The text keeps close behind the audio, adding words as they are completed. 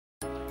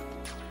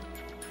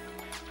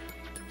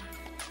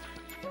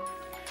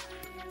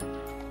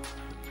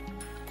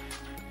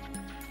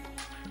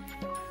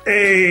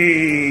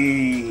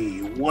Hey,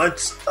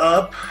 what's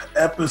up?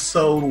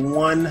 Episode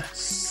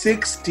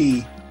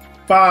 165.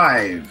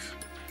 165.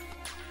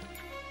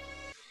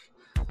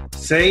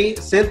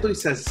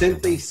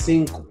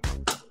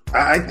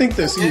 I think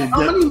that Caesar.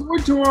 How many more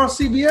do on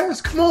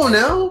CBS? Come on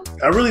now.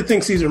 I really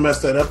think Caesar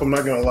messed that up. I'm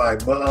not gonna lie,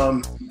 but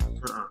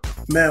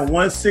man,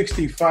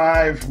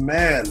 165.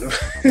 Man,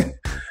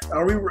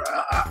 are we?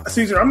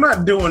 Caesar, I'm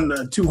not doing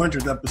the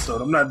 200th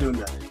episode. I'm not doing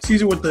that.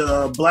 Caesar with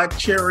the black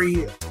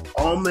cherry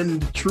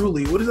almond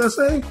truly. What does that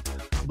say?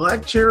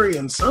 Black cherry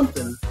and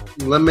something.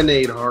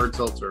 Lemonade hard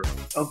seltzer.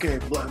 Okay,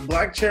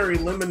 black cherry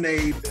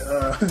lemonade.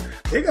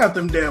 They got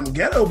them damn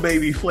ghetto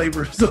baby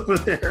flavors over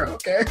there.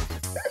 Okay,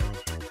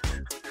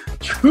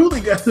 truly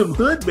got them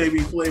hood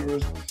baby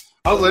flavors.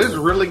 I was like, this is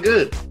really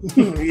good.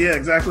 Yeah,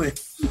 exactly.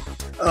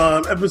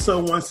 Episode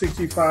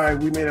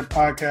 165. We made a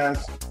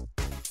podcast.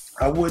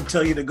 I would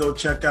tell you to go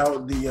check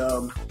out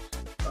the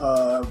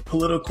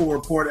political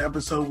report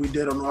episode we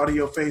did on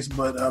Audio Face,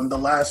 but the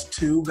last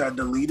two got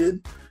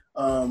deleted.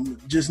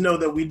 Just know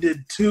that we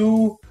did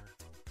two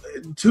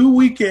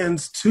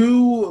weekends,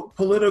 two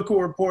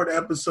political report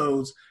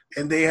episodes,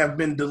 and they have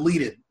been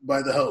deleted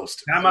by the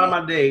host. I'm out of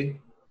my day,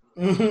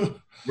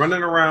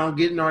 running around,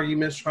 getting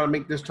arguments, trying to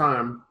make this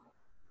time.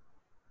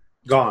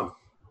 Gone.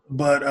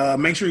 But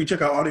make sure you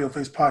check out Audio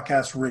Face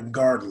Podcast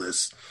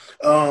regardless.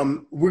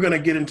 We're going to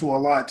get into a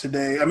lot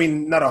today. I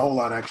mean, not a whole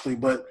lot, actually,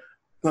 but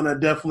going to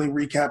definitely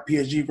recap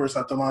PSG versus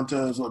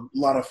Atalanta. It was a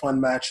lot of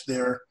fun match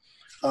there.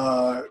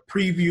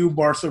 Preview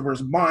Barca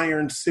versus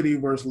Bayern, City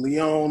versus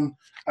Lyon.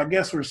 I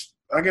guess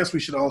we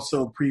should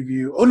also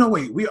preview. Oh no,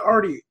 wait, we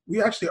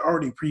actually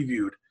already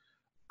previewed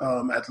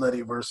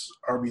Atleti versus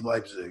RB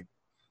Leipzig,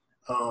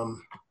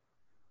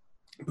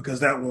 because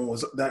that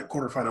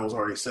quarterfinal was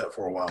already set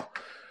for a while.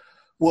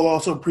 We'll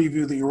also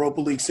preview the Europa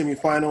League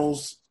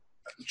semifinals.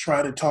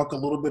 Try to talk a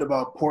little bit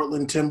about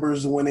Portland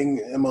Timbers winning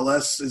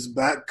MLS's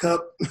back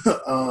cup.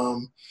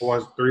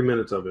 Watched 3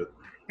 minutes of it.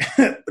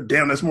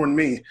 Damn, that's more than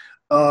me.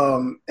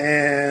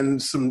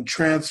 And some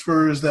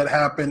transfers that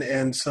happened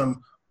and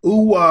some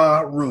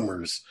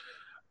rumors.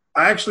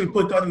 I actually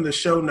put that in the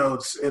show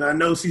notes, and I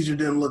know Caesar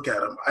didn't look at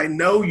them. I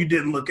know you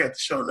didn't look at the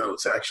show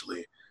notes,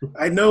 actually.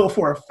 I know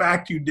for a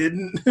fact you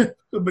didn't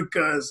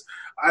because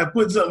I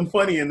put something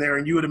funny in there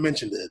and you would have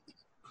mentioned it.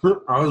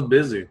 I was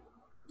busy.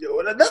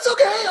 That's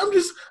okay.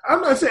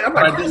 I'm not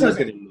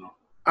criticizing you.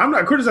 I'm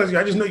not criticizing you.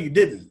 I just know you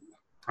didn't.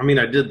 I mean,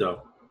 I did,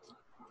 though.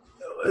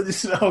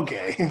 This is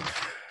okay.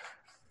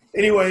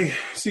 Anyway,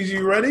 Caesar,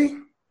 you ready?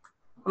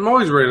 I'm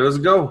always ready. Let's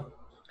go.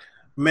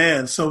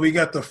 Man, so we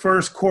got the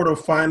first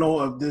quarterfinal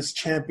of this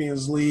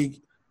Champions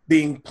League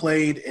being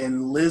played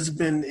in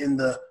Lisbon in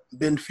the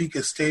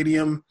Benfica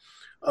Stadium.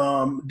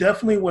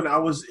 Definitely when I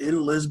was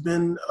in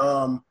Lisbon,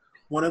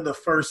 one of the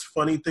first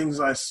funny things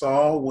I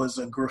saw was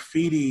a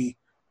graffiti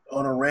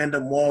on a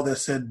random wall that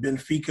said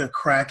Benfica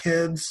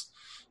crackheads.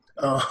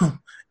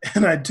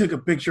 And I took a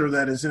picture of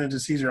that and sent it to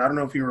Caesar. I don't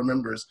know if he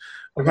remembers.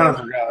 I kind of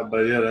forgot,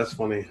 but yeah, that's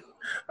funny.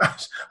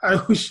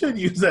 We should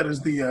use that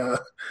as the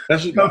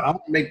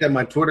I'll make that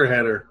my Twitter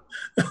header.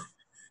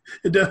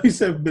 It definitely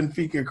said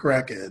Benfica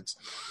crackheads.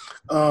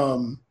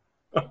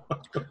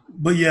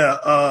 But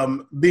yeah,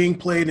 being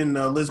played in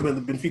Lisbon,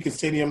 the Benfica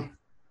Stadium.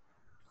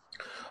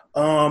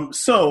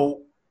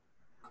 So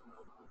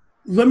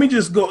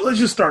let's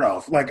just start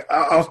off. Like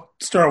I'll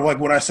start with like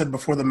what I said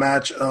before the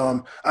match.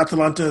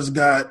 Atalanta's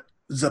got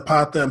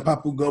Zapata and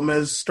Papu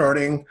Gomez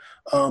starting.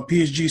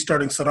 PSG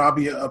starting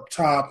Sarabia up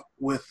top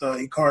with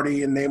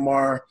Icardi and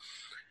Neymar.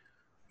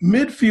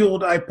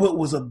 Midfield I put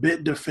was a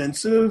bit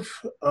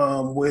defensive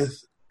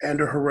with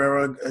Ander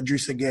Herrera,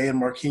 Idrissa Gueye,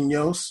 and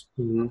Marquinhos.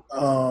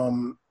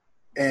 Mm-hmm.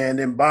 And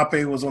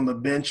Mbappe was on the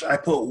bench. I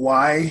put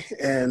why,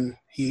 and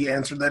he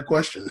answered that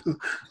question.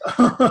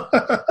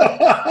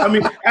 I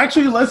mean,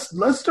 actually,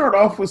 let's start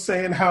off with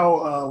saying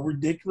how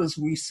ridiculous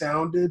we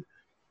sounded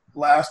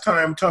last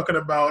time talking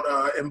about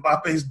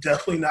Mbappe's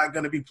definitely not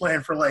going to be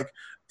playing for like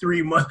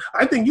 3 months.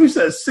 I think you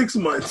said 6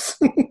 months.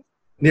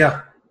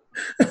 Yeah.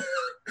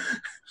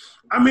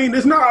 I mean,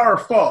 it's not our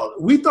fault.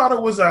 We thought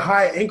it was a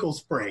high ankle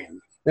sprain.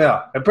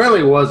 Yeah,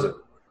 apparently it wasn't.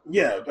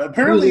 Yeah, but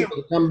apparently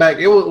come back.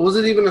 Was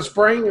it even a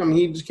sprain? I mean,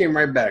 he just came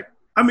right back.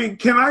 I mean,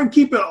 can I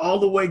keep it all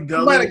the way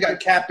going? He might have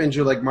got cap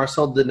injured like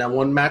Marcel did in that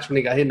one match when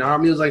he got hit in the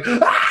arm. He was like,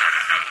 ah!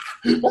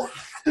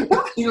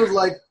 he was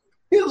like,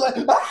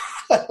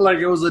 ah! Like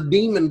it was a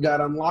demon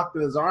got unlocked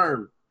in his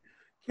arm.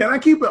 Can I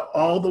keep it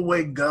all the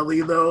way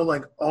gully though?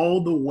 Like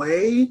all the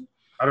way?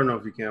 I don't know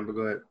if you can, but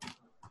go ahead.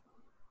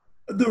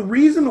 The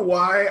reason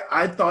why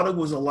I thought it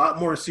was a lot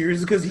more serious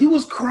is because he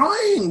was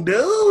crying,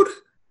 dude.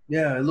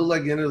 Yeah, it looked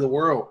like the end of the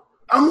world.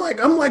 I'm like,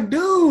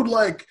 dude,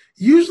 like,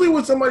 usually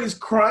when somebody's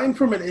crying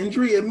from an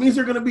injury, it means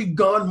they're going to be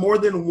gone more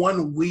than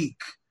 1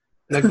 week.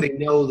 Like they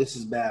know this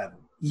is bad.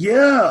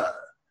 Yeah.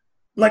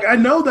 Like, I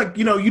know that,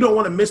 you don't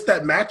want to miss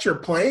that match you're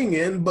playing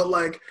in, but,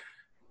 like,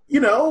 I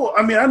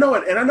mean, I know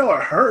it, and I know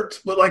it hurts,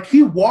 but, like,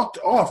 he walked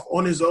off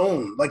on his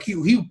own. Like,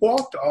 he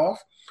walked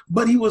off,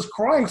 but he was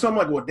crying. So I'm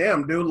like, well,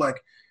 damn, dude,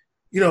 like,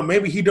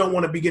 maybe he don't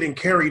want to be getting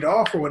carried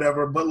off or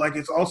whatever, but like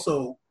it's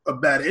also a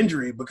bad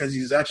injury because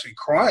he's actually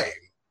crying.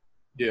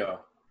 Yeah.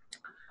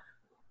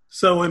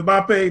 So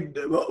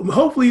Mbappe,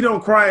 hopefully he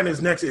don't cry in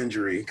his next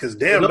injury because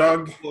damn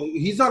dog.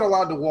 He's not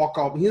allowed to walk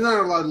off. He's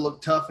not allowed to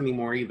look tough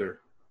anymore either.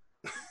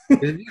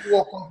 If you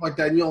walk off like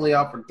that and you only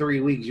out for 3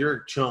 weeks, you're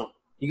a chump.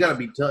 You got to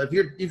be tough.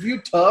 If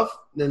you're tough,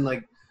 then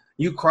like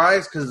you cry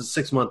because it's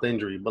a 6-month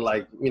injury. But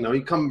like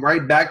you come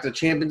right back to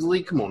Champions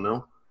League. Come on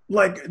now.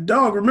 Like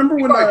dog, remember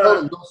when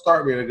don't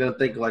start me? They're gonna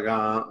think like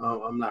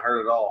I'm not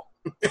hurt at all.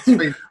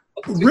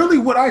 Really,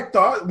 what I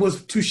thought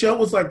was Tuchel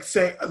was like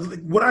saying.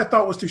 What I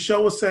thought was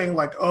Tuchel was saying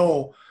like,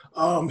 oh,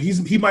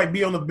 he might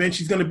be on the bench.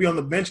 He's going to be on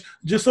the bench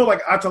just so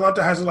like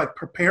Atalanta has to like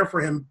prepare for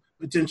him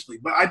potentially.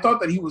 But I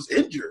thought that he was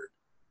injured.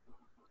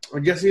 I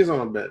guess he's on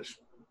the bench.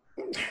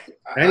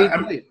 And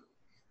he played.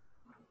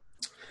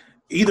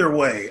 Either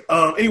way.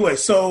 Anyway,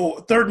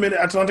 so 3rd minute,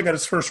 Atalanta got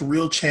his first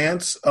real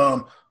chance.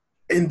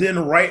 And then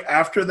right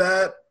after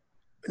that,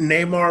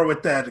 Neymar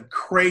with that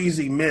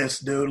crazy miss,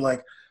 dude.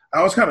 Like,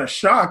 I was kind of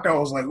shocked. I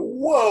was like,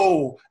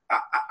 whoa.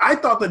 I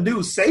thought the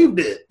dude saved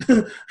it.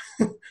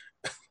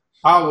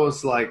 I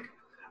was like,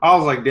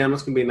 damn,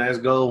 this can be a nice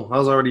goal. I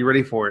was already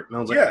ready for it. And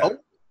I was like,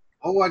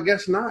 oh, I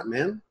guess not,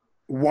 man.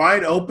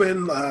 Wide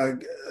open,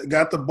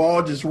 got the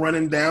ball just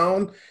running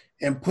down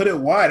and put it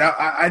wide.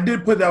 I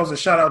did put that was a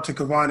shout out to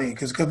Cavani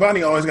because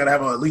Cavani always got to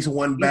have at least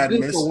one bad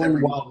miss. One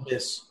wild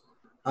miss.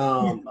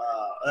 And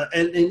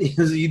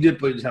you did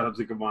put a shout out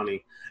to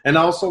Cavani. And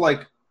also,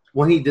 like,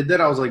 when he did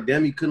that, I was like,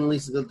 damn, you couldn't at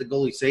least let the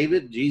goalie save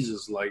it?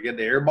 Jesus, like, get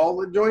the air ball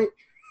the joint?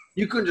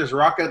 You couldn't just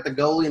rock it at the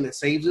goalie and it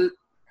saves it?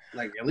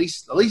 Like, at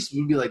least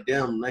we'd be like,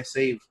 damn, nice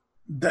save.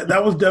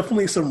 That was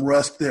definitely some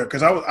rust there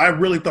because I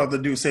really thought the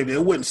dude saved it.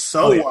 It went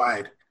so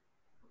wide.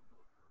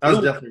 That was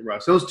definitely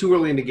rust. It was too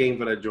early in the game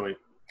for that joint.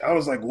 I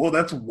was like, whoa,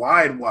 that's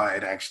wide,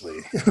 actually.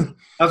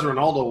 That's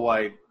Ronaldo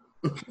wide.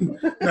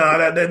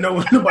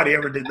 No, nobody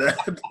ever did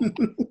that.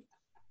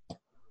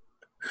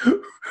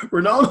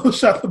 Ronaldo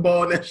shot the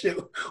ball and that shit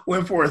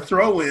went for a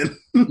throw-in.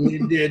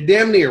 Yeah,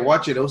 damn near.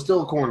 Watch it. It was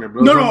still a corner,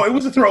 bro. No, it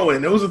was a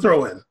throw-in. It wasn't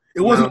a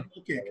goal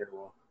kick.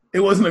 It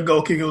wasn't a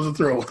goal kick. It was a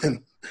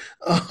throw-in.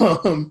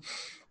 It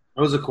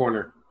was a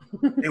corner.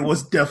 It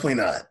was definitely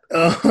not.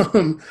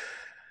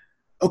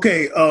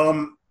 Okay.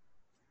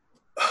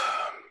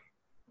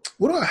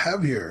 What do I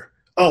have here?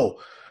 Oh,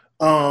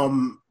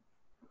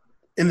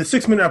 in the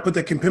 6th minute, I put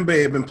that Kimpembe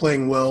had been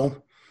playing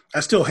well. I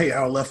still hate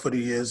how left-footed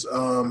he is.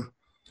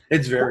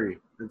 It's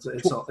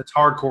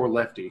hardcore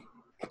lefty.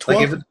 12th,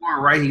 like if it's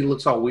going right, he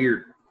looks all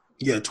weird.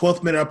 Yeah,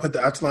 12th minute, I put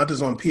the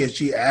Atalanta's on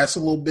PSG ass a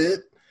little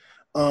bit.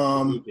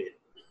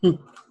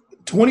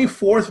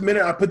 24th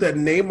minute, I put that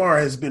Neymar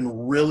has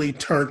been really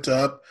turned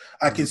up.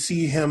 I can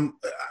see him.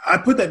 I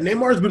put that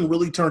Neymar has been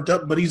really turned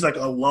up, but he's like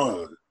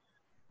alone.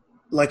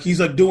 Like he's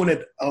like doing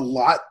it a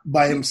lot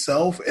by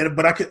himself.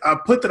 But I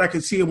put that I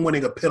could see him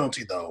winning a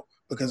penalty though.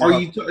 Because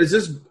is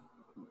this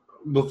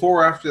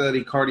before or after that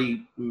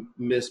Icardi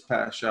missed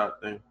pass shot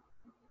thing?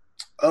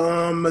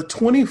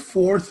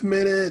 24th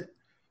minute,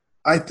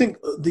 I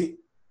think the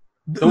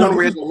one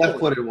where he had the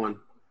left-footed one.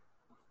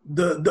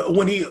 The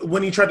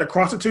when he tried to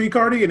cross it to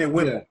Icardi and it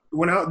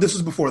went out. This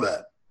was before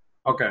that.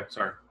 Okay,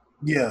 sorry.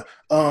 Yeah,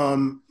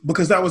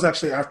 because that was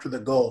actually after the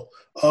goal.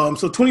 So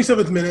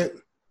 27th minute,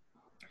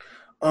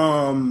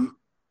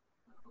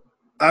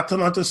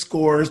 Atalanta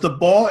scores. The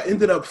ball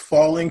ended up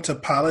falling to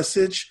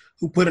Pulisic,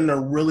 who put in a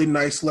really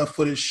nice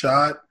left-footed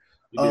shot.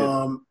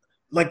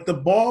 Like the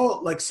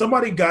ball, like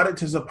somebody got it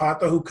to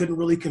Zapata who couldn't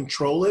really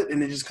control it,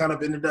 and it just kind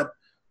of ended up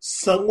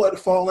somewhat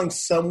falling,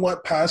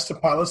 somewhat past to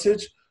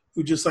Pulisic,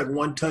 who just like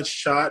one-touch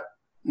shot,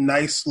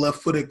 nice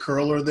left-footed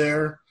curler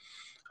there.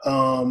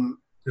 It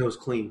was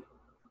clean.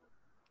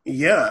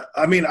 Yeah.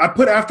 I mean, I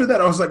put after that,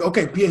 I was like,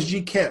 okay,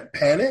 PSG can't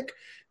panic,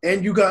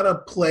 and you got to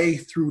play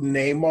through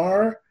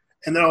Neymar.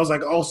 And then I was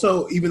like,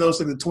 also, even though it's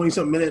like the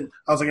 20-something minute,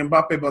 I was like,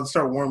 Mbappe about to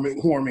start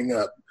warming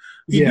up.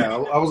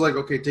 I was like,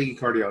 okay, take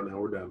Icardi out now.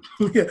 We're done.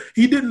 Yeah,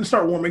 he didn't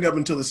start warming up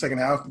until the second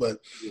half, but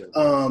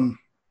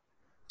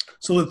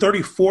so the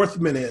 28th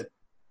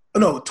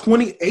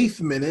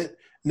minute,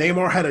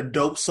 Neymar had a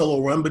dope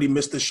solo run, but he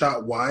missed the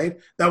shot wide.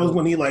 That was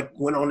when he like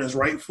went on his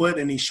right foot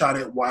and he shot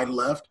it wide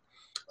left.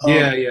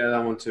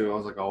 That one too. I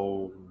was like,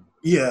 oh.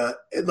 Yeah,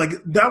 like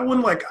that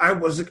one, like I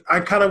wasn't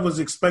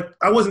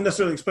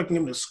necessarily expecting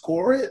him to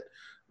score it.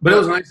 But it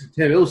was nice of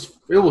him. It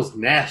was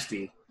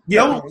nasty.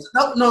 Yeah,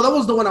 that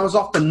was the one I was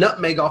off the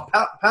nutmeg off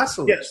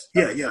Paso. Yes,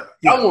 yeah.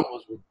 That one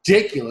was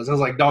ridiculous. I was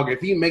like, dog,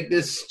 if you make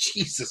this,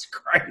 Jesus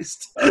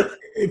Christ.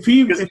 If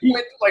he went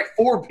to like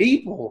 4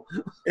 people.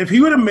 If he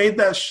would have made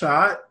that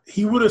shot,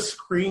 he would have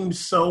screamed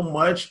so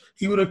much.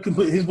 He would have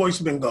his voice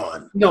would have been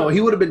gone. No,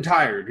 he would have been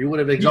tired. He would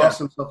have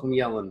exhausted himself from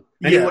yelling.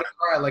 And he would have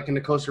cried like in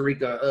the Costa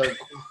Rica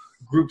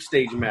group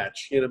stage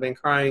match. He would have been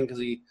crying because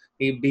he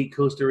beat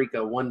Costa Rica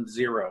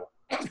 1-0.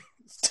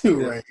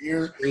 Right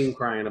here. Scream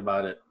crying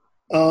about it.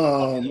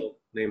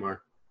 Neymar.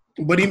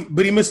 But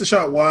he missed the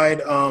shot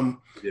wide.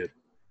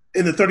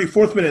 In the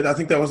 34th minute, I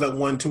think that was that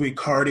one to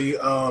Icardi.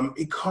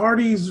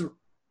 Icardi's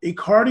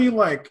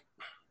Icardi,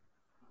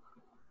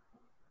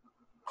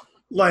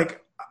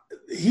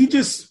 he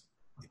just.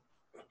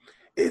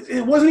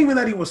 It wasn't even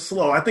that he was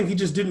slow. I think he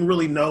just didn't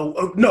really know.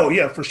 Oh, no,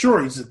 yeah, for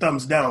sure he's a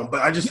thumbs down.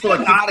 But I just feel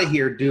like out of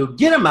here, dude.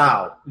 Get him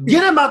out.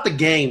 Get him out the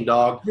game,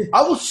 dog.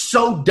 I was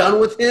so done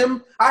with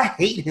him. I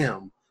hate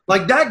him.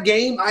 Like that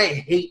game, I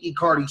hate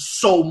Icardi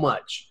so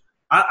much.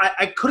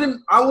 I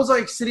couldn't. I was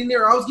like sitting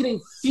there. I was getting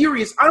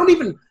furious. I don't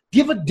even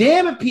give a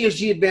damn if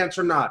PSG advance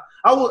or not.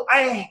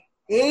 I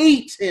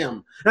hate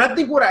him. And I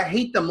think what I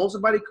hate the most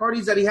about Icardi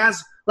is that he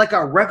has like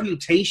a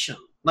reputation.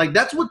 Like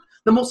that's what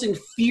the most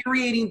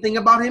infuriating thing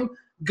about him.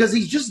 Because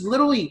he's just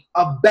literally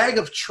a bag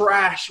of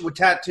trash with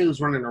tattoos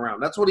running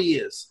around. That's what he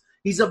is.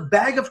 He's a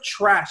bag of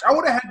trash. I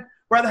would have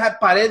rather had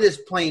Paredes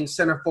playing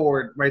center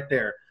forward right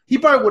there. He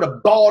probably would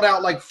have balled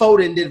out like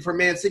Foden did for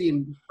Man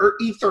City or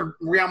Ether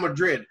Real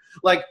Madrid.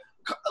 Like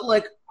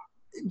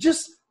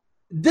just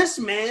this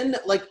man,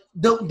 like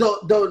the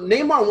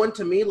Neymar one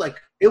to me, like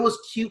it was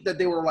cute that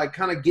they were like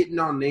kind of getting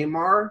on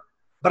Neymar.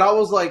 But I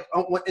was like,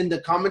 in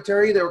the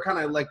commentary, they were kind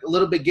of like a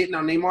little bit getting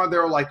on Neymar. They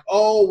were like,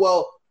 oh,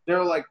 well, they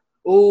were like,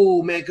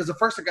 oh man, because the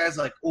first the guy's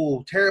like,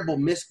 oh, terrible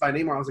miss by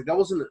Neymar. I was like, that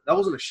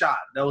wasn't a shot.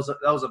 That was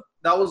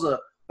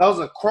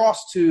a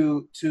cross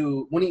to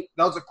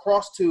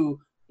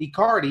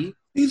Icardi.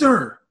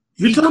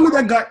 You're telling me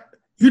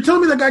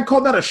that guy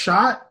called that a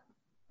shot?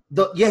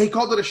 He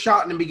called it a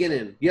shot in the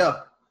beginning.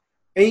 Yeah,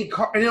 and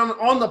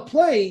on the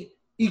play,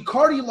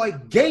 Icardi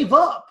like gave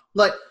up.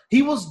 Like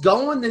he was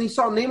going, then he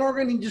saw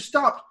Neymar and he just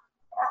stopped.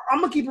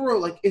 I'm gonna keep it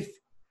real. Like if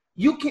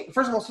you can't,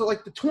 first of all, so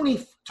like the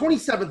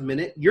 27th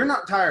minute, you're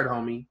not tired,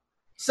 homie.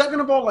 Second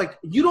of all, like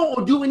you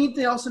don't do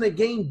anything else in a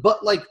game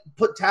but like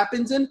put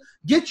tap-ins in.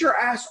 Get your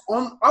ass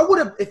on. I would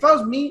have, if I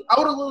was me, I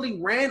would have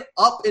literally ran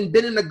up and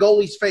been in the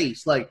goalie's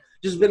face, like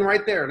just been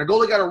right there. The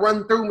goalie got to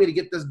run through me to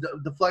get this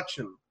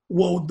deflection.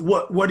 Well,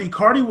 what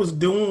Icardi was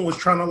doing was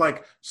trying to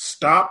like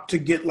stop to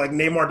get like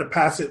Neymar to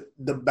pass it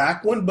the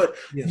back one, but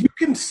you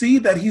can see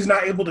that he's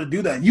not able to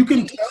do that. You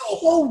can tell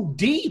so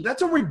deep.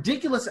 That's a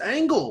ridiculous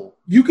angle.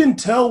 You can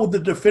tell the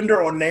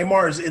defender on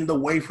Neymar is in the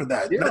way for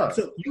that. Yeah.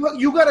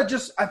 You gotta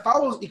just, if I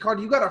was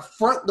Icardi, you gotta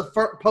front the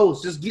front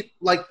post. Just get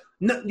like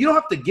no, you don't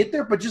have to get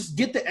there, but just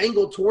get the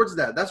angle towards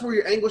that. That's where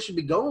your angle should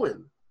be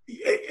going.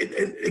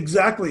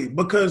 Exactly,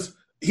 because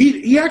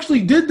he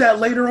actually did that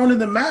later on in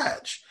the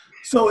match.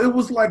 So it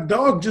was like,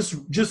 dog, just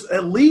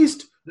at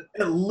least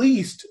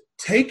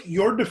take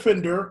your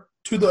defender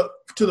to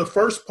the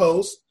first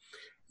post.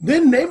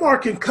 Then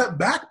Neymar can cut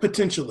back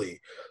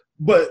potentially.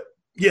 But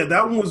yeah,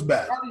 that one was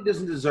bad. He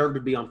doesn't deserve to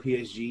be on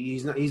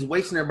PSG. He's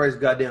wasting everybody's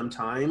goddamn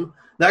time.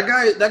 That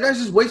guy's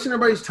just wasting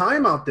everybody's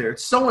time out there.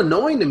 It's so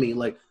annoying to me.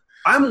 Like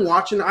I'm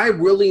watching, I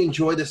really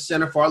enjoy the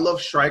center for. I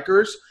love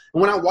strikers.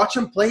 And when I watch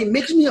him play, it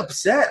makes me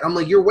upset. I'm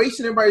like, you're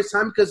wasting everybody's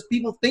time because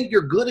people think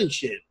you're good and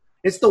shit.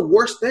 It's the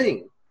worst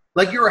thing.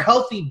 Like you're a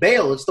healthy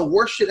Bale. It's the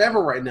worst shit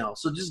ever right now.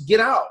 So just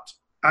get out.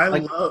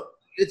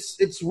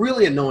 It's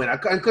really annoying. I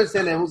couldn't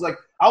stand it.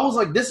 I was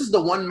like, this is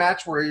the one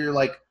match where you're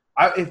like,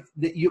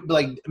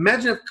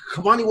 imagine if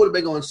Cavani would have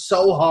been going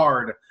so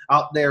hard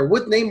out there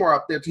with Neymar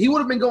up there. He would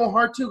have been going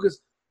hard too. Because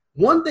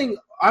one thing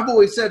I've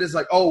always said is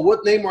like, oh,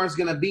 what Neymar is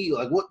going to be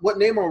like? What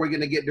Neymar are we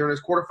going to get during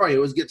his quarterfinal? He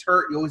always gets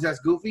hurt. He always has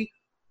goofy.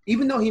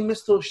 Even though he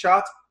missed those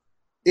shots,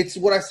 it's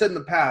what I said in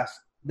the past.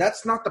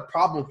 That's not the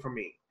problem for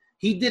me.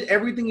 He did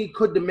everything he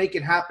could to make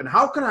it happen.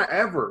 How can I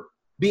ever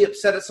be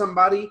upset at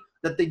somebody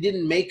that they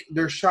didn't make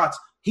their shots?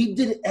 He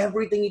did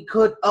everything he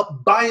could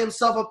up by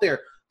himself up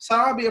there.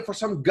 Sarabia, for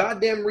some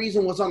goddamn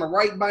reason, was on the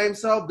right by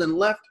himself, then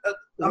left.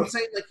 I'm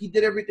saying like he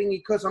did everything he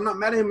could. So I'm not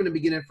mad at him in the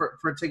beginning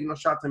for taking those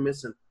shots and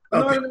missing.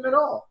 I'm not mad at him at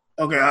all.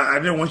 Okay, I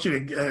didn't want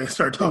you to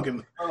start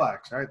talking.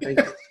 Relax. All right, thank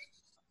you.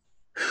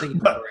 Thank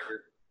you.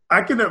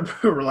 I can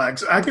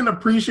relax. I can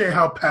appreciate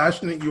how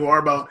passionate you are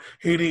about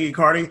hating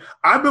Icardi.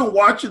 I've been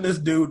watching this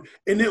dude,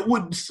 and it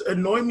would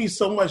annoy me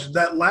so much.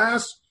 That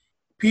last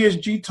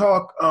PSG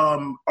Talk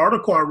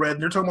article I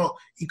read, they're talking about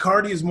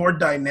Icardi is more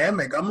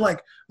dynamic. I'm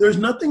like, there's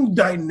nothing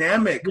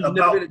dynamic about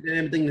never a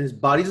dynamic thing in his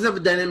body. He doesn't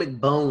have a dynamic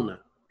bone.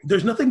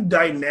 There's nothing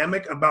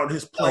dynamic about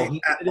his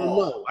play at all.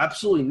 No,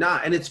 absolutely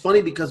not. And it's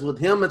funny because with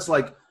him, it's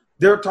like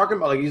they're talking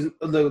about like he's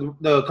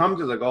the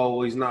commentators like, oh,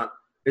 well, he's not.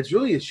 It's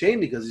really a shame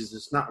because he's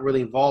just not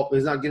really involved.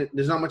 He's not getting.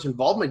 There's not much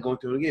involvement going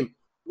through the game.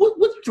 What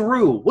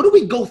through? What do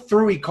we go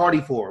through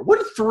Icardi for? What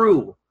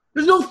through?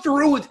 There's no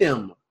through with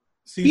him.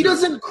 He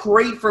doesn't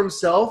create for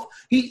himself.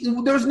 He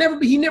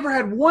never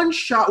had one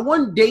shot,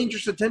 one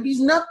dangerous attempt. He's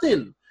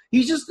nothing.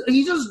 He's just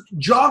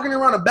jogging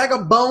around a bag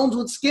of bones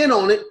with skin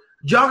on it,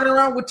 jogging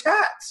around with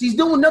tats. He's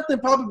doing nothing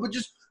probably but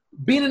just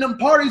being in them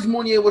parties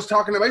Mounier was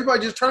talking about. He's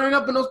probably just turning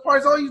up in those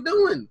parties. All he's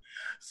doing.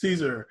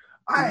 Caesar,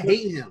 I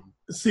hate him.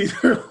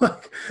 Caesar,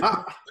 like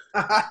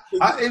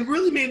it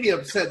really made me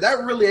upset.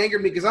 That really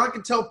angered me because I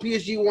could tell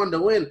PSG wanted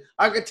to win.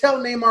 I could tell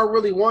Neymar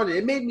really wanted.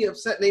 It made me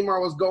upset. Neymar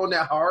was going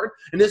that hard,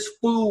 and this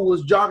fool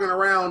was jogging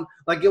around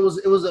like it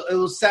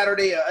was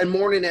Saturday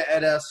morning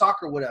at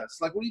soccer with us.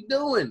 Like, what are you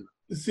doing,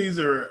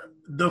 Caesar?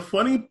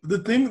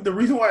 The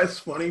reason why it's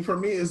funny for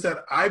me is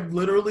that I've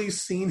literally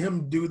seen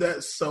him do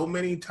that so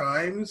many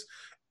times,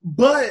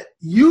 but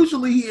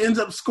usually he ends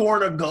up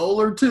scoring a goal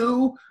or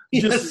two.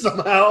 Just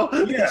somehow.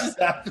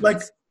 Yeah.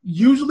 Like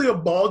usually a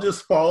ball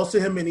just falls to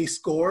him and he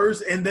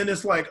scores. And then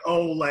it's like,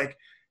 oh, like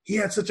he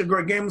had such a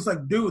great game. It's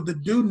like, dude, the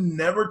dude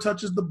never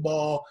touches the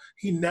ball.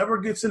 He never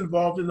gets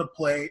involved in the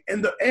play.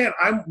 And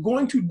I'm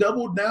going to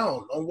double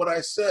down on what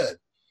I said.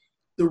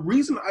 The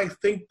reason I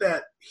think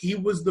that he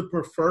was the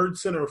preferred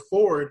center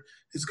forward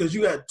is because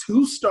you had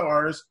two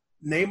stars,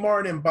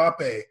 Neymar and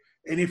Mbappe.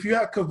 And if you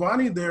have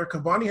Cavani there,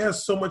 Cavani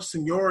has so much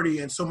seniority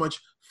and so much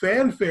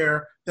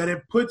fanfare that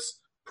it puts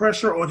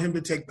pressure on him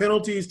to take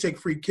penalties, take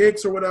free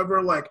kicks or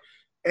whatever, like,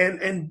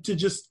 and to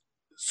just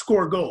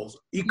score goals.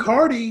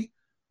 Icardi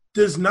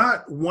does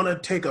not want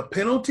to take a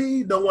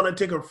penalty, don't want to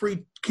take a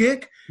free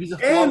kick. He's a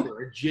floater,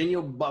 a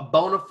genuine,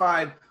 bona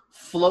fide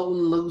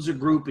floating loser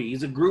groupie.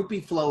 He's a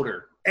groupie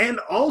floater.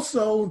 And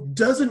also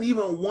doesn't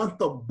even want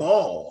the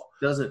ball.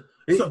 Doesn't.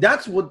 So,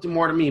 that's what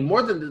more to me.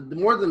 More than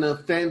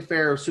the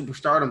fanfare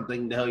superstardom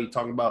thing the hell you're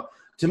talking about.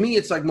 To me,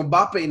 it's like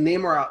Mbappe and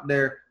Neymar out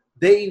there,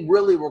 they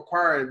really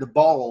require the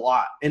ball a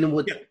lot. And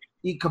with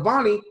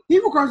Cavani, he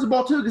requires the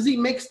ball too because he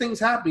makes things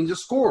happen. He's a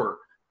scorer.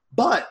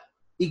 But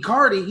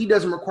Icardi, he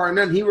doesn't require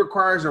none. He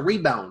requires a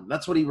rebound.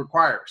 That's what he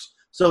requires.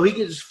 So he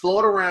can just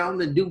float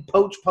around and do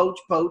poach,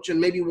 and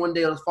maybe one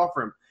day it'll fall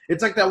for him.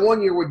 It's like that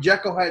one year where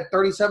Dzeko had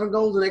 37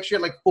 goals and next year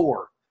had like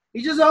 4.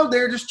 He's just out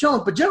there just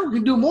chilling. But Dzeko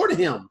can do more to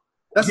him.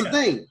 That's the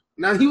thing.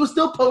 Now, he was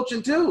still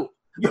poaching too.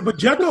 Yeah, but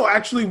Dzeko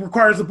actually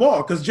requires the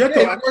ball because Dzeko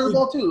requires the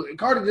ball too.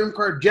 Icardi didn't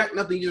require Jack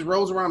nothing. He just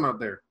rolls around out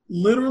there.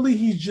 Literally,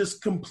 he's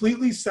just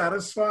completely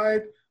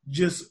satisfied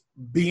just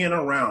being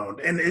around.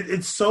 And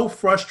it's so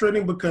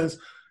frustrating because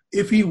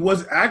if he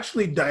was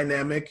actually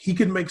dynamic, he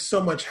could make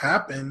so much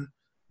happen.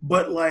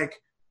 But, like,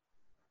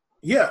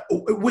 yeah,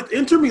 with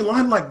Inter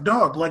Milan, like,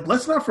 dog, like,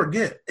 let's not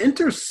forget,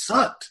 Inter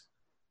sucked.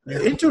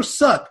 Yeah. Inter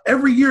sucked.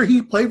 Every year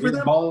he played for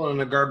them. Balling on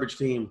a garbage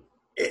team.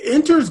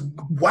 Inter's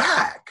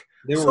whack.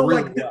 They were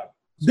really whack.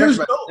 They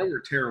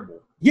were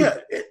terrible. Yeah,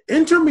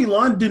 Inter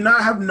Milan did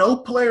not have no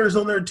players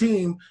on their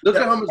team. Look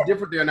at how much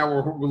different they are now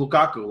with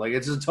Lukaku. Like,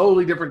 it's a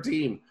totally different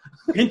team.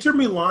 Inter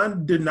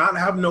Milan did not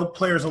have no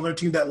players on their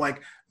team that,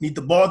 like, need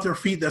the ball at their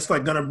feet that's,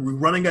 like, going to be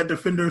running at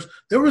defenders.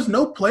 There was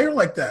no player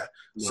like that.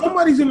 No.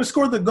 Somebody's going to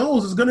score the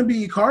goals. It's going to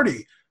be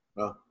Icardi.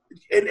 Oh.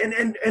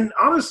 And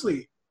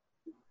honestly,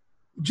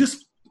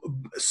 just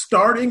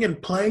starting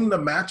and playing the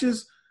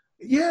matches,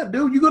 yeah,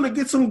 dude, you're going to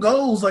get some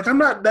goals. Like, I'm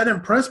not that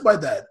impressed by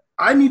that.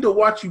 I need to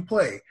watch you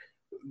play.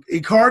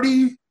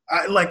 Icardi,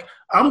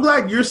 I'm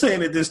glad you're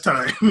saying it this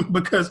time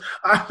because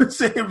I've been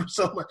saying it for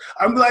so much.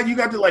 I'm glad you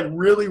got to, like,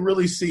 really,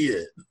 really see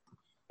it.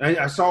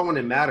 I saw when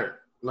it mattered.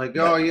 Like,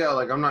 oh, yeah,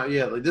 like, I'm not –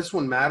 yeah, like, this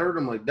one mattered.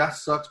 I'm like, that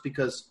sucks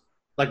because,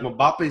 like,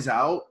 Mbappe's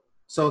out.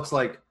 So it's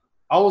like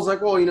 – I was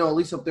like, well, you know, at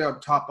least up there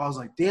up top. I was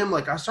like, damn,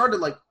 like, I started,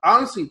 like –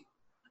 honestly,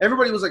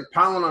 everybody was, like,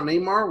 piling on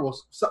Neymar. Well,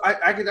 so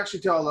I could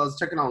actually tell I was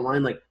checking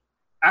online, like,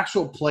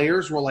 actual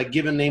players were, like,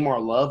 giving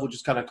Neymar love, which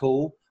is kind of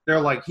cool. They're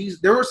like,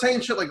 they were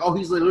saying shit like, oh,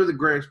 he's literally the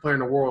greatest player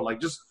in the world.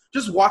 Like, just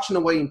watching the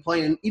way he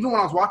played. And even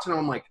when I was watching him,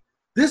 I'm like,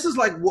 this is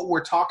like what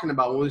we're talking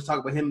about when we talk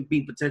about him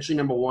being potentially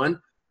number one.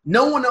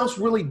 No one else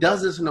really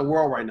does this in the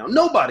world right now.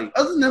 Nobody,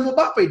 other than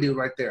Mbappe dude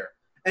right there.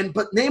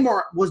 But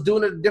Neymar was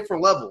doing it at a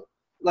different level.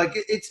 Like,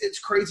 it's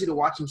crazy to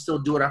watch him still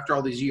do it after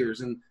all these years.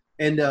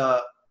 And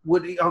I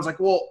was like,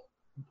 well,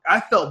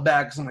 I felt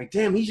bad because I'm like,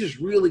 damn, he's just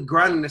really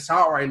grinding this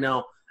out right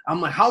now.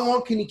 I'm like, how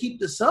long can he keep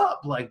this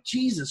up? Like,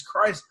 Jesus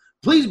Christ.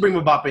 Please bring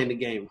Mbappe in the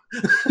game.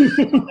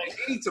 Like,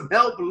 he needs some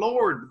help,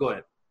 Lord. Go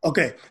ahead.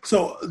 Okay,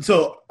 so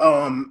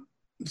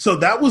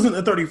that wasn't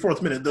the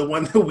 34th minute, the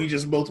one that we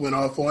just both went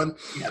off on.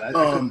 Yeah,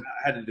 I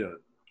had to do it.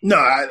 No,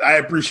 I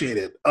appreciate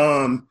it.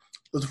 It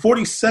was the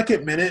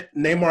 42nd minute.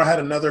 Neymar had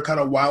another kind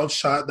of wild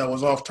shot that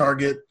was off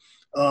target,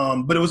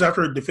 but it was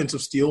after a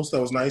defensive steal, so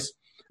that was nice.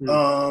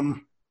 Mm-hmm.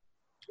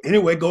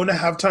 Anyway, going to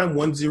halftime,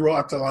 1-0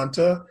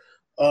 Atalanta.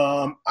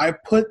 I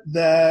put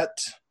that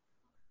 –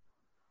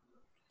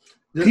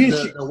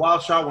 The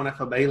wild shot when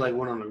FAB like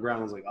went on the ground,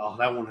 I was like, oh,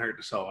 that won't hurt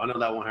the soul. I know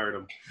that won't hurt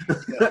him.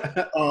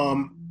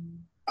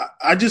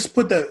 I just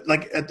put that,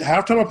 like, at the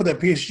halftime, I put that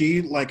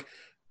PSG, like,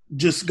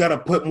 just got to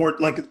put more,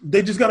 like,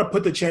 they just got to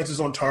put the chances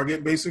on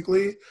target,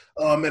 basically.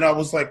 And I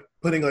was, like,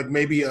 putting, like,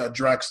 maybe a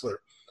Draxler.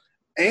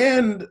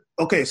 And,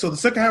 okay, so the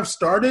second half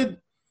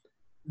started.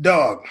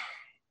 Dog,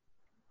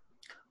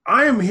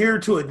 I am here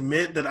to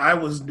admit that I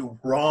was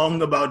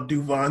wrong about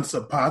Duván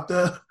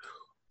Zapata.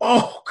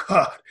 Oh,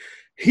 God.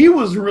 He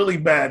was really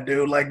bad,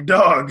 dude. Like,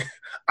 dog,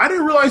 I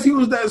didn't realize he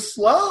was that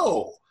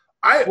slow.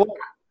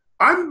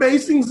 I'm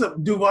basing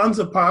Duván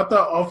Zapata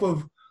off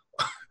of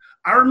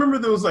 – I remember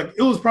there was, like –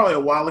 it was probably a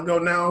while ago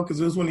now because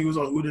it was when he was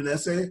on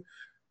Udinese.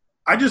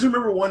 I just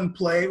remember one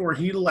play where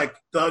he, like,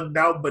 thugged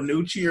out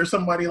Bonucci or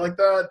somebody like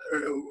that,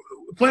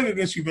 playing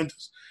against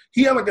Juventus.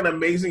 He had, like, an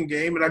amazing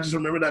game, and I just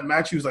remember that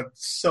match. He was, like,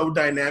 so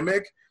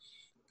dynamic.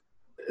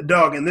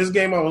 dog, in this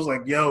game, I was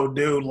like, yo,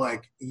 dude,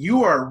 like,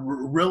 you are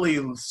really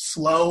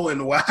slow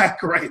and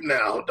whack right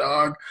now,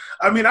 dog.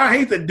 I mean, I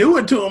hate to do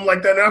it to him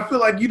like that, and I feel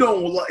like you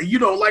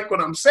don't like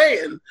what I'm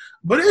saying,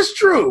 but it's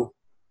true.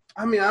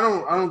 I mean,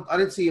 I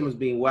didn't see him as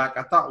being whack.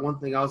 I thought one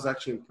thing I was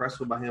actually impressed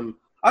with by him,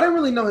 I didn't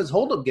really know his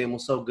hold-up game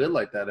was so good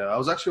like that. I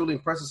was actually really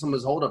impressed with some of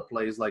his hold-up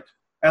plays. Like,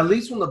 at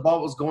least when the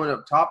ball was going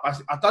up top, I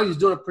thought he was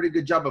doing a pretty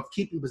good job of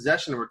keeping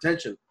possession and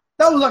retention.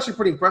 That was actually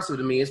pretty impressive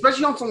to me,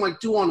 especially on some, like,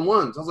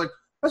 2-on-1s. I was like,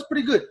 that's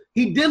pretty good.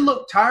 He did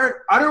look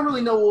tired. I don't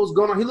really know what was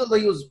going on. He looked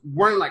like he was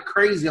running like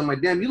crazy. I'm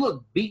like, damn, you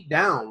look beat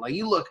down. Like,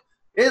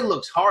 it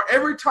looks hard.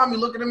 Every time you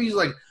look at him, he's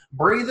like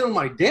breathing. I'm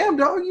like, damn,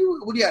 dog,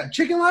 what you had,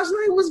 chicken last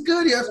night? What's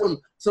good? You had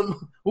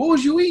some, what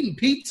was you eating?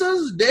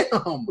 Pizzas?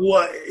 Damn.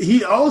 Well,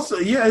 he also,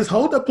 his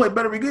hold-up play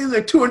better be good. He's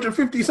like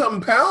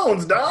 250-something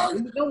pounds,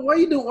 dog. Why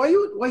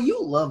you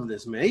love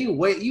this, man?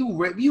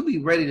 You be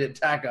ready to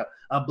attack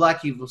a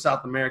blackie from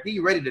South America.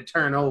 You ready to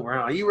turn over,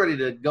 huh? You ready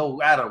to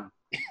go at him.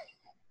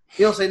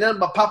 You don't say nothing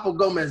about Papu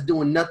Gomez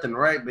doing nothing,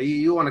 right? But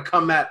you want to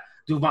come at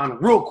Duvon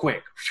real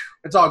quick.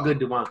 It's all good,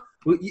 Duvon.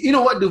 You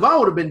know what? Duvon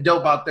would have been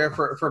dope out there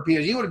for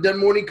PSG. He would have done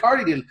more than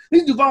Icardi did. At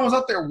least Duvon was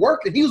out there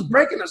working. He was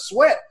breaking a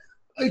sweat.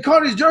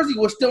 Icardi's jersey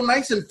was still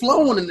nice and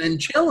flowing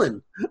and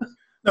chilling.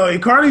 No,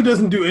 Icardi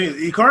doesn't do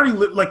anything.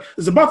 Icardi, like,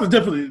 Zapata's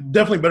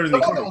definitely better than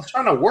Icardi. Was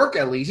trying to work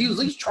at least. He was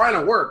at least trying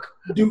to work.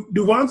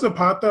 Duvon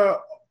Zapata,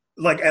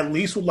 like, at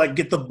least would, like,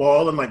 get the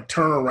ball and, like,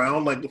 turn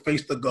around, like, to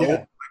face the goal,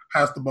 like,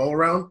 pass the ball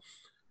around.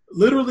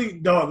 Literally,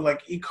 dog,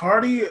 like,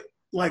 Icardi,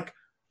 like,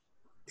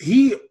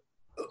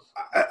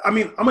 I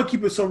mean, I'm going to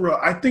keep it so real.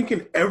 I think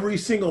in every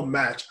single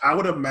match, I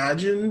would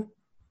imagine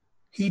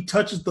he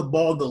touches the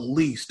ball the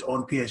least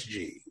on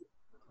PSG.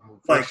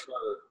 Like,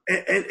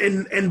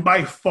 and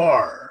by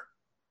far.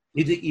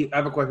 I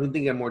have a question. Who do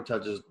you think had more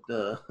touches?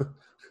 Who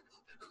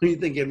do you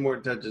think had more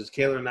touches?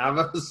 Keylor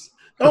Navas?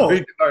 Oh,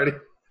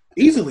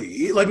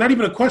 easily. Like, not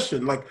even a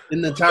question. Like,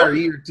 in the entire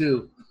year,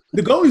 too.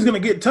 The goalie's gonna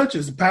get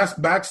touches, pass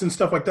backs and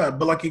stuff like that.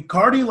 But like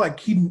Icardi,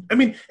 like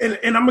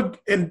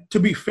and to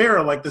be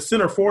fair, like the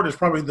center forward is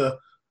probably the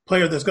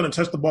player that's gonna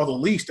touch the ball the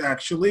least,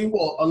 actually.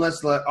 Well,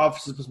 unless the offense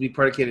is supposed to be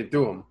predicated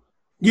through him.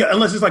 Yeah,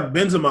 unless it's like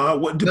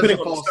Benzema, depending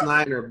on false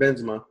nine or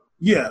Benzema.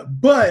 Yeah,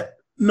 but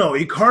no,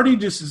 Icardi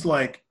just is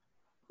like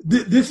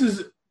this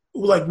is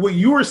like what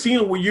you were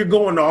seeing, what you're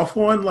going off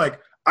on.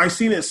 Like, I've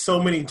seen it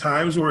so many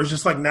times where it's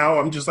just like now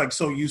I'm just like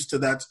so used to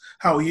that's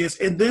how he is,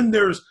 and then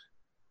there's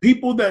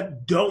people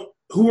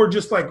who are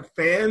just like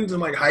fans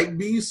and like hype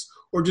beasts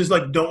or just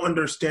like don't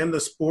understand the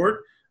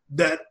sport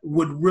that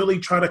would really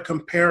try to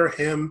compare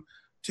him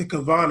to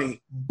Cavani.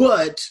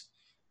 But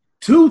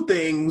two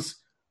things,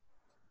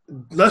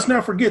 let's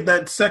not forget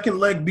that second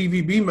leg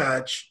BVB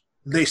match,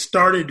 they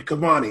started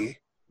Cavani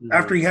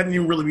after he hadn't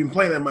even really been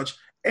playing that much.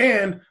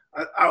 And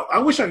I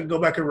wish I could go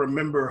back and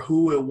remember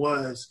who it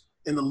was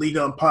in the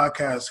Liga on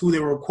podcast, who they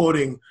were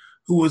quoting,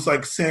 who was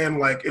like saying,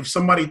 like, if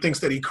somebody thinks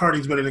that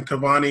Icardi's better than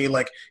Cavani,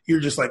 like, you're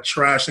just like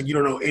trash, like you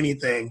don't know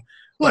anything.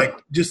 Like,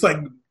 just like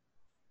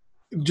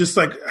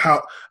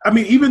how, I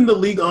mean, even the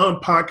League On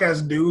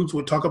podcast dudes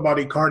would talk about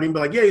Icardi and be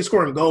like, yeah, he's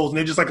scoring goals. And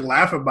they just like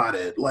laugh about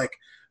it. Like,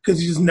 cause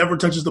he just never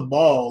touches the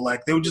ball.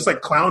 Like, they would just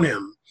like clown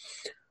him.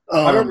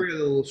 I remember the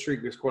little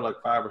streak, he scored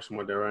like 5 or something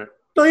like that, right?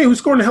 No, he was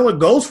scoring a hella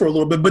goals for a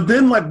little bit. But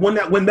then like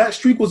when that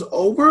streak was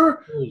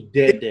over, it was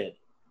dead.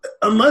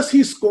 Unless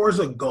he scores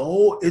a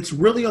goal, it's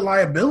really a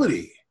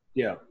liability.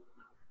 Yeah.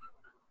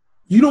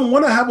 You don't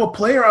want to have a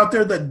player out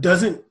there that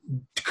doesn't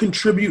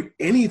contribute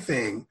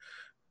anything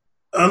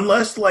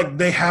unless, like,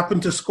 they happen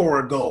to score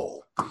a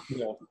goal.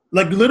 Yeah.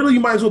 Like, literally, you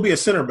might as well be a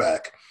center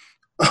back.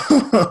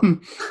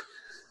 Kind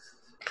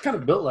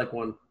of built like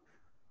one.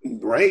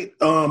 Right?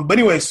 But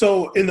anyway,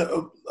 so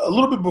a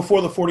little bit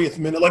before the 40th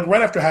minute, like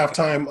right after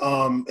halftime,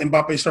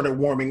 Mbappe started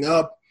warming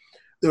up.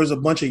 There was a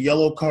bunch of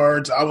yellow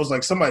cards. I was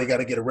like, somebody got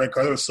to get a red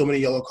card. There was so many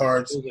yellow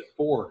cards. It was like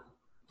 4.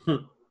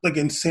 Like,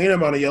 insane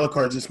amount of yellow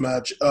cards this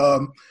match.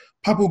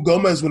 Papu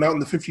Gomez went out in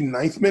the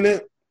 59th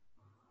minute.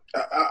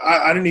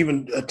 I didn't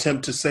even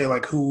attempt to say,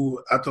 like,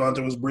 who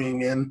Atalanta was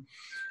bringing in.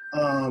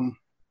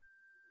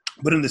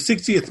 But in the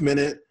 60th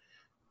minute,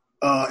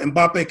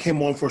 Mbappe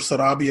came on for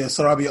Sarabia.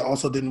 Sarabia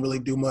also didn't really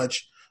do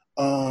much.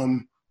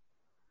 So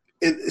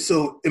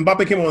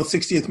Mbappe came on the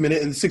 60th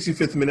minute. In the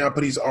 65th minute, I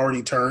put he's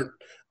already turned.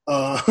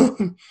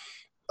 Keylor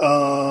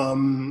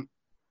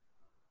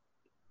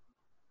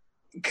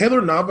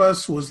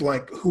Navas was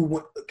like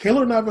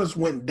Keylor Navas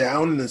went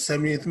down in the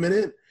 70th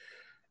minute.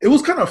 It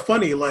was kind of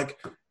funny. Like,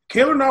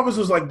 Keylor Navas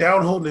was like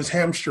down holding his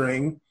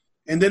hamstring,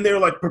 and then they were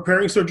like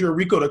preparing Sergio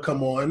Rico to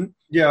come on.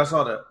 Yeah, I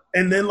saw that.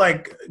 And then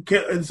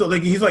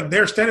he's like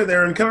they're standing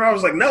there, and Keylor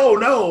Navas was like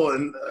no,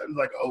 and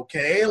like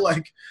okay,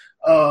 like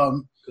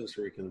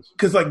Costa Ricans,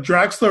 because like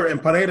Draxler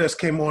and Paredes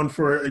came on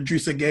for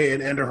Idrissa Gueye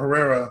and Ander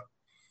Herrera,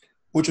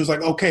 which was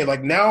like okay,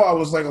 like now I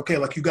was like okay,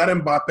 like you got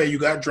Mbappe, you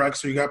got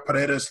Draxler, you got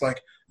Paredes,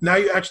 like now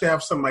you actually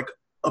have some like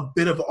a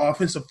bit of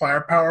offensive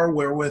firepower.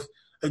 Where with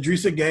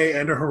Idrissa Gueye,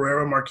 Ander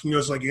Herrera,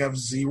 Marquinhos, like you have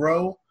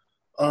zero.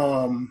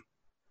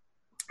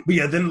 But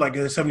yeah, then like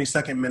in the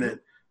 72nd minute,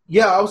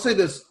 Yeah, I would say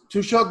this.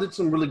 Tuchel did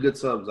some really good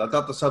subs. I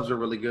thought the subs were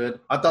really good.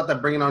 I thought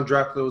that bringing on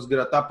Draxler was good.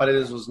 I thought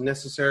Paredes was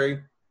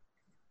necessary.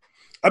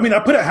 I mean, I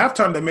put at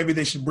halftime that maybe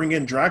they should bring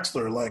in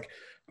Draxler,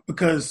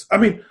 because I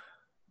mean,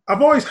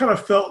 I've always kind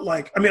of felt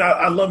like,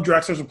 I love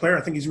Draxler as a player.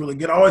 I think he's really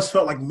good. I always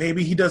felt like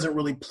maybe he doesn't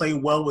really play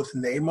well with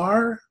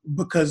Neymar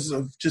because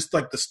of just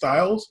like the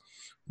styles.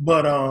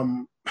 But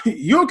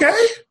you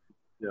okay?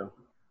 Yeah.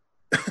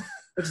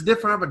 It's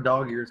different. I have a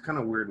dog here. It's kind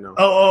of weird now.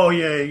 Oh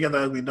yeah, you got the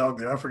ugly dog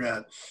there. I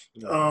forgot.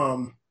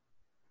 Yeah.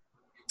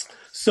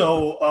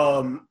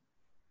 So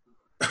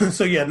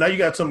yeah, now you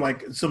got some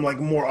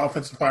more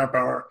offensive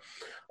firepower.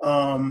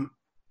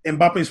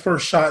 Mbappe's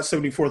first shot,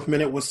 74th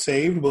minute, was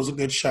saved. It was a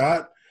good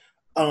shot.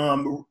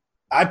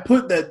 I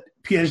put that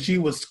PSG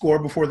would score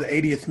before the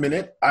 80th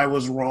minute. I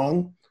was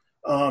wrong.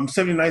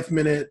 79th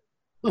minute,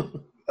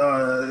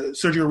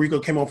 Sergio Rico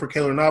came on for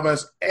Keylor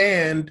Navas,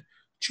 and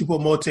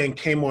Choupo-Moting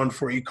came on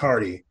for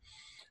Icardi.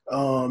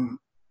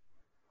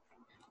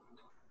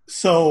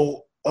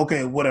 So,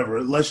 okay,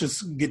 whatever. Let's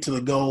just get to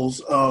the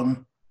goals.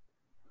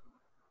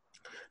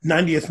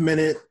 90th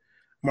minute,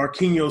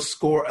 Marquinhos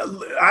score.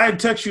 I had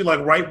text you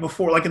right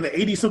before, in the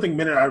 80-something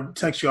minute, I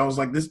text you. I was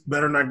like, this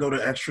better not go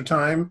to extra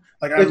time.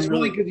 It's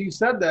really because you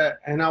said that,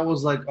 and I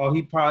was like, oh,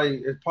 it's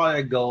probably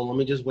a goal. Let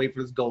me just wait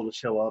for this goal to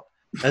show up.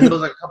 And there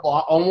was a couple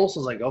almost.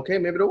 I was like, okay,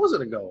 maybe there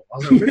wasn't a goal. I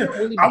was like,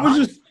 really I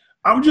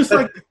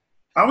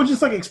was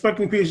just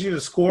expecting PSG to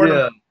score.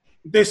 Yeah.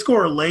 If they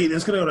score late,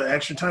 it's going to go to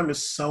extra time.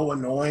 It's so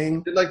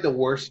annoying. You're like the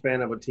worst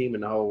fan of a team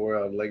in the whole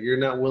world. Like, you're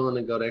not willing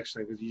to go to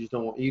extra time because you just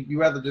don't want – you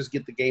rather just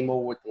get the game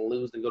over with and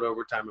lose than go to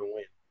overtime and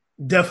win.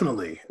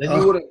 Definitely. Then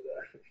you would have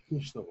 – you're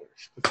just the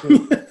worst.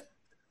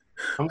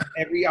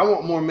 I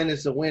want more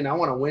minutes to win. I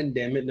want to win,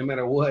 damn it, no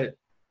matter what.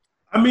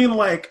 I mean,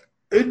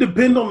 it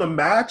depends on the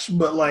match,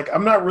 but,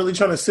 I'm not really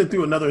trying to sit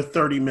through another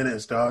 30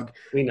 minutes, dog.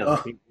 We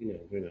know.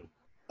 We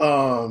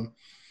know.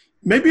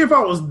 Maybe if I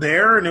was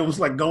there and it was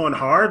going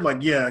hard,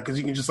 yeah, because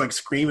you can just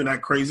scream and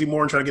act crazy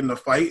more and try to get in a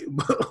fight.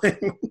 But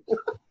if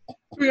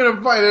you're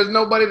gonna fight, there's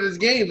nobody in this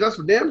game. That's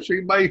for damn sure.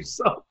 You by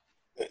yourself.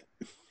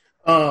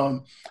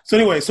 So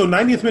anyway,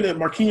 90th minute,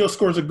 Marquinhos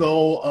scores a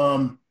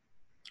goal.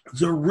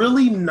 It's a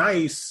really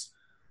nice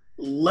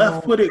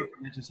left-footed.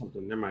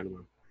 Never mind.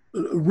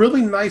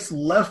 Really nice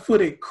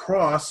left-footed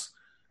cross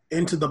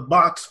into the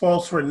box,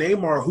 falls for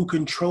Neymar, who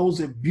controls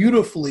it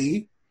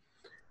beautifully.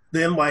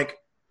 Then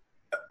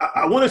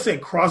I want to say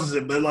crosses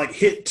it, but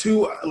hit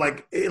two,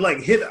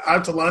 hit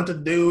Atalanta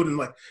dude, and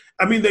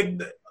they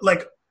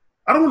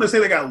I don't want to say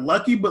they got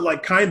lucky,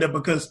 but kind of,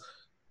 because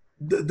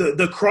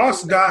the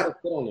cross got,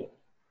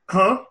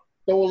 huh?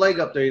 Throw a leg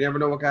up there, you never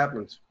know what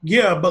happens.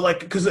 Yeah, but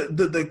because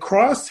the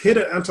cross hit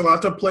an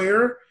Atalanta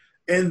player,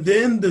 and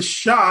then the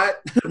shot,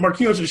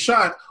 Marquinhos'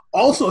 shot,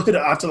 also hit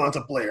an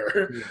Atalanta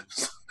player,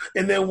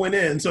 and then went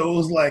in. So it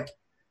was it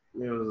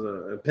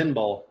was a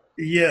pinball.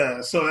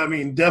 Yeah, so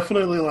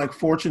definitely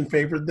fortune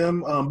favored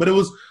them.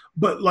 Marquinhos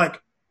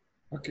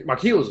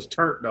was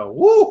turned though.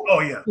 Woo!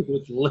 Oh yeah, it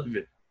was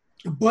livid.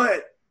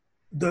 But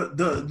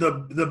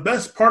the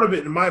best part of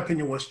it, in my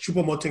opinion, was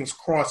Choupo-Moting's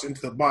cross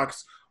into the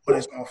box on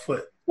his off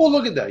foot. Well,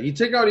 look at that. You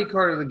take out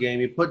Icardi of the game,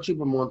 you put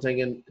Choupo-Moting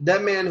in.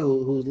 That man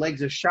whose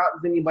legs are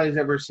shot than anybody's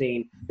ever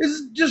seen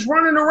is just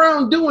running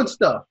around doing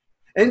stuff.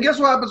 And guess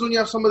what happens when you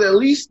have somebody that at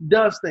least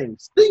does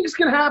things? Things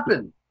can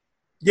happen.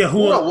 Yeah,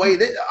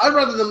 I'd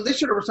rather them. They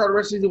should have started the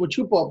rest of the season with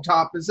Choupo up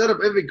top instead of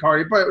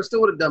Icardi. Probably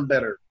still would have done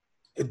better.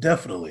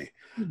 Definitely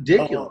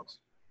ridiculous.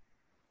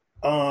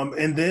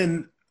 And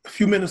then a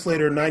few minutes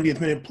later, 90th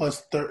minute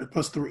plus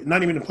 3,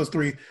 90 minute plus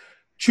 3,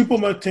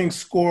 Choupo-Moting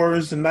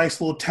scores a nice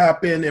little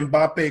tap in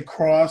Mbappe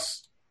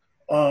cross.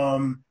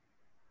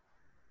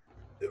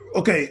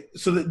 Okay,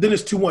 so then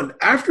it's 2-1.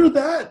 After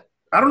that,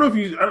 I don't know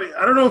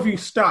if you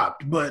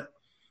stopped, but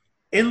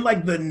in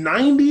the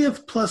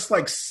 90th plus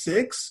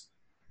 6.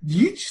 Did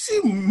you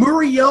see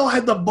Muriel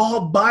had the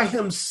ball by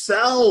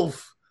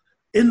himself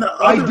in the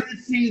other? I did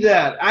see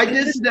that.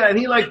 And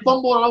he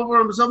fumbled over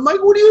himself. I'm like,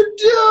 what are you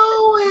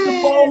doing?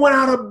 The ball went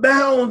out of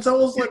bounds. I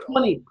was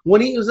funny. When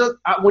he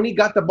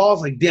got the ball, I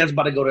was like, Dan's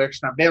about to go to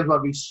extra time. Dan's about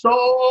to be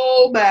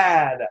so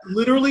mad.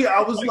 Literally, I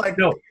was like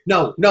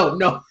no.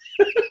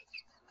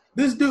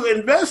 This dude,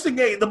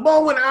 investigate. The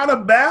ball went out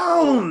of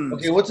bounds.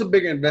 Okay, what's a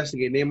bigger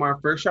investigate?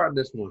 Neymar first shot or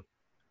this one?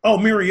 Oh,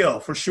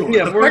 Muriel, for sure.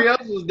 Yeah, Muriel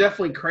was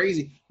definitely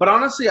crazy. But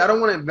honestly, I don't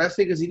want to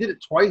investigate because he did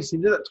it twice. He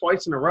did it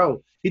twice in a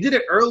row. He did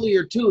it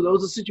earlier, too. There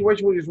was a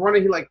situation where he was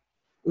running. He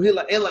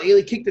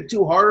kicked it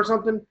too hard or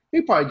something.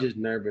 He probably just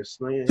nervous.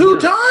 Two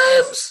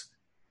times?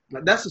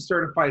 That's a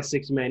certified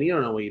 6-man. You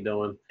don't know what you're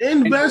doing.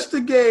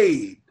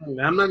 Investigate.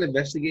 I'm not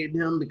investigating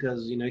him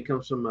because, he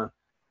comes from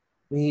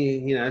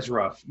it's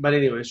rough. But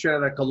anyway, straight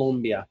out of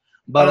Colombia.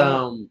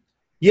 But,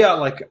 yeah,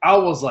 I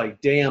was like,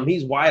 damn,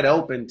 he's wide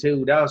open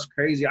too. That was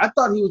crazy. I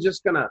thought he was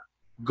just gonna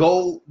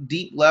go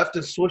deep left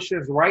and switch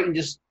his right and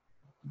just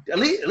at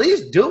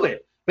least do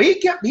it. But he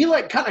kind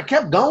of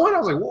kept going. I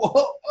was like,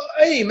 whoa,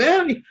 Hey,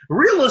 man,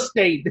 real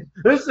estate.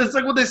 It's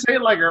like what they say,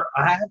 like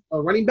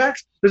running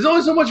backs. There's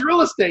only so much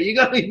real estate. You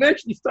got to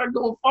eventually start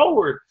going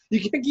forward.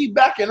 You can't keep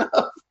backing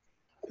up.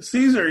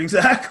 Caesar,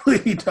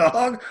 exactly,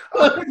 dog.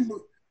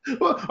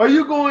 Are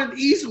you going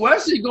east,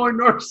 west, or are you going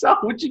north, south?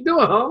 What you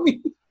doing,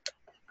 homie?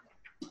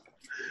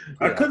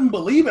 I couldn't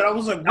believe it. I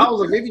was like,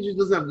 maybe he just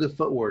doesn't have good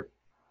footwork.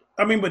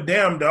 I mean, but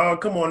damn,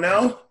 dog, come on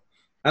now.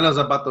 I know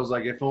about those,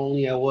 like, if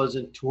only I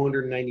wasn't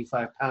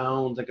 295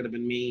 pounds, that could have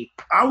been me.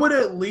 I would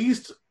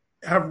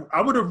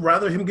have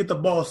rather him get the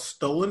ball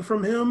stolen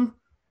from him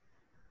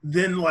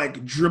than,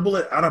 like, dribble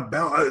it out of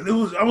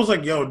bounds. I was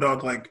like, yo,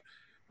 dog, like,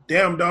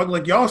 damn, dog,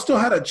 like, y'all still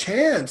had a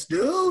chance,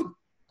 dude.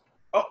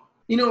 Oh,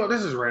 you know,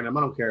 this is random.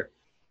 I don't care.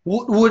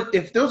 Would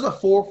if there was a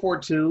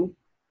 4-4-2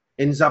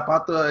 and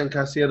Zapata and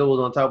Caicedo was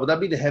on top, would that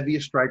be the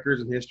heaviest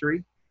strikers in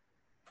history?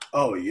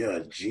 Oh yeah,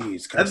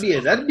 jeez.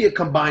 That'd be a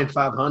combined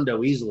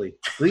 500 easily.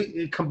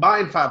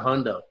 Combined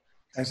 500.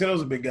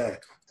 Caicedo's a big guy.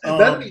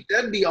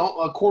 That'd be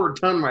a quarter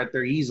ton right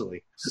there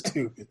easily.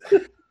 Stupid.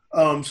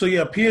 So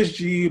yeah,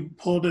 PSG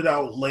pulled it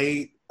out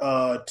late,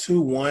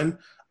 2-1.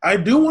 I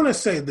do want to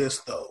say this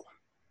though.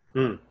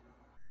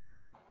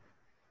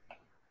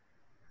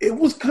 It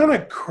was kind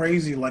of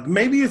crazy. Like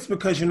maybe it's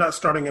because you're not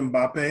starting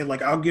Mbappe.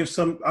 Like I'll give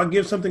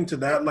something to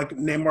that. Like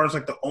Neymar's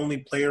like the only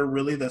player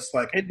really that's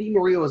like. And Di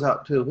Maria was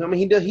out too. I mean,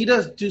 he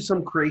does do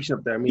some creation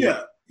up there. I mean,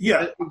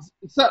 yeah.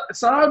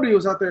 Sarabia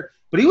was out there,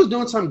 but he was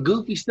doing some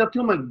goofy stuff too.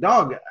 I'm like,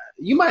 dog,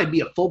 you might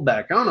be a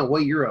fullback. I don't know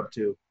what you're up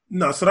to.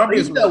 No, Sarabia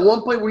is that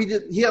one play where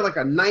he had like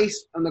a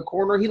nice on the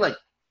corner. He like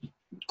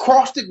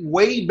crossed it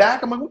way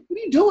back. I'm like, what are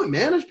you doing,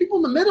 man? There's people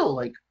in the middle.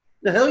 Like.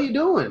 The hell are you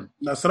doing?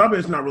 No, Sarabia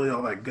is not really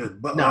all that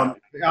good. But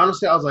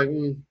honestly, I was like,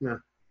 nah.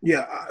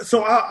 Yeah,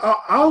 so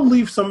I'll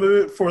leave some of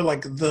it for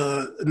like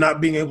the not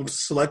being able to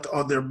select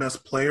all their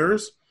best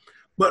players.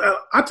 But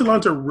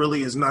Atalanta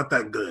really is not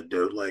that good,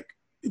 dude. Like,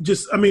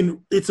 it's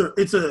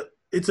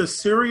a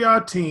Serie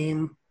A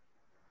team.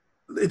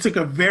 It's like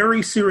a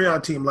very Serie A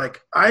team. Like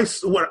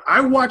when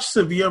I watched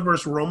Sevilla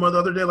versus Roma the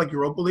other day, like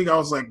Europa League, I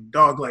was like,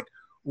 dog, like.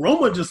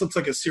 Roma just looks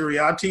like a Serie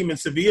A team, and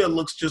Sevilla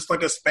looks just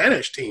like a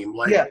Spanish team.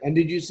 Like, yeah, and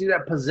did you see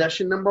that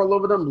possession number all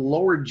over them?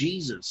 Lord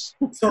Jesus.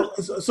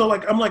 So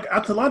like I'm like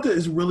Atalanta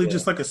is really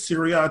just like a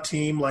Serie A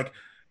team. Like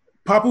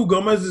Papu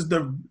Gomez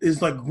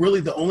is like really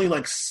the only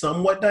like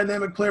somewhat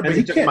dynamic player, but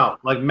he took can't. Him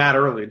out like mad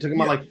early. It took him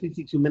out like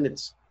 52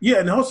 minutes. Yeah,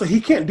 and also he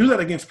can't do that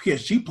against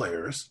PSG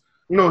players.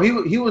 No,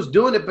 he was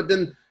doing it, but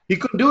then he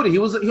couldn't do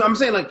it. I'm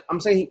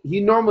saying he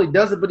normally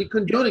does it, but he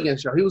couldn't do it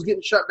against y'all. He was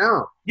getting shut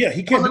down. Yeah,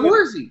 he can't. Like,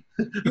 where is he?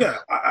 Yeah,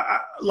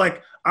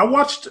 I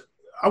watched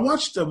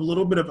a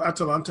little bit of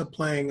Atalanta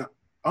playing. I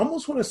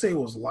almost want to say it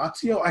was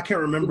Lazio. I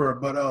can't remember,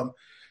 but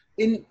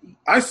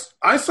I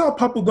saw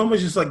Papu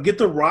Gomez just like get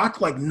the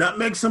rock, like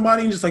nutmeg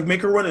somebody, and just like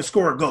make a run and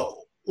score a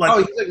goal.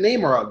 Like, he's like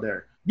Neymar out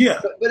there. Yeah,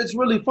 but it's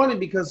really funny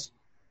because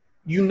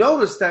you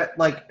notice that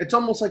like it's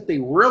almost like they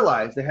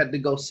realized they had to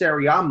go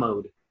Serie A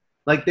mode.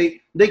 Like they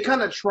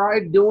kind of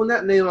tried doing that,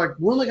 and they were like,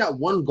 we only got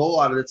one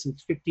goal out of it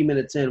since 50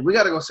 minutes in. We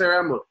got to go Serie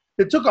A mode.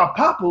 They took off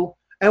Papu,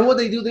 and what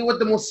they do, they went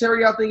the most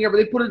Serie A thing ever.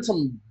 They put in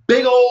some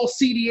big old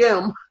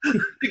CDM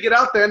to get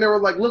out there, and they were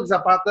like, look,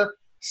 Zapata,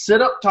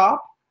 sit up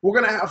top. We're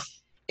going to have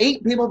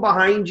 8 people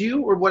behind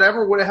you or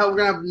whatever. What the hell? We're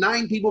going to have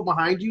 9 people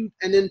behind you,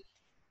 and then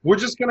we're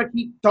just going to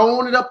keep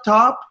throwing it up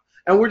top,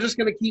 and we're just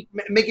going to keep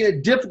making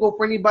it difficult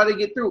for anybody to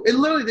get through. And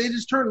literally, they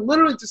just turned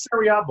literally to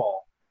Serie A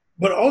ball.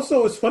 But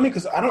also, it's funny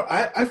because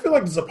I feel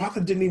like Zapata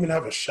didn't even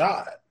have a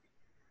shot.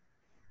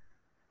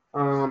 I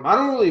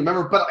don't really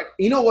remember, but like,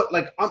 you know what?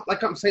 Like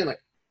I'm saying, like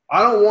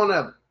I don't want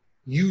to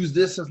use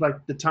this as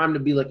like the time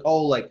to be like,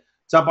 oh, like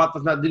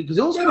Zapata's not doing because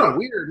it was kind of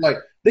weird. Like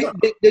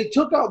they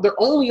took out their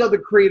only other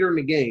creator in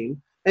the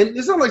game, and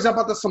it's not like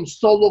Zapata's some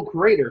solo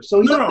creator,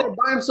 so he's up there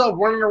by himself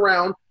running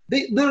around.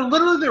 They're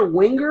literally their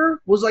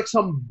winger was like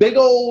some big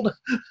old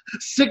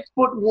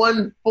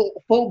 6'1"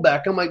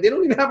 fullback. I'm like, they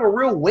don't even have a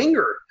real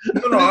winger.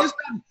 They just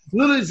have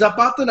literally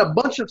Zapata and a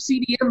bunch of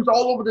CDMs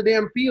all over the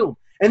damn field.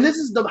 And this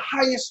is the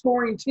highest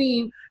scoring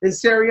team in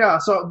Serie A.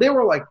 So they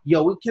were like,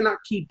 yo, we cannot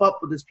keep up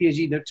with this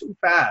PSG. They're too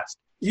fast.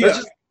 Yeah.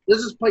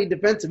 Let's just play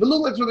defensive. It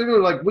looked like what they're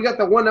doing. Like, we got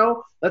the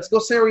 1-0. Let's go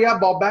Serie A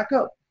ball back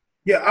up.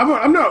 Yeah,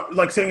 I'm not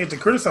like saying it to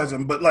criticize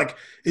him, but like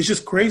it's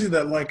just crazy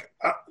that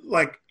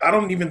I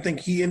don't even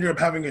think he ended up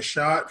having a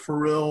shot for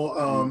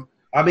real.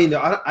 I mean,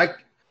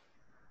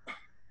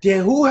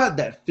 damn, who had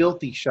that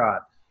filthy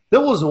shot? There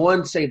was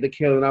one save that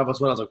Keylor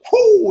Navas when I was like,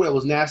 whoo, that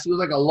was nasty. It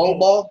was like a low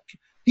ball.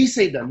 He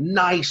saved a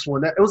nice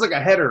one. It was like a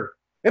header.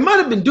 It might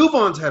have been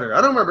Duvon's header. I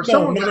don't remember.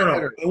 No.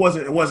 It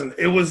wasn't.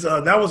 It was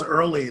that was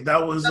early.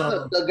 That was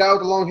the guy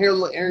with the long hair,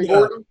 Aaron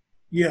Gordon.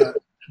 Yeah,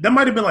 that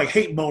might have been like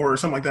Hate Boer or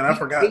something like that. I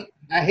forgot.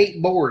 I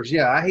hate Boers.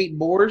 Yeah, I hate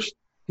Boers.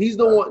 He's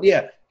the one.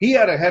 Yeah, he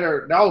had a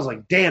header. That was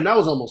like, damn, that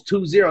was almost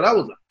 2-0. That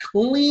was a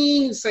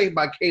clean save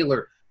by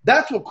Keylor.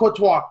 That's what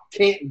Courtois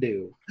can't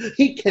do.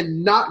 He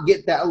cannot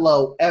get that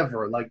low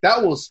ever. Like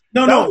that was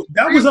that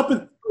was up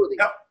in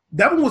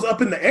that one was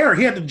up in the air.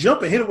 He had to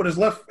jump and hit it with his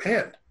left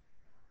hand.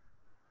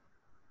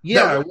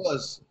 Yeah, it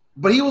was.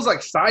 But he was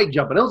like side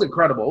jumping. It was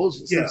incredible. It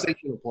was a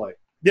sensational play.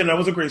 Yeah, that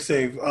was a great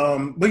save.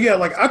 But yeah,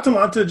 like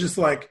Atalanta just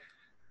like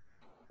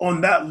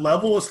on that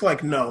level, it's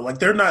like no, like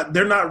they're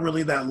not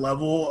really that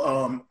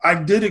level. I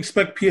did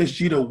expect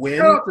PSG to win.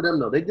 Shout out to them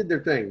though. They did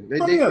their thing. They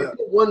did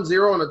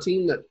 1-0 on a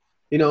team that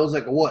it was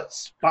like what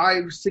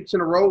 5-6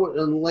 in a row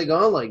and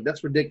like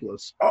that's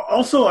ridiculous.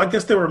 Also, I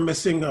guess they were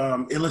missing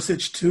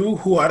Ilicic too,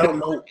 who I don't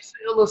know.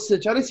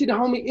 Ilicic, I didn't see the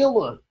homie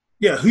Illa.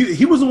 Yeah,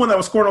 he was the one that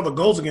was scoring all the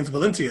goals against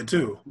Valencia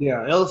too.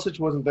 Yeah, Ilicic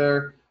wasn't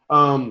there.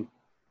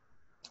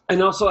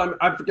 And also,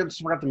 I forgot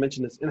to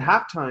mention this. In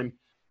halftime,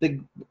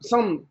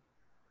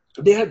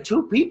 they had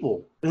two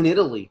people in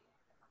Italy,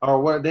 or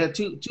what? They had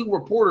two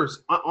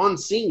reporters on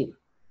scene,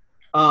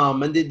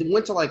 and they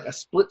went to like a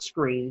split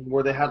screen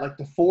where they had like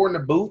the four in the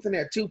booth, and they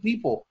had two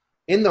people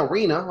in the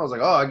arena. I was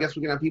like, oh, I guess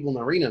we can have people in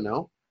the arena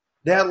now.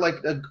 They had like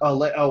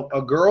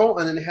a girl,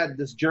 and then they had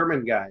this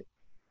German guy.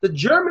 The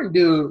German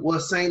dude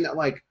was saying that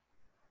like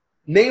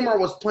Neymar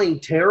was playing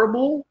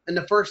terrible in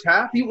the first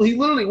half. He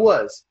literally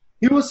was.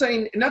 He was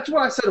saying, and that's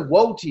what I said,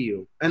 woe to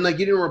you. And like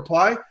you didn't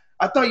reply.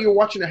 I thought you were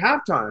watching the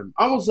halftime.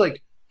 I was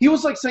like, he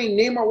was like saying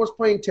Neymar was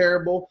playing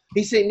terrible.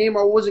 He said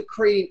Neymar wasn't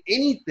creating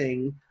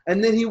anything.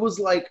 And then he was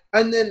like,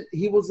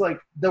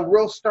 the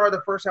real star of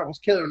the first half was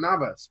Keylor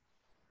Navas.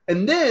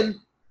 And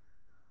then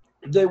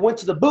they went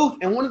to the booth,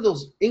 and one of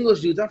those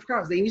English dudes, I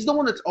forgot his name, he's the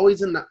one that's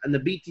always in the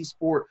BT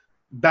Sport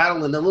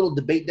battling, the little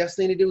debate desk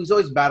thing they do. He's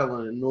always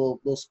battling in the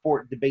little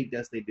sport debate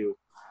desk they do.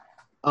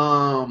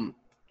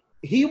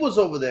 He was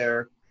over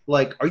there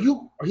like,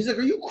 he's like,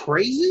 are you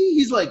crazy?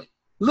 He's like,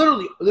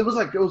 literally, it was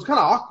kind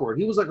of awkward.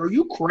 He was like, are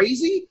you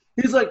crazy?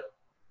 He's like,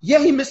 yeah,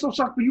 he missed some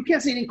shots, but you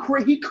can't say he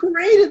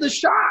created the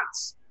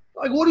shots.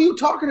 Like, what are you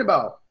talking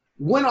about?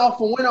 Went off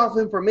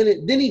him for a minute.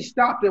 Then he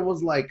stopped and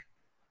was like,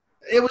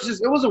 it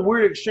was a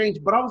weird exchange.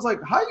 But I was like,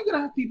 how are you going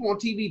to have people on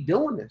TV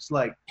doing this?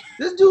 Like,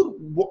 this dude,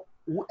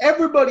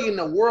 everybody in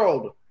the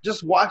world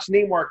just watched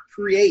Neymar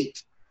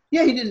create.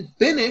 Yeah, he didn't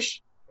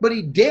finish, but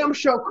he damn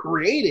sure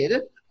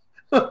created.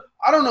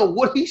 I don't know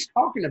what he's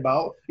talking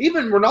about.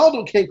 Even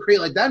Ronaldo can't create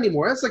like that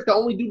anymore. That's like the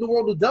only dude in the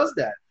world who does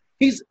that.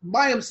 He's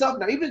by himself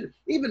now. Even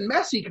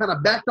Messi kind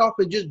of backed off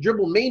and just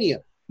dribble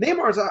mania.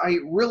 Neymar's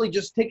really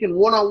just taking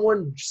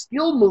one-on-one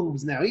skill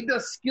moves now. He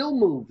does skill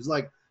moves.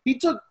 Like, he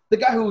took the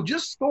guy who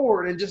just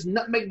scored and just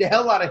nutmegged the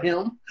hell out of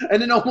him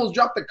and then almost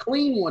dropped a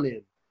clean one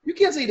in. You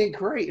can't say he didn't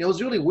create. It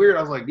was really weird.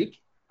 I was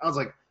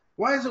like,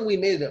 why hasn't we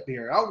made it up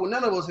here?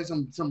 None of us say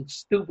some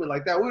stupid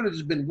like that. We would have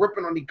just been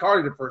ripping on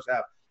Icardi the first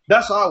half.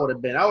 That's how I would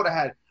have been. I would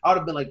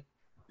have been like,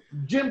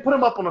 Jim, put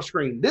him up on the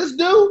screen. This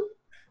dude,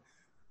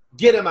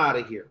 get him out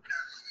of here.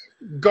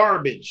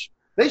 Garbage.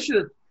 They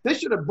should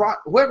have brought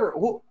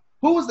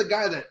who was the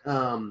guy that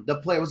the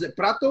player, was it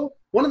Prato?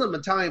 One of the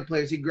Italian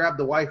players, he grabbed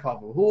the wife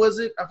off of. Who was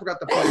it? I forgot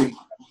the player.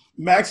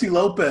 Maxi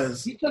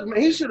Lopez. He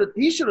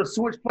should have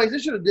switched plays. They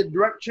should have did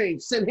direct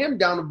change, sent him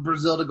down to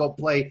Brazil to go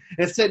play,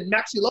 and send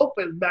Maxi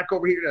Lopez back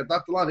over here at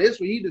Atalanta. That's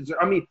what he deserves.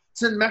 I mean,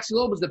 send Maxi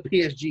Lopez to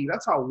PSG.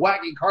 That's how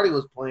wacky Cardi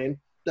was playing.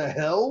 The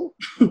hell?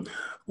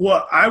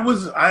 Well, I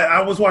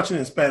was watching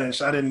in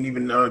Spanish. I didn't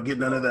even get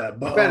none of that.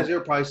 But Spanish, they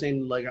were probably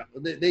saying like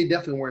they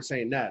definitely weren't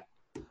saying that.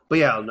 But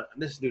yeah,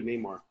 this dude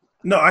Neymar.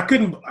 No, I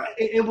couldn't.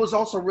 It was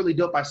also really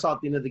dope. I saw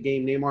at the end of the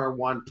game, Neymar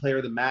won Player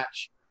of the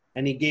Match,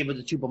 and he gave it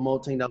to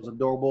Choupo-Moting. That was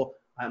adorable.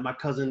 My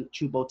cousin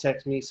Chupo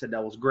texted me, said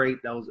that was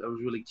great. That was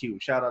really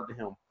cute. Shout out to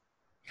him.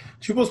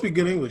 Chupo speak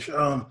good English.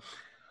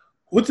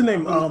 What's the name?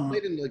 He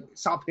played in like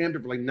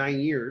Southampton for like 9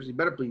 years. He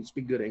better please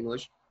speak good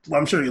English. Well,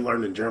 I'm sure he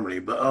learned in Germany,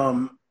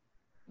 but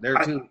there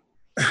too.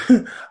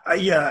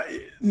 Yeah,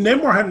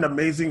 Neymar had an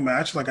amazing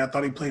match. Like, I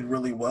thought he played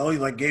really well. He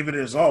like gave it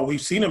his all.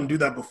 We've seen him do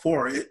that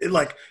before.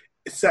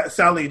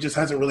 Sadly, it just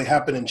hasn't really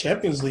happened in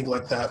Champions League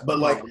like that. But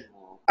like,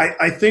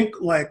 I think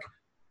like,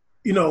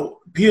 you know,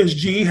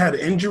 PSG had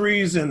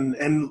injuries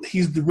and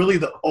he's really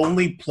the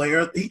only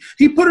player.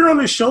 He put it on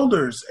his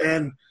shoulders,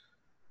 and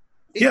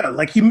yeah,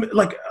 like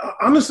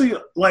honestly,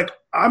 like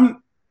I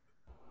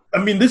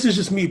mean, this is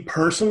just me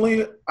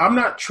personally. I'm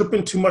not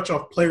tripping too much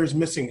off players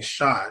missing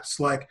shots.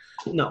 Like,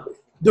 no,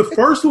 the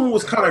first one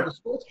was kind of.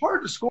 It's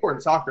hard to score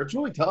in soccer. It's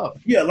really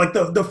tough. Yeah, like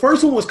the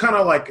first one was kind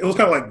of like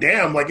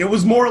damn, like it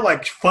was more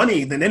like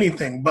funny than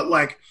anything. But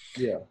like,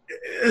 yeah,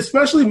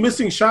 especially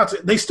missing shots,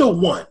 they still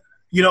won.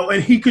 You know,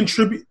 and he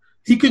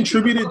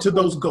contributed to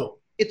those goals.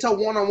 It's a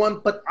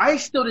one-on-one, but I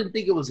still didn't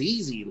think it was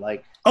easy.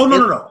 Like,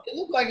 no. It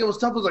looked like it was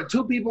tough. It was like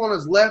two people on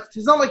his left.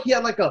 It's not like he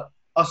had like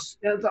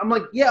I'm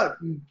like, yeah,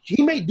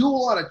 he may do a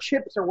lot of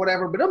chips or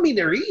whatever, but I mean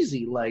they're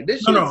easy. Like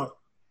this. No.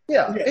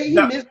 Yeah, he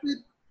missed it.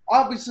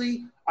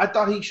 Obviously, I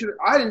thought he should.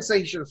 I didn't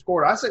say he should have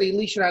scored. I said he at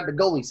least should have had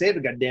the goalie save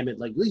it. God damn it!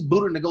 Like at least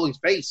boot it in the goalie's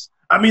face.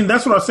 I mean,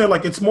 that's what I said.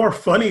 Like, it's more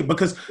funny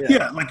because,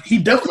 like he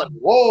definitely,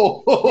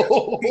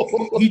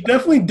 he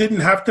definitely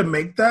didn't have to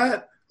make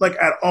that, like,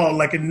 at all.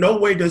 Like, in no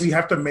way does he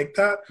have to make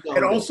that. No,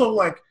 and also,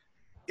 like,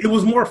 it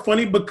was more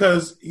funny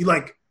because,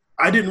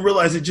 I didn't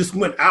realize it just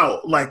went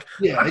out. Like,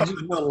 yeah, it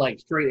just went like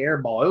straight air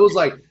ball. It was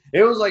like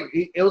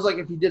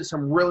if he did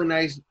some really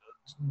nice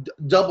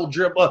double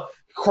dribble.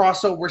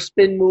 crossover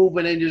spin move,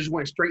 and then just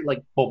went straight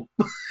like boom.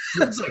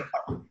 It's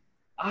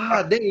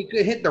like, then you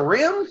could hit the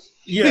rim.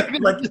 Yeah,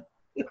 like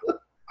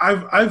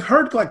I've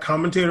heard like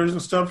commentators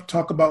and stuff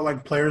talk about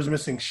like players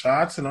missing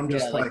shots, and I'm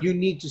just like, you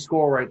need to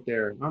score right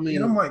there. I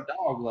mean, I'm like,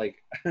 dog,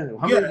 like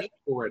how many you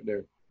score right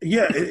there?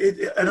 Yeah,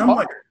 and I'm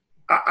like,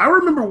 I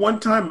remember one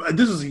time,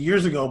 this was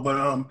years ago,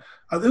 but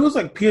it was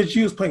like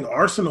PSG was playing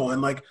Arsenal,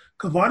 and like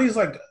Cavani's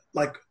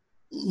like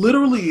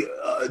literally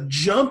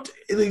jumped.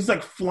 He's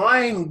like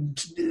flying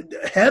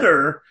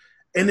header,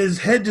 and his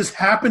head just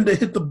happened to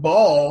hit the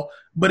ball,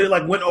 but it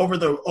like went over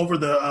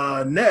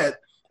the net,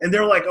 and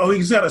they're like, oh,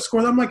 he's got to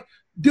score. I'm like,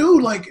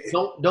 dude, like,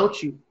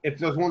 don't you? If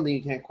there's one thing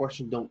you can't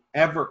question, don't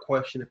ever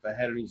question if a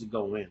header needs to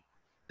go in.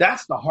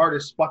 That's the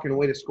hardest fucking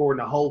way to score in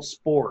the whole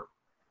sport.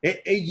 In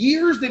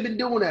years they've been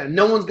doing that.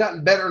 No one's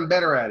gotten better and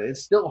better at it.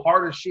 It's still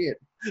hard as shit.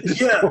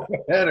 Yeah.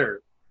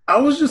 Better. I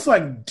was just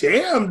like,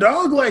 damn,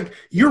 dog. Like,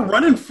 you're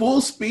running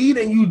full speed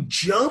and you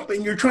jump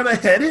and you're trying to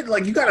head it.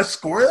 Like, you got to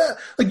score that.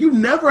 Like, you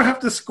never have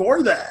to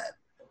score that.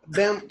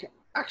 Bam,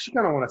 actually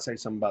kind of want to say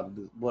something about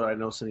what I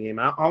noticed in the game.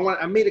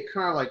 I made it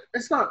kind of like,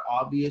 it's not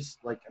obvious.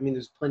 Like, I mean,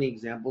 there's plenty of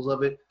examples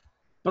of it.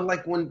 But,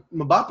 like, when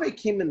Mbappe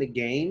came in the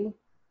game,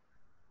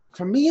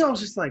 for me, I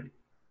was just like,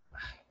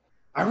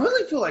 I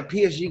really feel like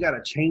PSG got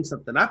to change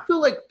something. I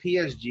feel like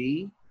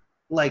PSG,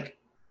 like,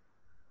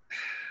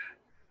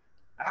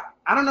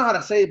 I don't know how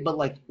to say it, but,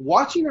 like,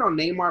 watching how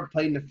Neymar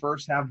played in the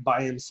first half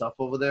by himself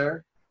over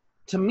there,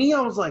 to me,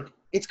 I was like,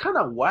 it's kind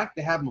of whack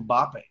to have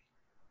Mbappe.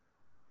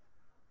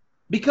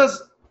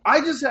 Because I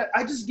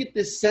just get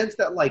this sense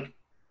that, like,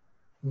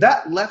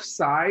 that left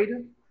side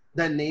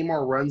that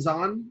Neymar runs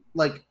on,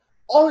 like,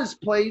 all his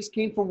plays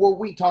came from what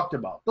we talked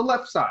about, the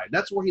left side.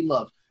 That's where he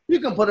loves.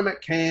 You can put him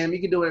at cam. You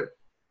can do it.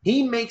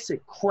 He makes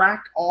it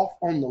crack off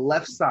on the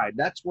left side.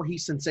 That's where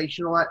he's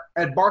sensational at.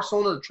 At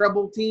Barcelona, the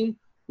treble team,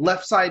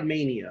 left side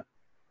mania.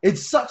 It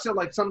sucks that,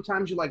 like,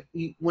 sometimes you're like,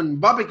 when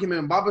Mbappe came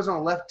in, Mbappe's on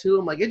the left too.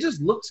 I'm like, it just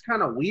looks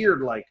kind of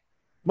weird. Like,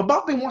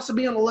 Mbappe wants to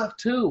be on the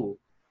left too.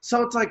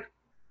 So it's like,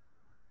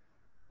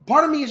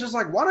 part of me is just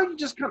like, why don't you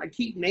just kind of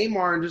keep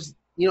Neymar and just,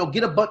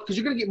 get a butt, because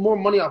you're going to get more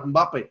money off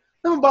Mbappe.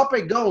 Let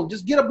Mbappe go.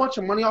 Just get a bunch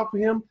of money off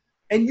of him,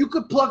 and you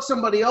could plug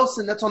somebody else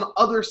in that's on the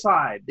other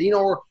side,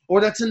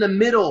 or that's in the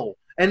middle.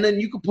 And then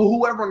you could put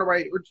whoever on the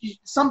right or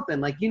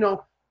something like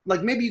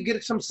maybe you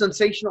get some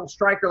sensational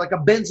striker like a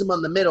Benzema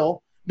in the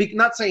middle.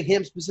 Not saying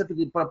him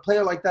specifically, but a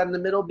player like that in the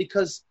middle.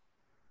 Because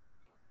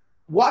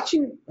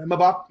watching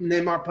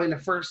Neymar play in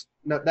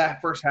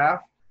that first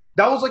half,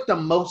 that was like the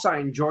most I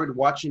enjoyed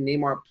watching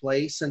Neymar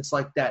play since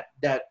like that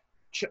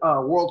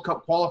World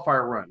Cup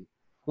qualifier run.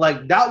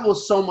 Like that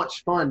was so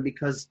much fun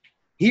because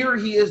here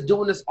he is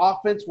doing this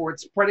offense where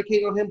it's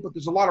predicated on him, but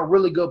there's a lot of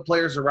really good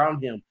players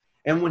around him.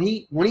 And when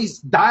he's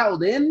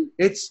dialed in,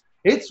 it's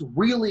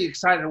really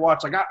exciting to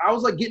watch. Like I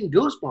was like getting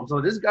goosebumps.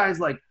 So this guy's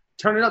like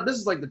turning up. This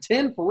is like the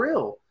 10 for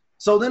real.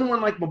 So then when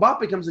like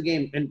Mbappe comes to the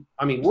game, and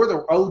I mean we're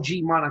the OG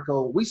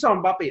Monaco. We saw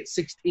Mbappe at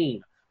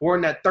 16. We're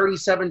in that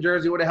 37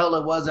 jersey, what the hell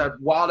it was,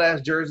 that wild ass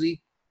jersey.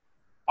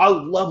 I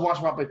love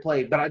watching Mbappe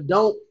play, but I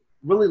don't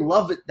really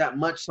love it that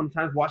much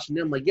sometimes watching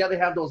them. Like, yeah, they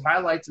have those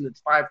highlights and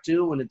it's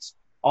 5-2 and it's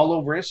all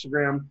over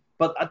Instagram.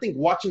 But I think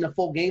watching the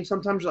full game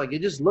sometimes like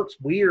it just looks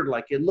weird.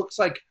 Like it looks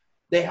like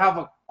they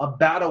have a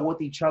battle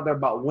with each other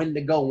about when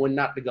to go, when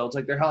not to go. It's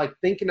like they're like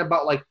thinking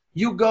about like,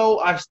 you go,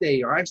 I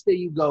stay, or I stay,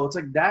 you go. It's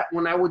like that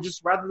when I would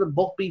just rather than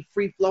both be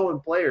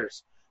free-flowing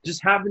players,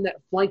 just having that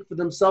flank for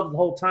themselves the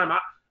whole time.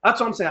 That's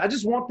what I'm saying. I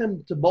just want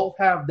them to both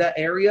have that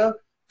area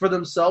for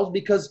themselves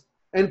because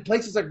in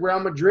places like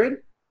Real Madrid,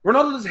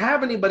 Ronaldo doesn't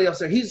have anybody else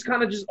there. He's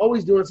kind of just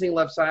always doing the same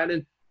left side.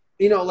 And,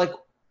 like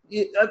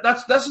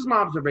that's just my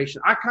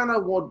observation. I kind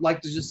of would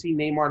like to just see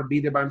Neymar to be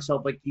there by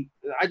himself. Like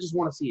I just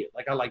want to see it.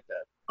 Like I like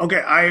that.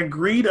 Okay, I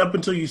agreed up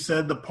until you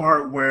said the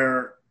part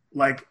where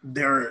like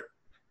there's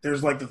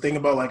like the thing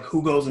about like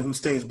who goes and who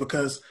stays,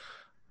 because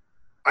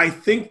I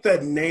think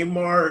that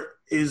Neymar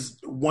is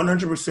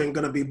 100%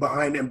 going to be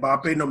behind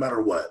Mbappe no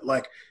matter what.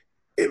 Like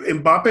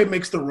Mbappe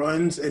makes the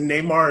runs and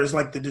Neymar is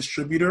like the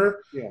distributor.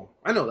 Yeah,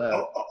 I know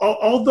that.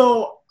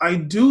 Although I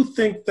do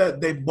think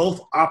that they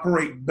both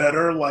operate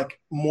better,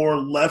 like more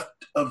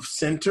left of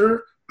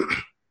center.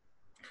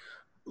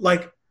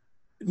 Like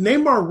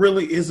Neymar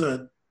really is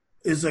a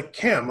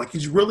cam. Like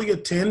he's really a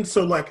 10.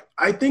 So like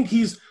I think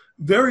he's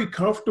very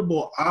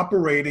comfortable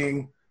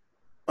operating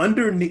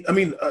underneath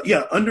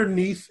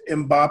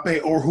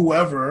Mbappe or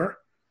whoever.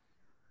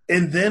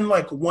 And then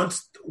like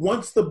once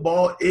the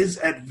ball is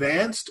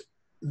advanced,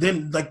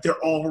 then like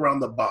they're all around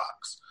the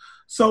box.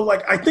 So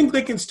like I think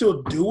they can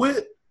still do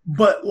it,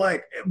 but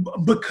like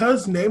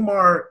because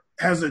Neymar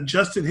has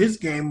adjusted his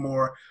game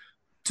more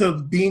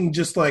to being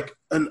just like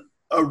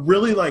a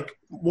really like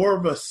more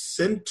of a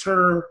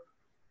center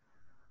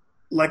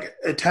like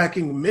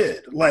attacking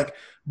mid. Like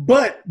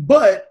but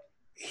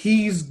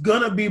he's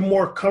gonna be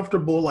more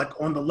comfortable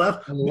like on the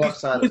left. On the left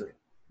side of it.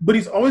 But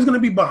he's always gonna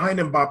be behind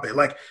Mbappe.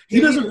 Like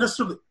he doesn't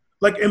necessarily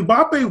like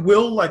Mbappe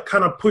will like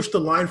kind of push the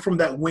line from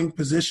that wing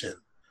position.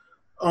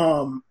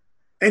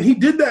 And he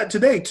did that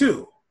today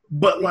too.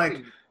 but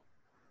like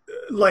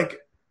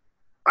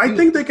I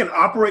think they can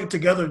operate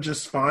together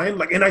just fine.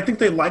 Like, and I think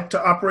they like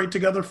to operate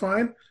together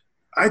fine.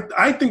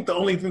 I think the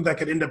only thing that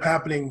could end up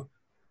happening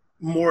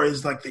more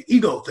is like the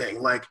ego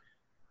thing, like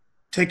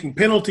taking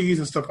penalties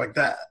and stuff like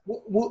that.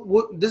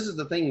 This is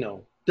the thing,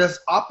 though. Does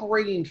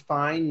operating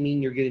fine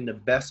mean you're getting the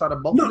best out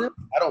of both of them?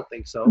 I don't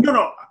think so.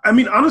 No. I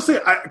mean, honestly,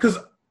 because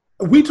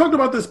we talked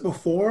about this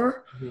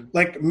before,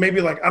 like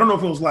maybe like I don't know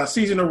if it was last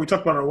season or we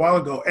talked about it a while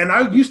ago, and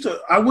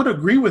I would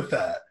agree with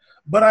that,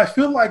 but I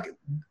feel like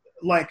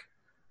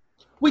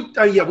we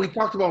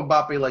talked about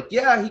Mbappe. Like,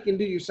 yeah, he can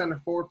do your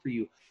center forward for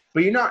you,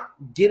 but you're not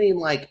getting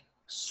like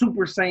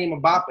Super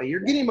Saiyan Mbappe. You're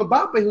getting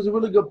Mbappe, who's a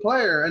really good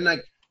player, and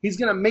like he's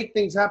gonna make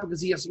things happen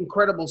because he has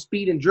incredible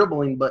speed and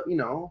dribbling. But you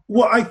know,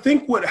 well, I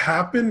think what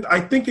happened,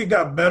 I think it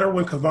got better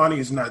when Cavani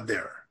is not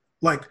there.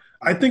 Like,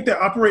 I think they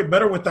operate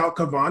better without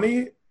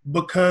Cavani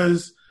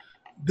because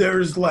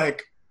there's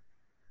like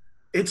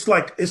it's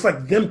like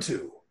them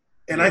two,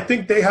 and I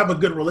think they have a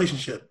good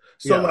relationship.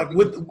 So like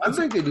I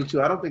think they do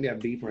too. I don't think they have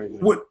beef or anything.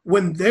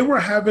 When they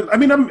were having, I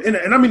mean, I'm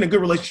in a good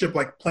relationship,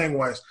 like playing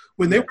wise.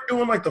 When they were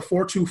doing like the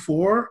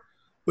 4-2-4,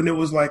 when it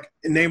was like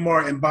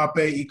Neymar,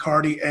 Mbappe,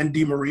 Icardi, and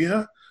Di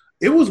Maria,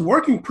 it was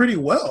working pretty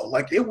well.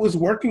 Like it was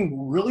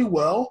working really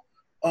well.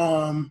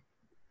 But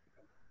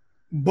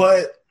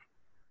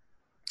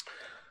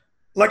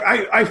like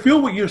I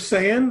feel what you're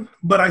saying,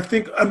 but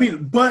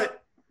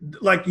but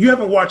like you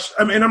haven't watched.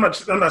 I mean, I'm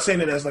not saying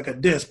it as like a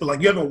diss, but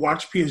like you haven't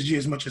watched PSG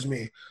as much as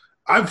me.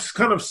 I've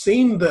kind of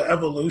seen the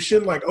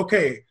evolution. Like,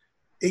 okay,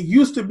 it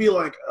used to be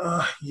like,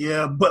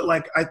 yeah, but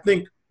like I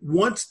think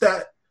once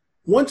that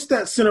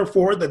center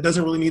forward that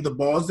doesn't really need the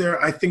balls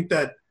there, I think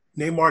that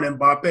Neymar and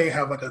Mbappe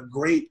have like a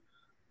great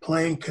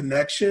playing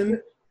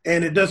connection,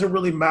 and it doesn't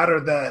really matter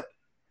that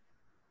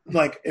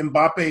like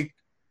Mbappe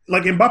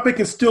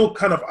can still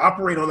kind of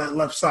operate on that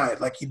left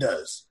side like he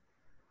does.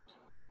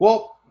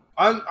 Well,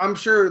 I'm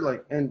sure,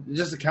 like, and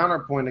just a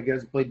counterpoint, I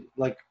guess, but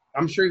like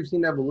I'm sure you've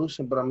seen the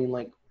evolution, but I mean,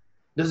 like,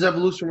 does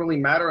evolution really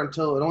matter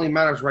until it only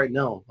matters right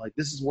now? Like,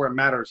 this is where it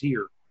matters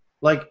here.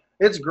 Like,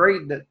 it's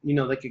great that, you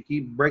know, they could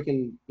keep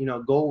breaking, you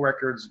know, goal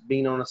records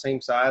being on the same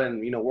side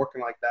and, you know,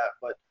 working like that.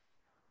 But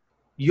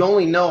you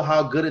only know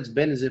how good it's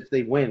been as if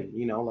they win,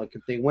 you know, like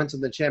if they went to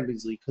the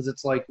Champions League. Because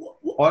it's like,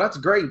 oh, that's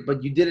great,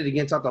 but you did it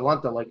against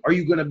Atalanta. Like, are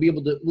you going to be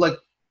able to, like,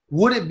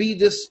 would it be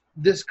this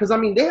 – because, I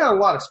mean, they had a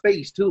lot of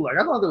space too. Like,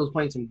 I thought they was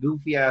playing some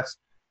goofy-ass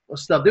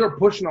stuff. They were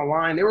pushing the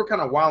line. They were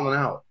kind of wilding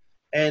out.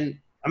 And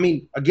 – I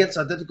mean, against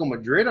Atletico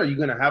Madrid, are you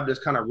going to have this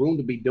kind of room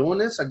to be doing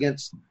this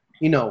against,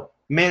 you know,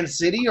 Man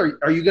City? Or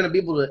are you going to be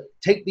able to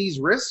take these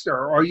risks,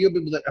 or are you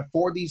able to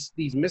afford these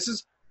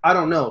misses? I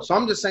don't know. So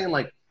I'm just saying,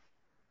 like,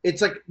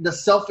 it's like the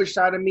selfish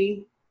side of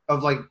me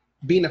of like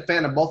being a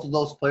fan of both of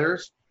those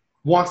players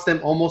wants them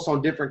almost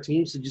on different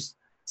teams to just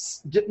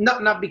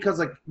not because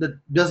like that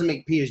doesn't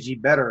make PSG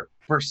better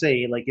per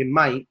se, like it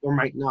might or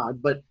might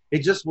not, but it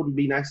just wouldn't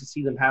be nice to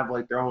see them have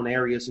like their own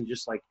areas and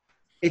just like.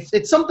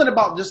 It's something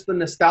about just the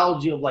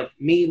nostalgia of like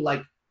me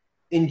like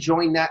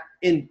enjoying that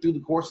in through the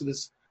course of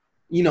this,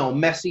 you know,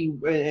 Messi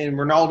and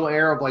Ronaldo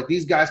era of like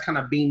these guys kind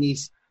of being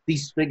these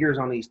figures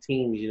on these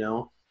teams, you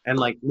know. And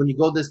like when you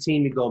go to this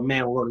team, you go,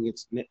 man, we're going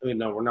against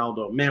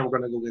Ronaldo. Man, we're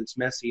going to go against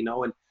Messi, you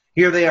know. And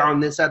here they are on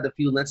this side of the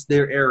field. And that's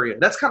their area.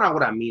 That's kind of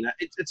what I mean.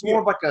 It's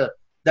more of like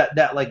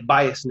that like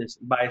bias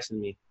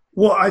in me.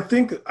 Well, I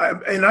think,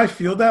 and I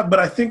feel that, but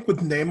I think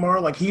with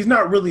Neymar, like he's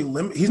not really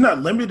he's not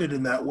limited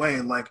in that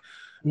way. Like.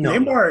 No.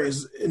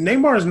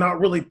 Neymar is not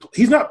really –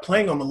 he's not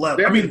playing on the left.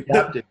 Very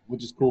adaptive,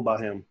 which is cool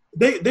about him.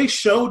 They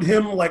showed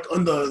him, like,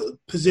 on the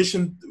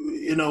position,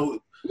 you know.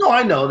 No,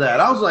 I know that.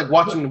 I was, like,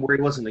 watching where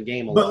he was in the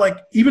game a lot. But, like,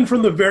 even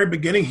from the very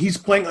beginning, he's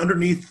playing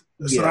underneath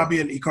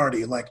Sarabia and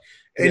Icardi. Like,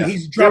 and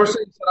he's dropping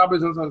 –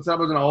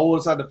 Sarabia on the whole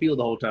side of the field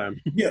the whole time.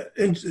 Yeah,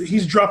 and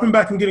he's dropping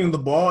back and getting the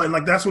ball, and,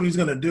 like, that's what he's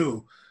going to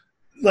do.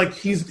 Like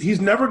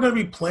he's never going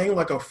to be playing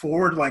like a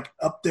forward, like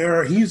up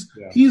there. He's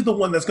the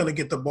one that's going to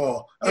get the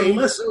ball.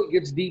 Unless it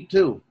gets deep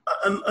too.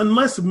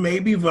 Unless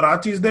maybe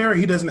Verratti's there,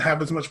 he doesn't have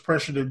as much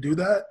pressure to do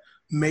that.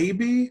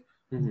 Maybe,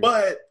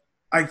 but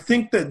I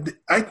think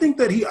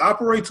that he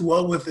operates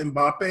well with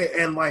Mbappe,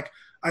 and like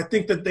I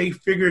think that they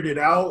figured it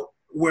out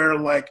where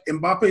like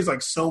Mbappe is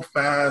like so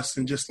fast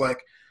and just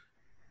like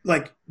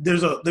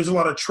there's a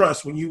lot of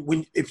trust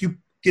if you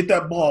get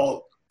that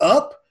ball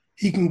up.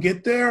 He can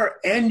get there,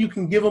 and you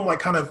can give him like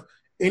kind of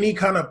any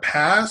kind of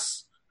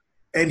pass,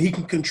 and he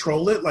can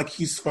control it. Like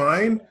he's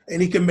fine,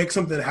 and he can make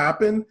something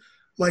happen.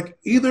 Like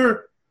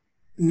either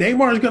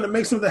Neymar is going to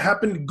make something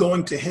happen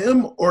going to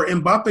him, or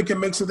Mbappe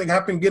can make something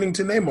happen getting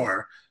to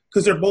Neymar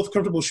because they're both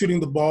comfortable shooting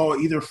the ball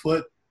either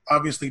foot,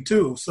 obviously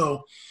too.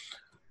 So,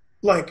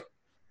 like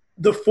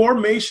the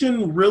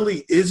formation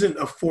really isn't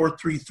a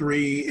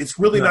 4-3-3. It's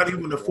really not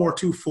even a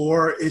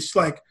 4-2-4. It's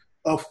like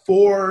a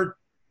 4.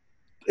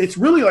 It's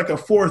really like a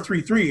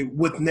 4-3-3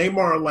 with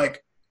Neymar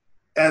like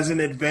as an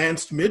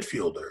advanced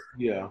midfielder.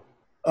 Yeah.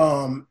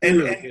 And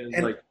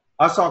like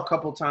I saw a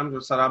couple times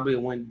where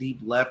Sarabia went deep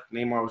left.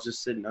 Neymar was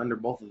just sitting under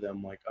both of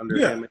them, like under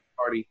him and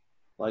Cardi.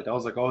 Like I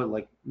was like, oh,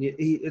 like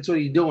it's what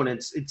he's doing.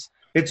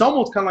 It's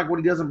almost kind of like what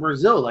he does in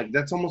Brazil. Like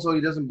that's almost what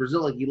he does in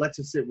Brazil. Like he lets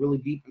it sit really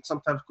deep, and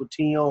sometimes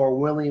Coutinho or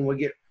Willian would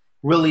get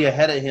really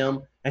ahead of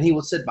him, and he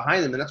will sit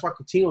behind them. And that's why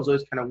Coutinho's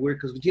always kind of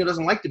weird because Coutinho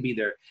doesn't like to be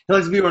there. He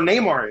likes to be where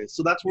Neymar is.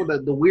 So that's where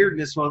the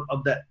weirdness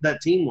of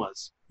that team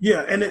was.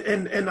 Yeah,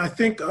 and I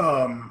think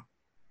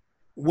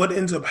what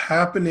ends up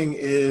happening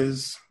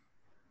is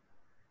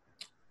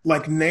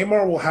like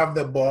Neymar will have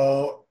the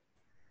ball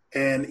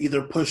and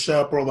either push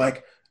up or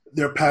like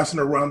they're passing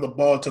around the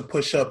ball to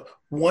push up.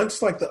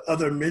 Once like the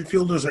other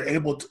midfielders are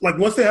able to, like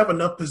once they have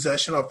enough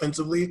possession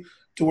offensively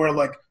to where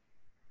like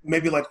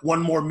maybe like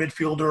one more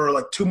midfielder or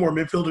like two more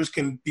midfielders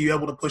can be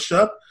able to push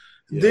up,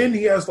 then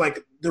he has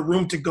like the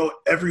room to go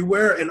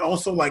everywhere. And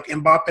also like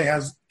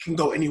Mbappe can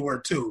go anywhere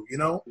too, you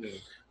know? Yeah.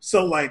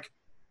 So like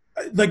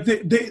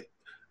they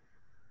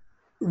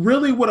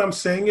really what I'm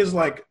saying is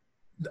like,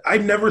 I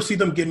never see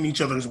them get in each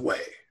other's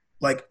way,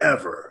 like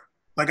ever.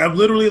 Like I've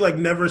literally like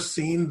never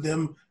seen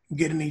them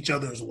get in each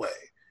other's way.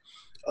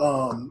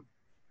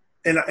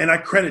 And I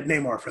credit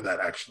Neymar for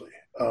that actually.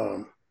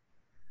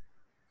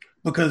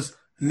 Because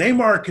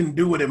Neymar can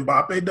do what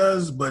Mbappe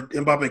does, but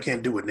Mbappe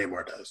can't do what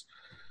Neymar does.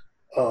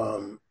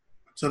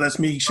 So that's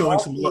me showing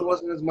some love. It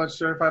wasn't as much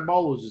certified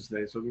ball losers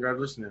today, so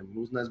congratulations to him. It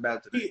wasn't as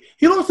bad today.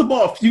 He lost the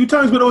ball a few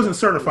times, but it wasn't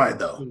certified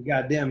though.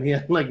 Goddamn, he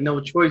had like no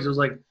choice. It was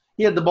like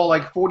he had the ball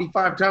like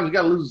 45 times. You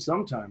got to lose it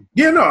sometime.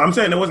 Yeah, no, I'm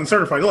saying it wasn't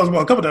certified. He lost the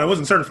ball a couple times. It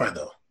wasn't certified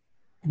though.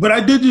 But I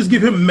did just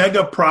give him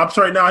mega props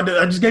right now.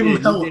 I just gave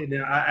him hell.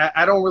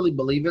 I don't really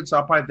believe it, so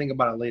I'll probably think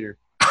about it later.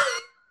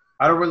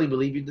 I don't really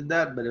believe you did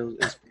that, but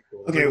it's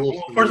cool. Okay,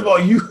 well, first of all,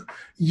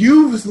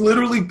 you've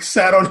literally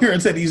sat on here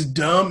and said he's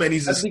dumb and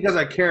he's. That's because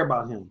I care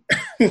about him.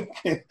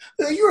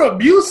 You're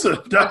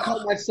abusive, dog. I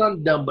call my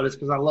son dumb, but it's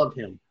because I love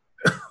him.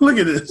 Look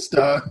at this,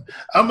 dog.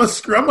 I'm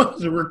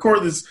gonna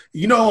record this.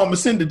 You know who I'm gonna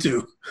send it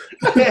to.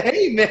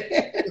 Hey,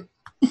 man.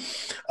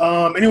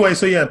 Anyway,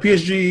 so yeah,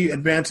 PSG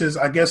advances.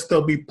 I guess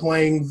they'll be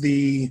playing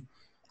the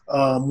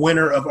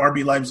winner of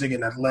RB Leipzig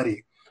and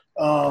Atleti.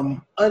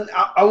 And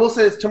I will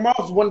say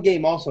tomorrow's one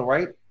game also,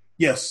 right?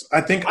 Yes, I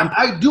think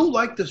I do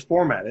like this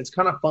format. It's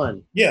kind of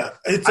fun. Yeah,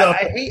 it's.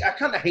 I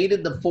kind of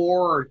hated the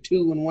 4 or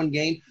 2 in one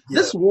game.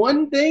 Yeah. This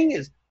one thing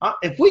is,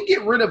 if we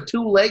get rid of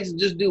 2 legs and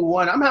just do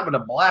one, I'm having a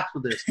blast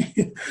with this.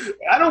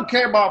 I don't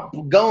care about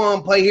go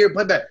on, play here,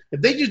 play back.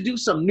 If they just do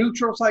some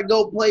neutral site,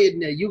 go play in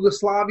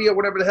Yugoslavia or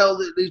whatever the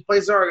hell these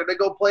places are, they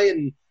go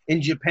play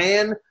in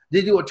Japan.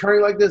 They do a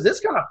tourney like this. It's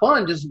kind of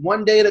fun, just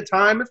one day at a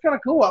time. It's kind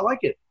of cool. I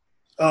like it.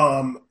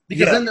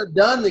 Because then they're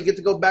done. They get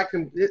to go back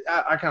and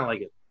I kind of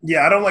like it.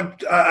 Yeah,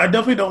 I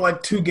definitely don't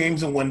like 2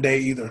 games in one day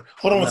either.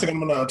 Hold on one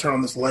second. I'm going to turn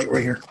on this light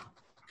right here.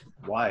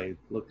 Why?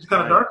 It's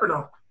kind of dark or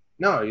no?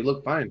 No, you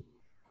look fine.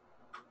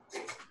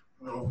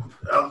 Oh,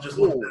 I'll just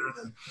look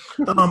better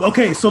then.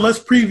 Okay, so let's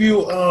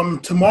preview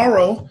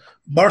tomorrow,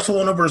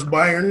 Barcelona versus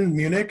Bayern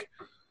Munich.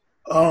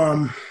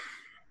 I'm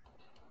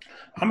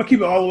going to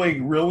keep it all the way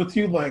real with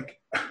you. Like,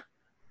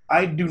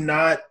 I do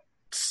not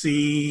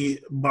see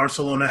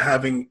Barcelona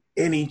having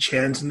any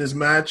chance in this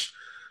match.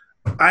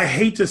 I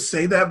hate to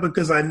say that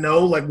because I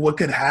know like what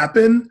could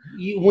happen.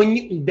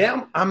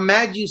 I'm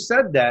mad you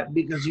said that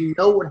because you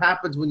know what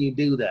happens when you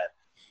do that.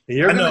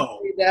 You're gonna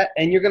say that,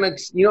 and you're gonna,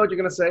 you know what you're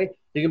gonna say?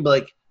 You're gonna be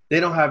like, they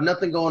don't have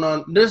nothing going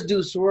on. This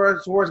dude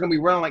Suarez gonna be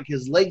running like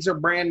his legs are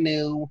brand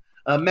new.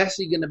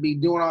 Messi gonna be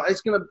doing all.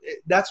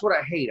 That's what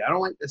I hate. I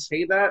don't like to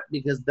say that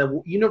because the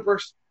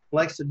universe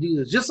likes to do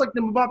this, just like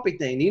the Mbappe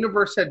thing. The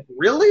universe said,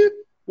 "Really?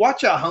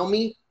 Watch out,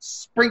 homie.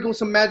 Sprinkle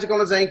some magic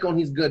on his ankle, and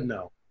he's good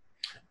now."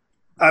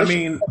 I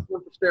mean,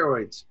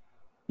 steroids.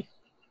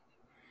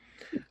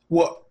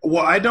 Well,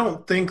 I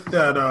don't think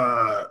that.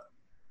 I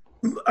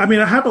mean,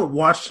 I haven't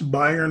watched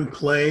Bayern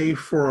play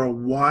for a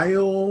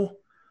while,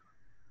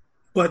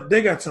 but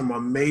they got some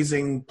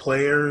amazing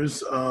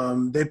players.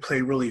 They play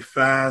really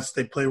fast.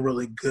 They play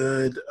really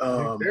good.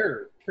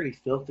 They're pretty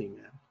filthy,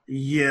 man.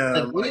 Yeah,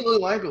 like, when you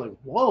look like,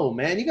 whoa,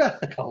 man, you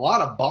got like a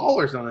lot of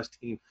ballers on this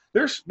team.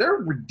 They're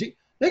so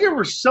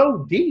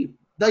deep.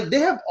 Like they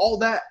have all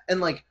that,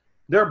 and like.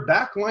 Their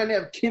back line, they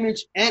have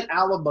Kimmich and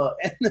Alaba,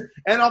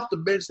 and off the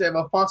bench they have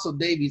Alphonso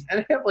Davies, and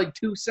they have like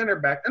 2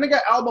 center backs, and they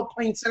got Alaba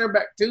playing center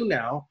back too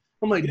now.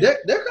 I'm like,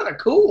 they're kind of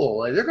cool.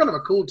 Like they're kind of a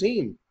cool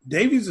team.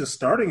 Davies is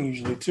starting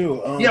usually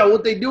too. Yeah,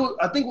 what they do,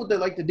 I think what they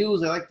like to do is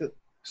they like to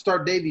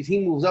start Davies. He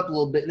moves up a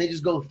little bit, and they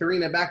just go 3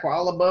 in the back with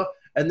Alaba,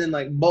 and then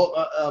like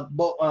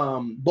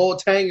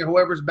Boateng or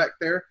whoever's back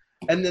there,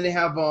 and then they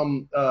have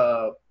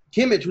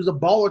Kimmich, who's a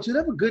baller too. They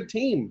have a good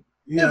team.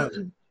 Yeah.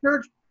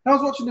 I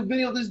was watching the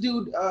video of this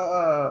dude,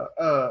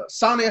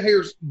 Sane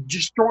here's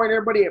destroying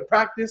everybody at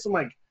practice. I'm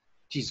like,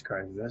 Jesus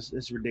Christ,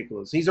 that's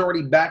ridiculous. He's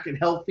already back and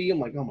healthy. I'm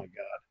like, oh my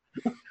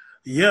God.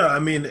 Yeah, I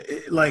mean,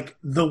 like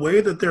the way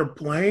that they're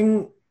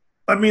playing,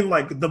 I mean,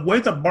 like the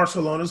way that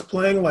Barcelona's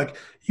playing, like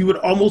you would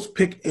almost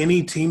pick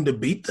any team to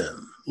beat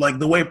them. Like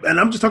the way, and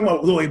I'm just talking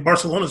about the way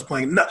Barcelona's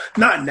playing.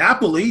 Not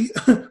Napoli,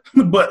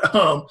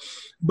 but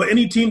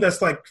any team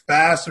that's like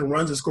fast and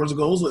runs and scores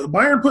goals.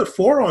 Bayern put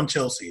 4 on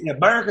Chelsea. Yeah,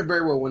 Bayern could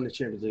very well win the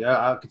Champions League.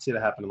 I could see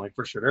that happening, like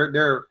for sure.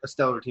 They're a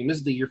stellar team. This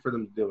is the year for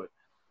them to do it.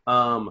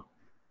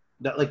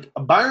 That like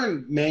a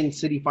Bayern Man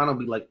City final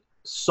would be like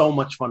so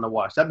much fun to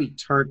watch. That'd be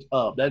turned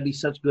up. That'd be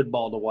such good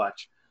ball to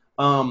watch.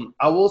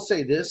 I will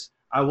say this.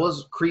 I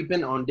was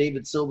creeping on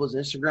David Silva's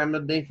Instagram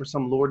today for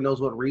some Lord knows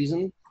what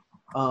reason.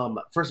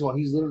 First of all,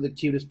 he's literally the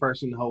cutest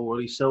person in the whole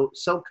world. He's so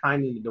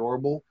kind and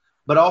adorable.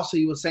 But also,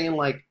 he was saying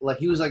like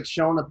he was like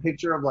showing a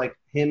picture of like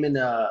him and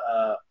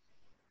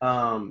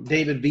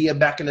David Villa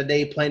back in the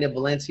day playing at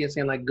Valencia,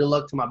 saying like good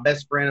luck to my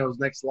best friend in his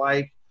next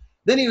life.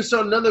 Then he was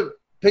showing another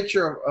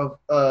picture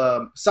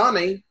of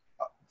Sane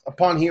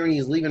upon hearing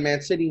he's leaving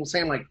Man City. He was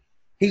saying like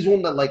he's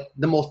one of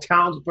the most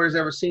talented players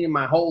I've ever seen in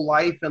my whole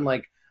life, and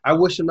like I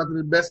wish him nothing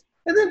but the best.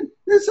 And then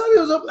Sonny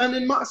was up, and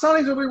then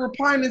Sonny's over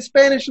replying in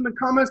Spanish in the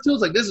comments too.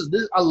 It's like this.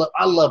 I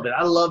love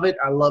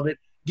it.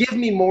 Give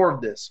me more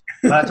of this.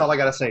 That's all I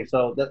gotta say.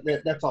 So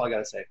that's all I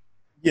gotta say.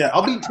 Yeah,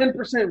 I'll be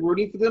 10%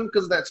 rooting for them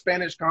because of that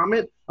Spanish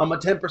comment. I'm a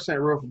 10%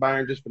 root for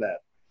Bayern just for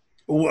that.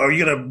 Are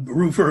you gonna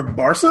root for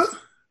Barca?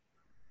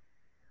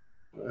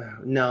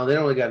 No, they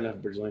don't really got enough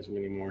Brazilians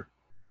anymore.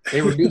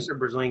 They reduced their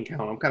Brazilian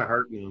count. I'm kind of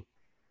hurt now.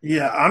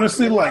 Yeah,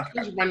 honestly, like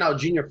right now,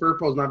 Junior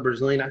Firpo's not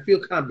Brazilian. I feel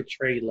kind of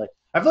betrayed. Like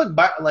I feel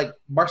like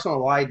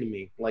Barcelona lied to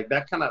me. Like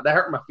that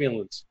hurt my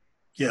feelings.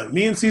 Yeah,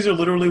 me and Caesar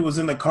literally was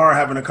in the car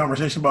having a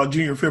conversation about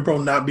Junior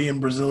Firpo not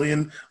being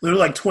Brazilian. Literally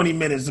like 20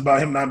 minutes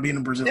about him not being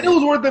a Brazilian. And it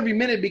was worth every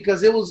minute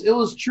because it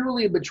was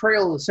truly a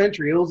betrayal of the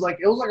century. It was like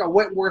a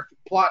Wentworth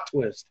plot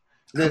twist.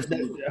 That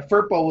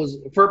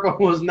Firpo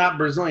was not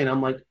Brazilian.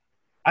 I'm like,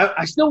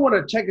 I still want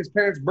to check his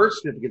parents' birth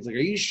certificates. Like, are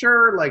you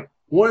sure? Like,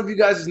 one of you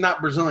guys is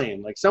not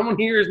Brazilian. Like, someone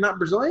here is not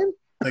Brazilian?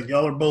 Like,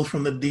 y'all are both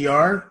from the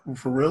DR?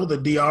 For real? The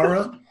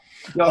Diara?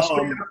 Y'all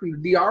straight up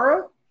from the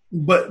Diara?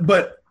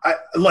 But I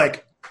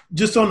like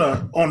just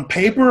on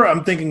paper,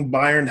 I'm thinking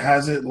Bayern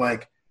has it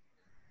like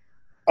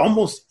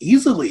almost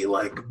easily.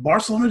 Like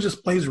Barcelona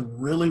just plays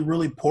really,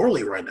 really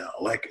poorly right now.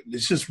 Like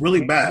it's just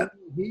really bad.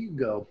 Here you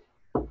go.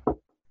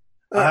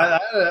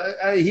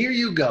 Here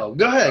you go.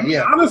 Go ahead.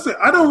 Yeah. Honestly,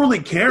 I don't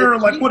really care.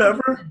 Like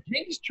whatever.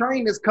 James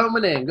Train is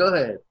coming in. Go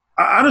ahead.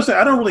 Honestly,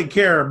 I don't really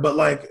care. But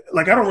like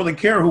I don't really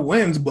care who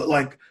wins. But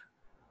like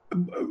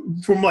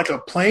from like a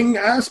playing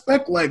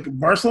aspect, like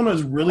Barcelona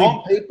is really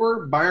on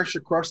paper. Bayern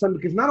should crush them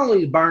because not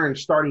only is Bayern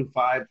starting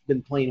 5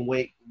 been playing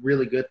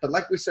really good, but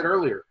like we said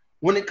earlier,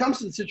 when it comes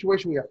to the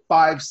situation, we have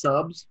 5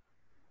 subs.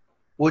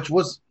 Which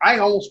was I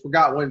almost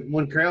forgot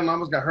when Karel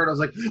Navas got hurt. I was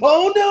like,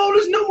 oh no,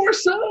 there's no more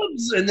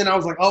subs. And then I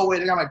was like, oh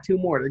wait, I got like 2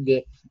 more. They're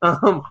good.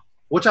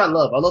 Which I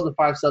love. I love the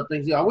 5 sub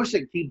things. I wish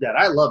they could keep that.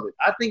 I love it.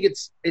 I think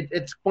it's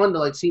fun to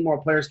like see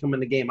more players come in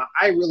the game.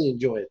 I really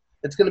enjoy it.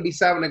 It's gonna be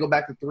sad when they go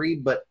back to 3,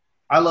 but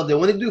I love it.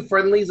 When they do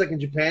friendlies like in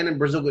Japan and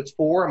Brazil gets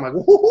 4, I'm like,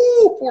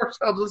 woohoo, 4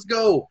 subs, let's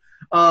go.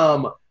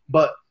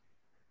 But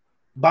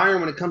Bayern,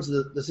 when it comes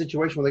to the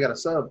situation where they got a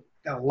sub,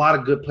 got a lot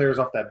of good players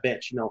off that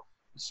bench. You know,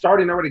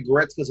 starting already,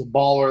 Goretzka's a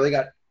baller. They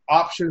got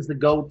options to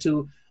go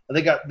to.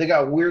 They got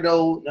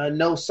weirdo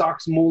no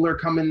socks Mueller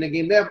coming in the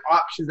game. They have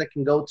options that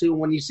can go to.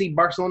 When you see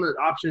Barcelona's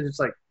options, it's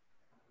like,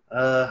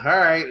 all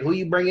right, who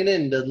you bringing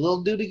in? The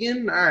little dude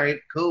again? All right,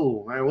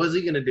 cool. All right, what's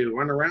he gonna do?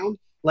 Run around?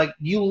 Like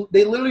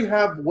they literally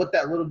have what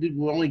that little dude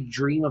would only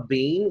dream of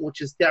being,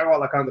 which is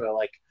Thiago Alcantara.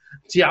 Like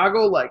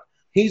Thiago, like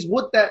he's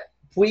what that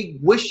Puig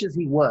wishes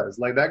he was.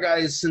 Like that guy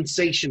is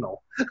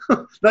sensational,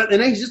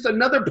 and he's just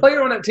another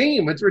player on that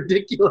team. It's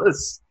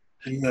ridiculous.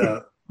 Yeah.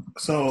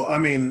 So I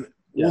mean,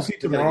 we'll see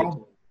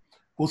tomorrow.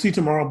 We'll see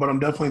tomorrow, but I'm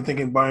definitely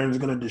thinking Bayern is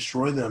going to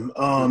destroy them.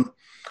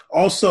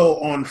 Also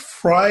on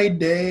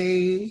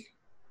Friday,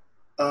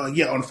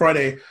 on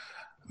Friday,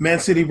 Man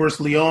City versus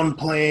Lyon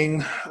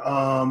playing.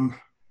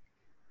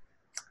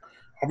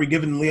 Are we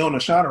giving Lyon a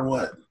shot or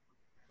what?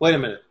 Wait a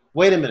minute.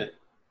 Are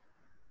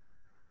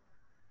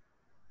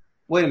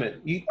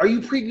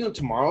you previewing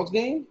tomorrow's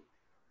game?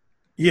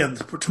 Yeah,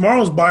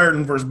 tomorrow's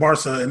Bayern versus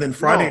Barca, and then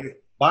Friday. No,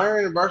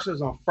 Bayern and Barca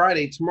is on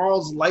Friday.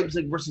 Tomorrow's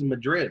Leipzig versus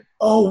Madrid.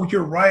 Oh,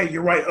 you're right.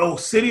 Oh,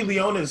 City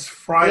Lyon is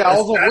Friday. Yeah, I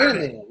was like, wait a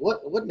minute.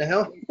 What in the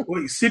hell?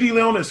 Wait, City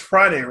Lyon is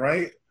Friday,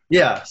 right?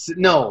 Yeah.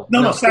 No,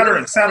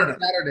 Saturday.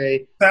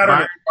 Bayern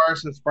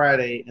Barca is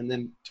Friday, and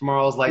then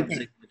tomorrow's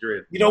Leipzig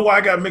Madrid. You know why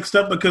I got mixed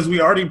up? Because we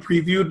already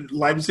previewed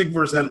Leipzig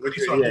versus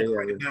Atleti, so I didn't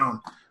write it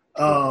down.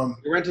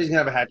 Llorente's gonna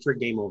have a hat trick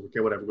game over. Okay,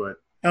 whatever. Go ahead.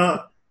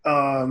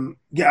 I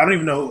don't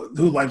even know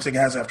who Leipzig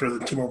has after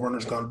the Timo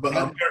Werner's gone.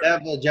 But they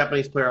have a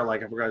Japanese player I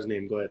forgot his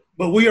name. Go ahead.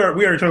 But we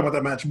already talked about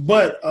that match.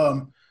 But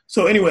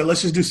so anyway,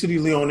 let's just do City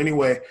Lyon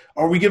anyway.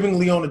 Are we giving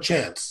Lyon a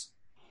chance?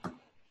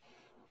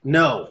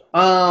 No.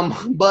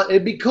 But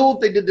it'd be cool if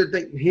they did their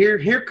thing.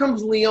 Here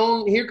comes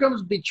Lyon. Here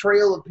comes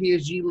betrayal of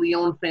PSG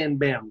Lyon fan.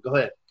 Bam. Go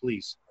ahead,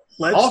 please.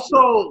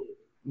 Also,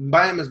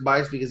 Bayern is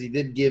biased because he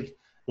did give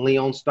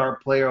Lyon star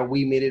player a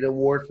We Made It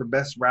award for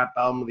best rap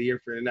album of the year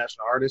for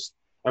international artist,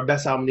 or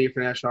best album of the year for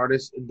national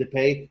artist,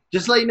 Depay.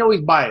 Just let you know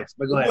he's biased,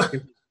 but go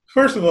ahead.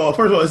 First of all,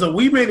 it's a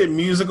We Made It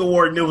Music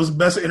Award, and it was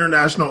Best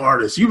International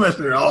Artist. You messed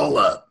it all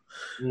up.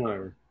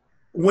 Whatever.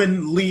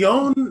 When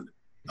Lyon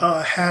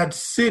had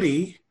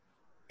City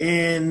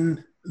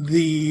in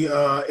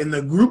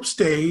the group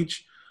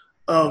stage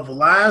of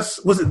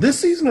was it this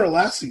season or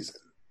last season?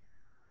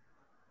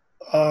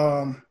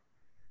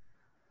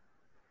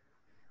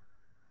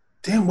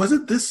 Was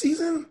it this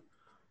season?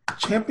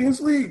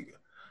 Champions League?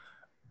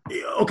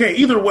 Okay,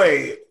 either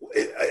way,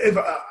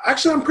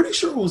 actually, I'm pretty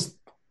sure it was.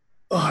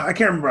 I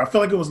can't remember. I feel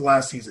like it was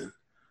last season.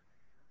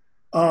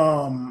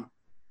 Now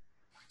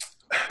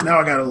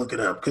I gotta look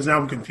it up because now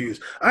I'm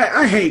confused.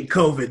 I hate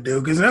COVID,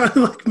 dude, because now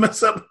I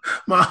mess up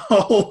my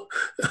whole.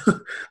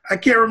 I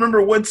can't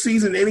remember what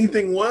season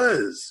anything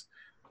was.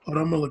 Hold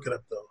on, I'm gonna look it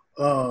up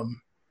though.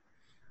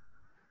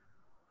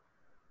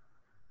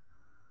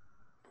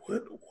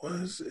 What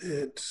was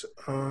it?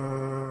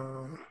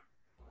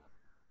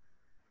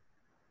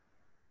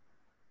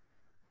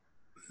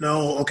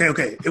 No,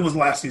 okay. It was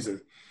last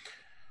season.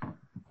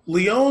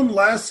 Lyon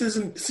last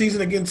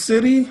season against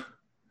City,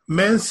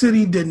 Man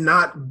City did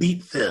not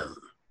beat them.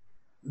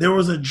 There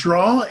was a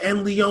draw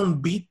and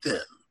Lyon beat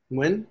them.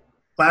 When?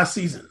 Last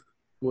season.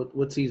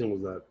 What season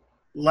was that?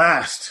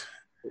 Last.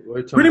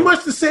 Pretty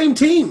much the same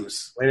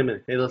teams. Wait a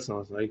minute. Hey, listen.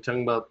 Are you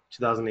talking about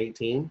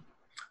 2018?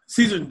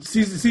 Caesar.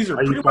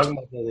 Are you talking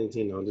about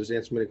 2018? No, just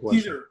answer me the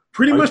question. Caesar.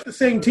 Pretty much the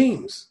same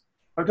teams.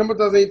 Are you talking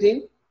about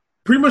 2018?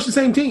 Pretty much the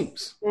same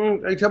teams.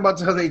 Are you talking about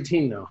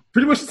 2018 now?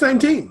 Pretty much the same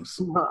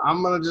teams.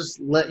 I'm going to just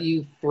let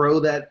you throw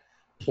that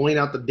point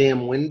out the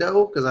damn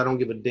window because I don't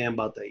give a damn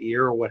about the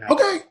year or what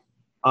happened.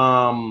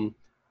 Okay.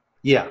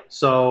 Yeah,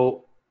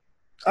 so.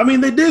 I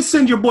mean, they did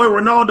send your boy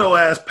Ronaldo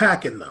ass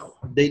packing, though.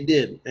 They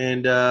did.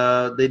 And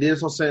they did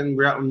also send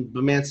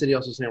Man City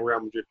also sent Real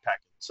Madrid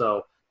packing.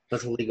 So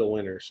that's a league of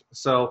winners.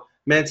 So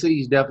Man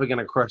City's definitely going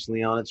to crush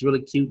Lyon. It's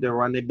really cute. Their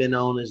run they've been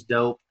on is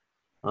dope.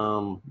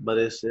 But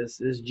it's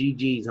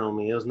GG's,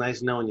 homie. It was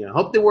nice knowing you. I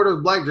hope they wore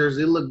those black jerseys.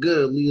 They look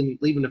good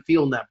leaving the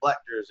field in that black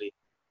jersey.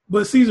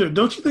 But Caesar,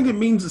 don't you think it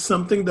means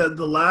something that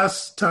the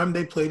last time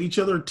they played each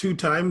other 2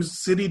 times,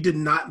 City did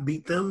not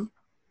beat them?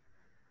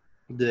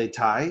 Did they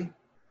tie?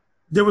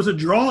 There was a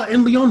draw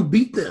and Lyon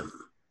beat them.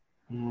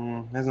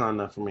 That's not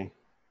enough for me.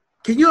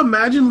 Can you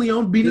imagine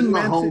Lyon beating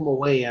Man City? This is not home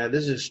away. Yeah,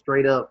 this is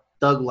straight up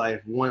thug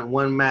life.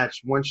 One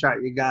match, one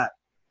shot you got.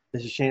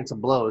 There's a chance of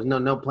blow. There's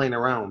no playing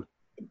around.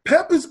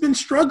 Pep has been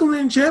struggling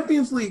in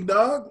Champions League,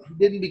 dog. He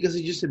didn't because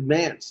he just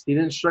advanced. He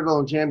didn't struggle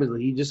in Champions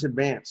League. He just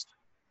advanced.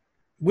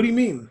 What do you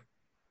mean?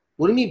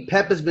 What do you mean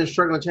Pep has been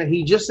struggling?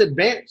 He just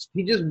advanced.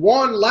 He just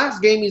won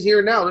last game. He's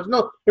here now. There's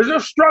no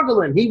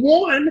struggling. He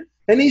won,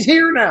 and he's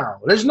here now.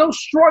 There's no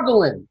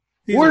struggling.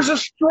 Where's the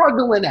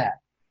struggling at?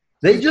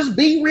 They just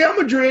beat Real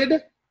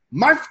Madrid,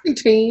 my fucking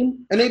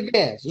team, and they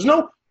advanced. There's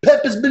no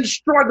Pep has been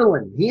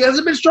struggling. He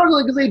hasn't been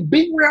struggling because they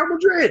beat Real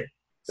Madrid.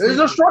 There's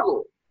no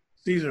struggle.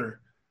 Caesar,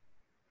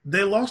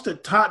 they lost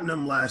at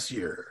Tottenham last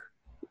year.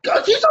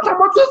 God, you're talking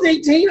about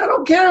 2018. I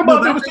don't care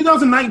about that. Was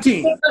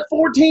 2019.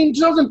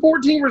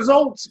 2014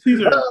 results.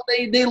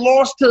 They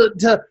lost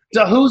to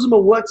Huzma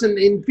Watson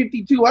in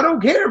 52. I don't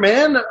care,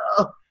 man.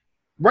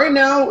 Right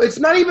now, it's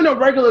not even a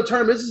regular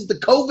tournament. This is the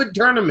COVID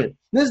tournament.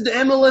 This is the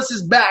MLS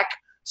is back.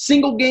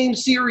 Single game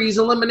series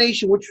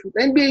elimination, which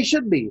NBA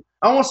should be.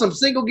 I want some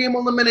single game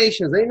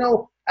eliminations. They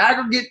know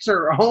aggregates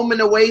or home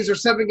and aways or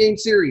 7-game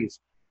series.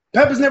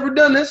 Pep has never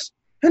done this,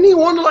 and he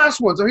won the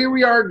last one. So here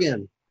we are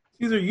again.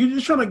 Caesar, you're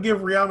just trying to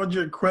give Real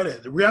Madrid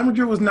credit. Real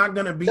Madrid was not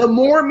going to be. The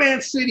more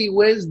Man City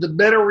wins, the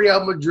better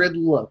Real Madrid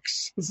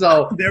looks.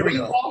 So there we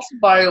go. Lost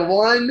by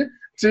 1-2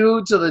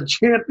 to the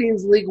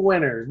Champions League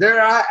winners.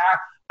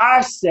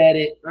 I said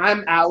it.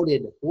 I'm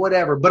outed.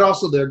 Whatever. But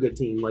also they're a good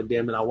team. Like,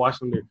 damn it, I watched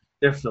them.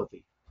 They're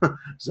filthy.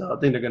 So I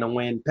think they're going to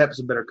win. Pep's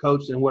a better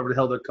coach than whoever the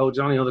hell their coach.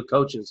 I don't even know the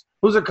coaches.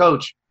 Who's their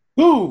coach?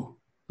 Who?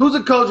 Who's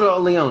the coach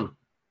of Lyon?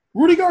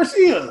 Rudy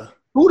Garcia.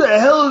 Who the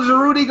hell is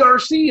Rudy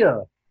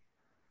Garcia?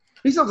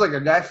 He sounds like a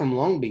guy from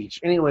Long Beach.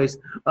 Anyways,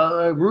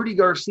 Rudy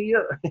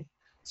Garcia.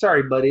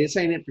 Sorry, buddy. This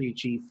ain't it for you,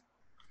 Chief.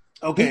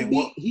 Okay.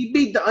 He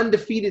beat the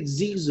undefeated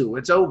Zizou.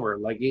 It's over.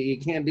 Like, you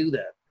can't do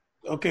that.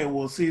 Okay,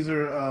 well,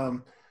 Caesar,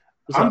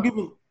 I'm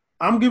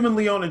giving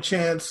Lyon a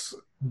chance.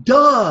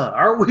 Duh.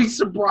 Are we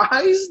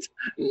surprised?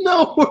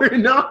 No, we're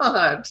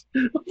not.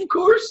 Of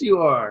course you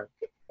are.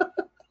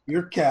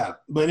 You're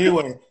cap. But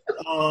anyway,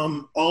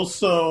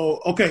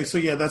 also, okay, so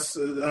yeah, that's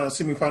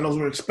semifinals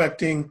we're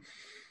expecting.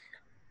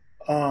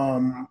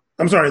 I'm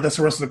sorry, that's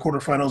the rest of the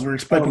quarterfinals. We're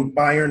expecting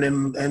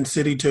Bayern and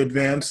City to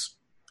advance.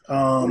 I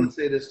want to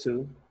say this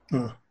too.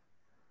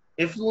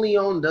 If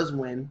Lyon does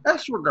win,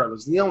 that's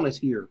regardless. Lyon is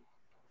here.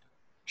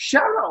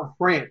 Shout out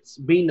France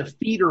being the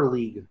feeder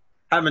league,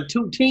 having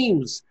 2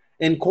 teams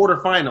in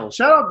quarterfinals.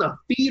 Shout out the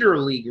feeder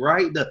league,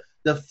 right?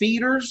 The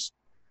feeders.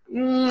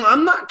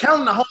 I'm not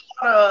counting a whole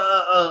lot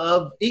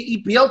of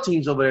EPL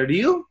teams over there. Do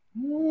you?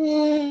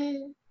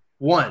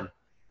 1.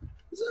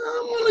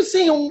 I'm only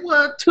seeing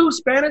 2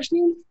 Spanish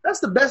teams. That's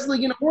the best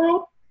league in the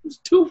world. There's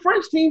 2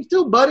 French teams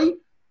too, buddy.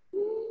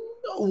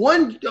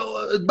 One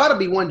about to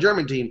be 1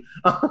 German team.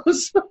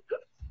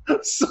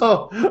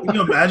 So Can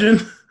you imagine?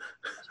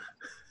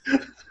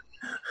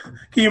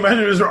 Can you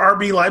imagine it was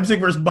RB Leipzig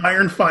versus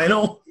Bayern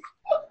final?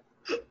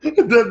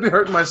 that'd be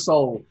hurting my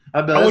soul.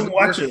 I bet I that's wouldn't the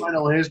watch worst it.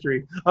 final in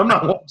history. I'm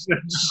not watching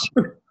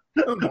it.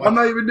 I'm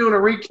not even doing a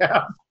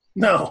recap.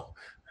 No.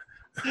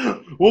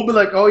 We'll be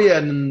like, oh yeah,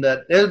 and then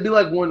that it'll be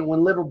like when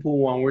Liverpool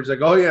won, where it's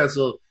like, oh yeah,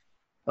 so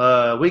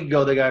a week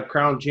ago they got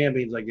crowned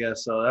champions, I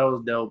guess. So that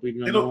was dope.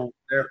 Even though no one was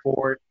there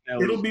for it.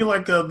 It'll be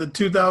like the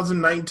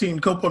 2019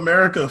 Copa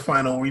America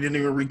final. We didn't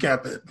even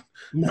recap it.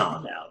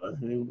 No.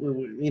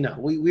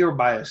 We were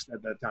biased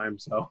at that time,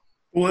 so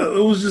Well,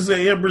 it was just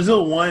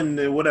Brazil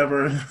won,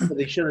 whatever.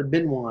 they should have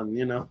been one,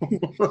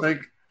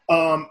 like.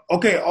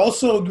 Okay.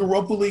 Also,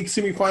 Europa League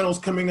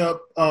semifinals coming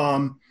up.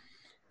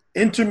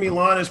 Inter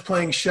Milan is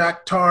playing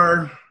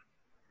Shakhtar.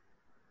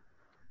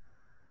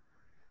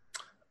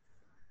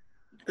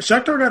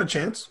 Shakhtar got a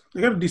chance.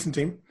 They got a decent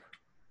team.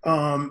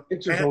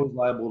 Inter's always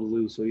liable to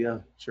lose, so yeah,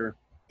 sure.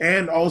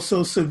 And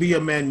also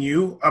Sevilla Man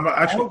U.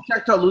 I hope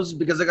Shakhtar loses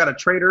because they got a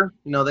traitor.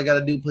 They got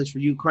a dude plays for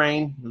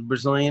Ukraine, the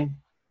Brazilian.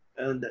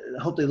 And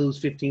I hope they lose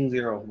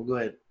 15-0. Well, go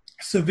ahead.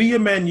 Sevilla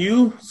Man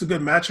U. It's a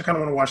good match. I kind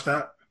of want to watch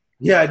that.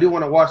 Yeah, I do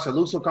want to watch that.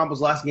 Luis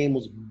Campos' last game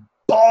was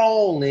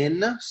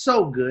balling.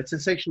 So good.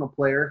 Sensational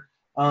player.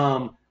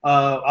 I'll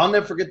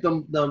never forget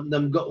them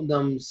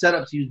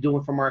setups he was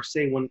doing for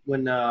Marseille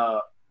when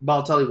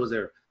Balotelli was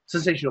there.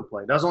 Sensational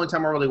play. That was the only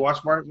time I really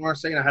watched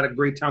Marseille, and I had a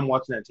great time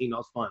watching that team. That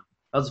was fun.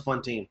 That was a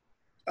fun team.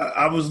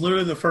 I was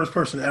literally the first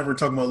person ever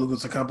talking about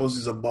Luis Campos.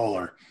 He's a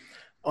baller.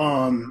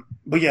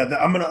 But yeah,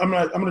 I'm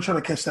gonna try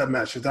to catch that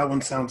match because that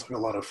one sounds like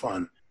a lot of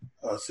fun.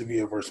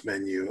 Sevilla versus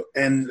Man U,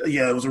 and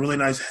yeah, it was a really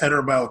nice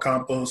header by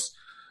Campos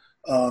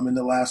in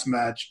the last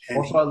match. And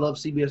also, I love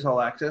CBS All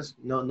Access.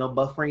 No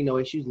buffering, no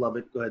issues. Love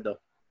it. Go ahead though.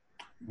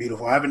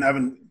 Beautiful. I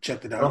haven't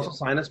checked it out. Also,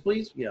 sign us,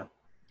 please. Yeah.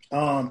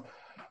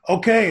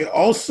 Okay.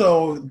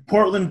 Also,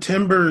 Portland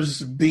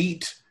Timbers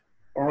beat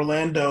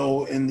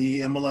Orlando in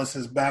the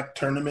MLS's back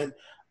tournament.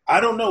 I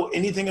don't know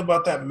anything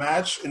about that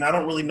match, and I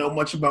don't really know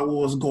much about what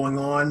was going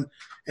on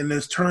in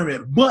this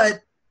tournament.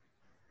 But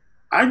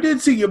I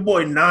did see your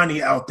boy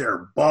Nani out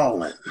there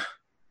balling.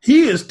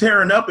 He is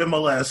tearing up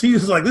MLS.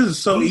 He's like, this is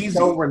so easy.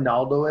 So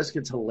Ronaldo-esque,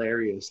 it's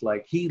hilarious.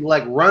 Like he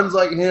runs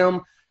like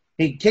him.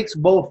 He kicks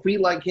both feet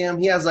like him.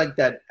 He has like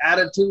that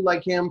attitude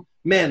like him.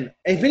 Man,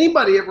 if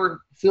anybody ever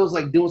feels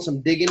like doing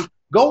some digging,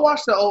 go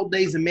watch the old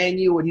days of Man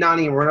U with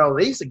Nani and Ronaldo.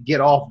 They used to get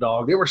off,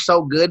 dog. They were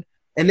so good.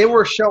 And they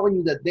were showing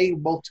you that they were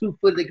both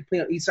 2-footed. They could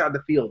play on each side of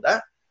the field.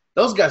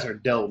 Those guys are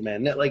dope,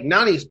 man. Like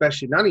Nani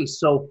especially. Nani's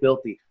so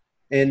filthy.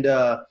 And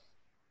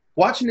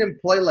watching him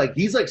play, like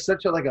he's like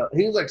such a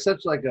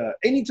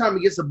anytime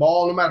he gets the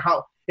ball, no matter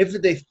how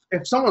if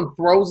someone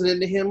throws it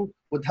into him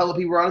with hella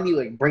people around him, he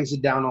like brings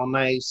it down all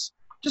nice.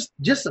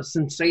 Just a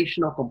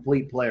sensational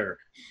complete player.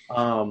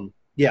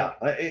 Yeah,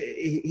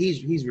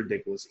 he's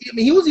ridiculous. I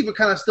mean, he was even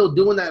kind of still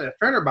doing that at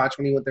Fenerbahce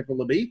when he went there for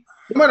Lviv.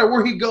 No matter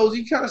where he goes,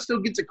 he kind of still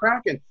gets it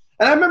cracking.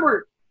 And I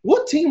remember,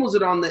 what team was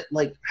it on that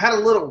like had a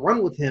little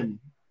run with him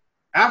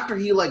after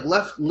he like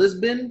left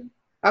Lisbon?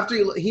 After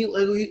he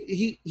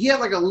had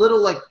like a little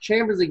like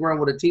Champions League run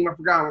with a team, I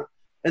forgot.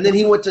 And then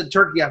he went to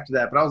Turkey after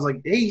that. But I was like,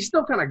 hey, he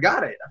still kind of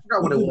got it. I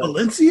forgot what it was.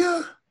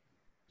 Valencia?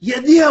 Yeah,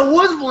 it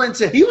was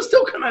Valencia. He was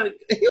still he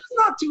was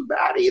not too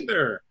bad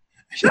either.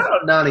 Shout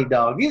out Nani,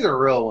 dog. He's a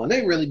real one.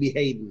 They really be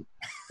hating.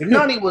 If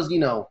Nani was, he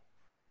probably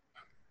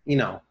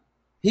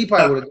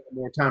would have got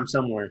more time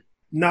somewhere.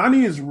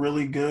 Nani is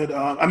really good.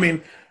 I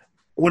mean,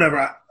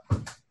 whatever.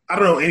 I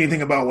don't know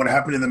anything about what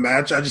happened in the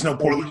match. I just know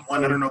Portland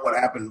won. I don't know what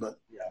happened, but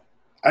yeah.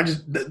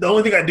 The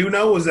only thing I do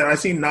know is that I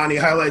seen Nani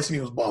highlights and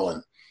he was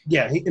balling.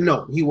 Yeah,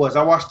 he was.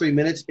 I watched 3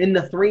 minutes. In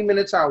the 3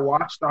 minutes I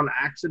watched on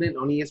accident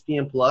on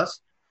ESPN Plus,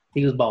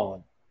 he was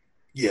balling.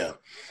 Yeah.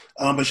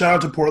 But shout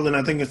out to Portland.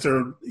 I think it's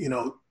their,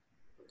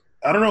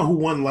 I don't know who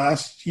won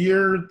last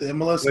year, the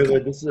MLS.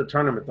 Wait, this is a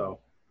tournament though.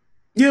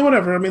 Yeah,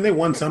 whatever. I mean, they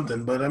won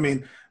something, but I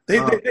mean, they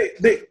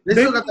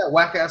still got that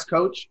whack ass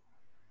coach.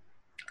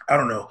 I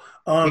don't know.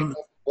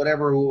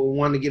 Whatever, who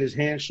wanted to get his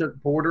hand shook,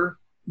 Porter.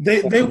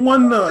 They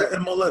won the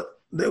MLS.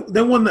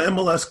 They won the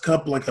MLS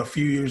Cup like a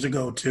few years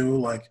ago too.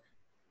 Like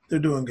they're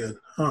doing good,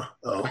 huh?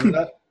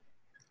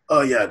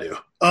 Oh yeah, I do.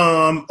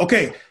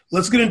 Okay,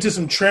 let's get into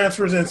some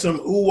transfers and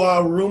some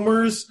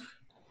rumors.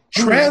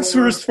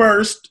 Transfers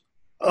first.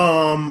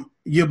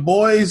 Your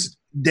boys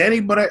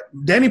Danny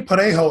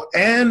Parejo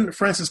and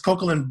Francis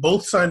Coquelin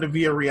both signed to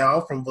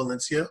Villarreal from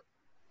Valencia.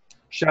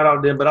 Shout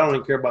out them, but I don't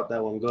even care about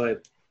that one. Go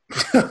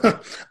ahead.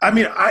 I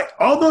mean,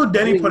 although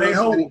Danny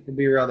Parejo to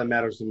Villarreal, that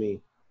matters to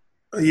me.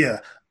 Yeah.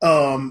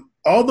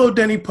 Although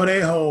Danny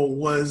Parejo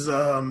was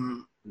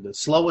the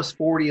slowest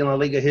 40 in La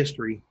Liga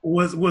history,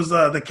 was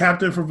the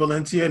captain for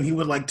Valencia, and he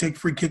would like take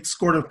free kicks,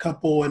 scored a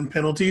couple and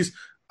penalties.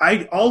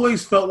 I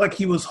always felt like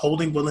he was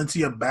holding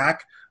Valencia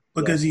back.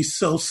 Because he's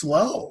so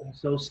slow.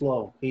 So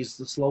slow. He's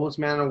the slowest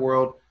man in the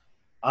world.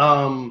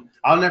 I'll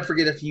never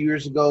forget a few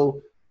years ago,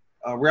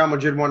 Real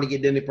Madrid wanted to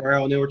get Danny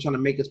Parejo, and they were trying to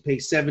make us pay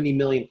 $70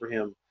 million for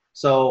him.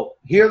 So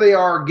here they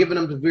are giving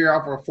them to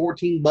Villarreal for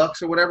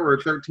 $14 or whatever, or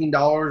 $13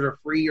 or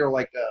free, or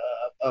like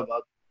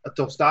a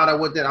tostada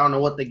with it. I don't know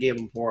what they gave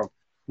him for him.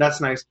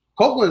 That's nice.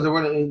 Copeland's a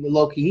really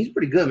low key. He's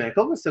pretty good, man.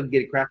 Copeland still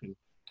get it cracking.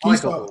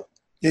 He's solid.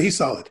 Yeah, he's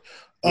solid.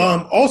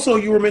 Yeah. Also,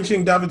 you were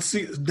mentioning David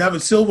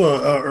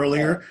Silva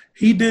earlier.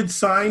 He did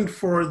sign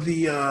for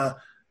the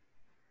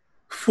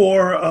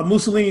for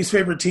Mussolini's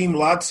favorite team,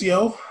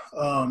 Lazio.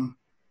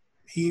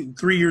 He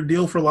 3-year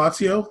deal for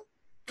Lazio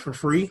for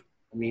free.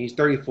 I mean, he's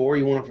 34.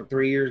 You want him for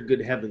 3 years?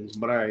 Good heavens!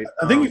 But all right.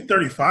 I think he's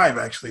 35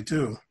 actually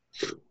too.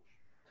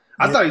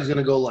 I thought he was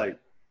gonna go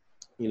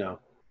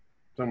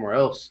somewhere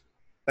else.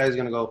 I thought he was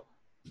gonna go.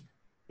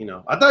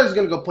 I thought he was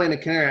gonna go play in the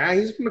Canary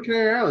Islands. He's from the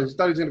Canary Islands. I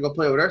thought he was gonna go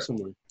play over there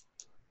somewhere.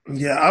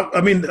 Yeah,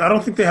 I mean, I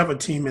don't think they have a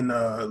team in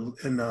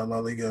La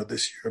Liga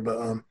this year,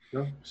 but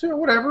sure,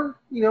 whatever.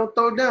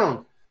 Throw it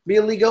down. Be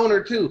a league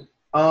owner too,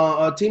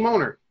 a team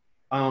owner.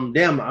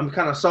 Damn, I'm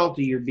kind of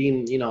salty. You're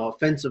being,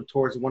 offensive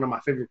towards one of my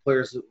favorite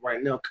players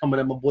right now. Coming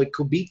up, my boy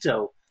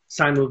Cubito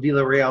signed with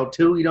Villarreal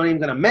too. You don't even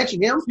gonna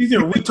mention him.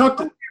 Caesar, we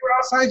talked.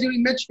 Outside, you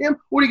mention him.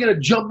 What are you gonna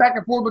jump back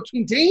and forth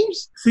between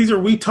teams? Caesar,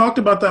 we talked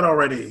about that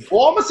already.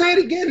 Well, I'm gonna say it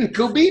again.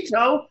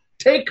 Cubito,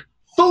 take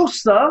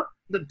Thusa,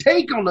 the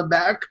take on the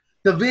back.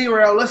 The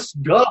Villarreal, let's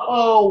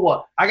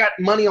go. I got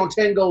money on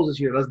 10 goals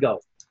this year. Let's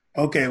go.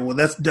 Okay, well,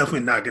 that's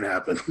definitely not going to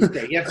happen.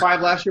 Okay, you had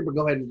 5 last year, but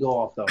go ahead and go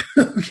off, though.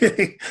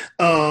 Okay.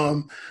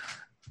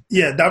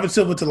 Yeah, David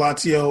Silva to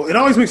Lazio. It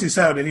always makes me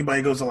sad when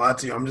anybody goes to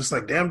Lazio. I'm just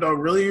like, damn, dog,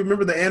 really? You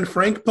remember the Anne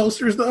Frank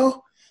posters,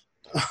 though?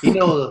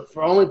 The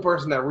only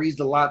person that reads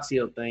the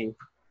Lazio thing,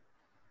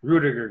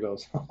 Rudiger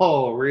goes,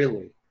 oh,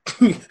 really?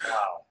 Wow.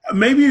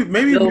 Maybe.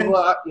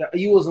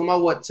 You was on my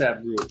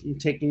WhatsApp group. I'm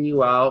taking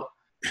you out.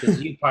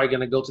 Because you're probably going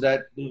to go to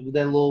that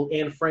little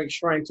Anne Frank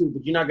shrine too,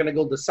 but you're not going to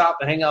go to the South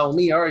to hang out with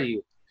me, are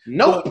you?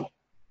 Nope. Well,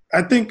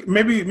 I think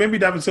maybe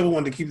David Silva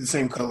wanted to keep the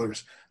same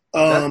colors.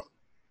 The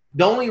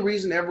only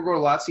reason to ever go to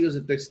Lazio is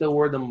if they still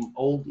wear them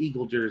old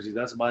Eagle jerseys.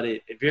 That's about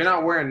it. If you're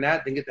not wearing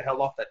that, then get the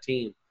hell off that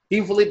team.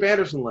 Even Felipe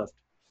Anderson left.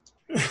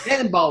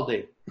 And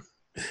Balde.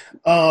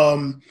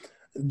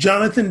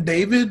 Jonathan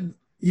David,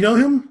 you know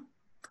him?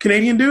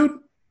 Canadian dude?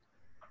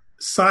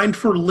 Signed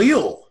for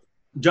Lille.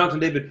 Jonathan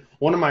David,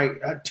 one of my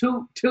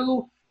two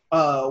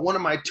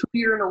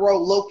year in a row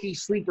low-key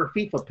sleeper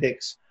FIFA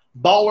picks.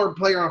 Baller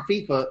player on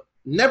FIFA.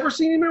 Never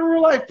seen him in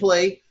real life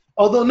play.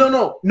 Although,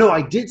 no,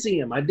 I did see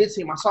him. I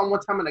saw him one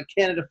time in a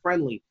Canada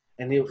friendly,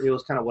 and it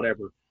was kind of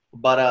whatever.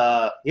 But,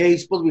 yeah,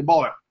 he's supposed to be a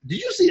baller. Did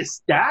you see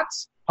his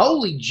stats?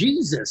 Holy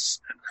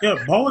Jesus.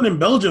 Yeah, balling in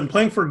Belgium,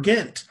 playing for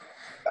Ghent.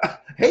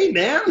 Hey,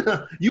 man,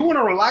 you want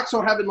to relax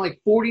on having like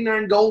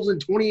 49 goals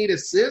and 28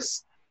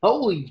 assists?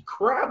 Holy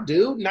crap,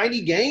 dude.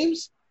 90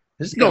 games?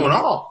 This is going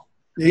off.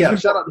 Yeah,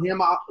 shout out to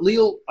him.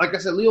 Leo, like I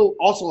said, Leo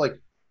also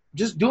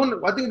just doing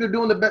 – I think they're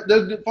doing the best.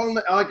 They're following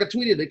 – like I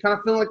tweeted, they kind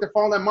of feel like they're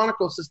following that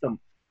Monaco system.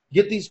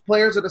 Get these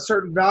players at a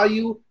certain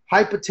value,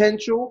 high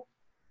potential.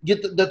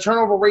 Get the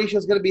turnover ratio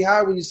is going to be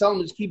high when you sell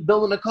them. Just keep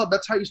building a club.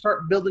 That's how you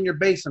start building your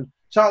base. And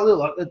shout out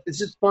Leo. It's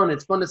just fun.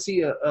 It's fun to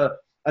see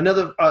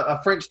another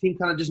French team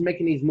kind of just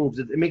making these moves.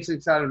 It makes it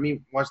exciting to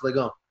me watch they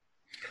go.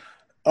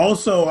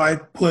 Also, I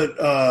put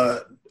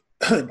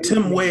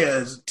Tim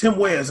Weah's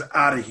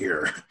out of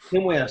here.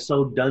 Tim Weah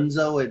so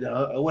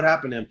dunzo. What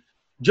happened to him?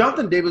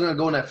 Jonathan David's going to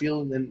go in that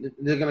field, and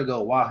they're going to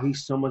go, wow,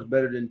 he's so much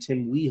better than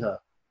Tim Weah.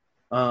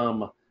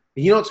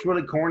 You know what's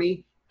really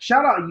corny?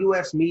 Shout out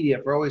U.S. media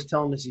for always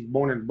telling us he's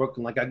born in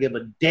Brooklyn. Like I give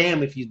a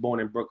damn if he's born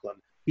in Brooklyn.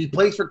 He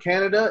plays for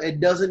Canada. It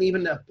doesn't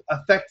even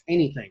affect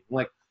anything.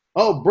 Like,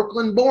 oh,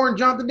 Brooklyn-born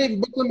Jonathan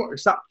David, Brooklyn-born.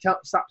 Stop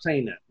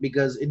saying that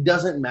because it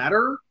doesn't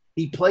matter.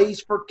 He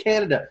plays for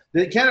Canada.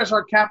 The Canada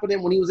started capping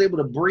him when he was able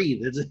to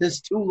breathe.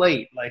 It's too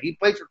late. Like, he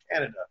plays for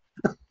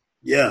Canada.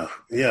 Yeah,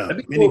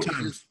 many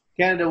times.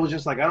 Canada was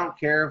just like, I don't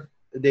care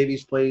if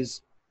Davies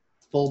plays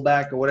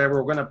fullback or whatever.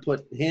 We're going to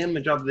put him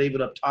and Jonathan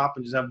David up top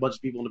and just have a bunch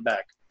of people in the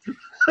back.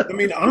 I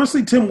mean,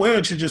 honestly, Tim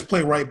Weah should just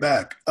play right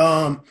back.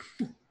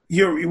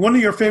 You're one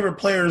of your favorite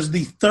players,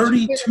 the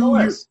 32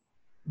 years.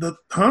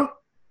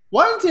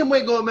 Why didn't Tim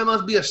Weah go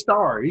must be a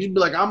star? He should be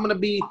like, I'm gonna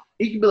be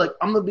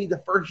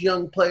the first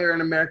young player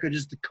in America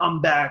just to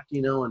come back,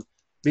 and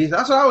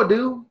that's what I would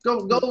do.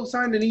 Go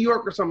sign to New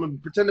York or something,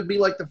 pretend to be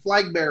like the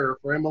flag bearer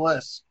for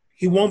MLS.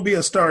 He won't be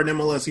a star in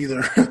MLS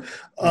either.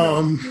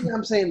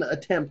 I'm saying the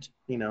attempt,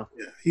 Yeah,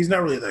 he's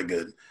not really that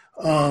good.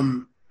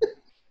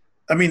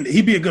 I mean,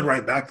 he'd be a good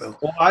right back though.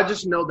 Well, I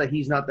just know that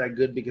he's not that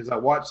good because I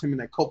watched him in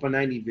that Copa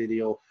 90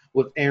 video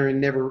with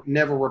Aaron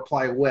Never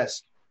Reply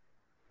West.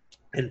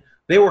 And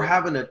they were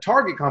having a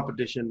target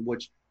competition,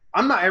 which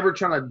I'm not ever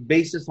trying to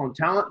base this on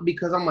talent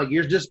because I'm like,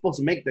 you're just supposed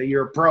to make that.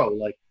 You're a pro.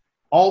 Like,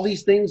 all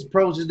these things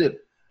pros just do.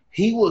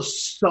 He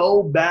was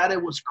so bad.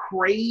 It was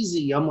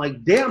crazy. I'm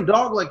like, damn,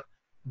 dog, like,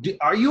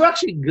 are you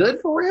actually good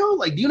for real?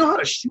 Like, do you know how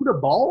to shoot a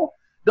ball?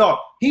 Dog,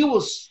 he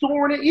was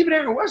soaring it. Even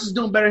Aaron West is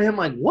doing better than him.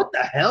 Like, what the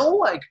hell?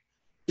 Like,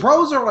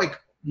 pros are, like,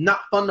 not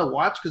fun to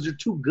watch because they're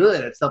too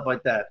good at stuff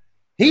like that.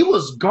 He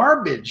was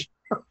garbage.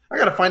 I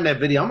got to find that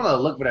video. I'm going to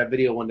look for that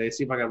video one day,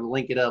 see if I can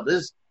link it up.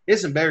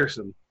 It's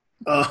embarrassing.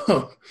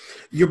 Uh,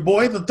 your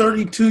boy, the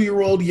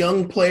 32-year-old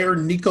young player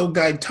Nico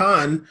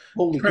Gaitan,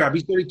 Holy crap,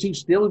 he's 32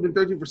 still. He's been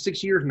 32 for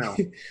 6 years now.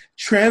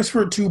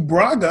 transferred to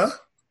Braga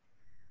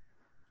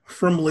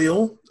from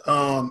Lille.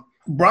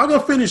 Braga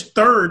finished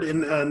third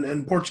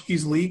in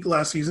Portuguese league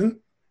last season,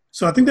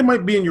 so I think they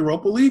might be in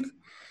Europa League.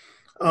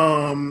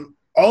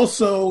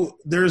 Also,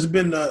 there's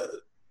been a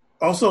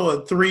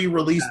 3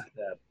 released.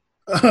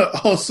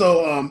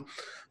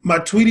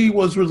 Matuidi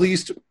was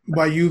released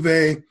by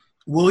Juve.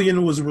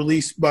 Willian was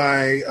released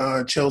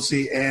by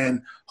Chelsea,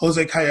 and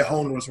Jose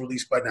Callejon was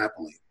released by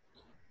Napoli.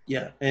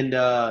 Yeah, and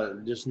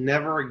just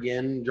never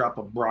again drop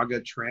a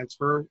Braga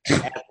transfer.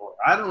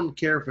 I don't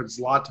care if it's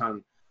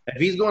Zlatan. If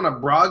he's going to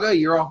Braga,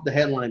 you're off the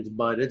headlines,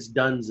 bud. It's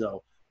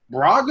donezo.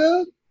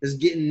 Braga is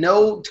getting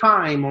no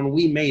time on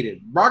We Made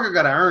It. Braga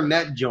got to earn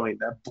that joint.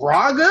 That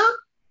Braga?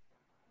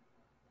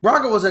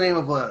 Braga was the name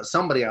of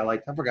somebody I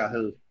liked. I forgot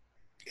who.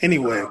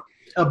 Anyway.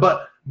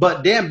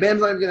 But damn,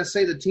 Ben's not even going to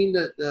say the team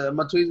that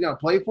Matuidi's going to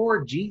play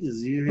for?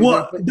 Jesus.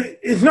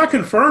 It's not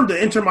confirmed.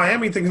 The Inter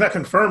Miami thing's not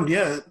confirmed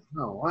yet.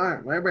 Oh, why?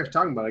 Everybody's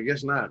talking about it. I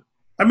guess not.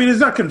 I mean, it's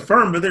not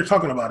confirmed, but they're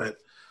talking about it.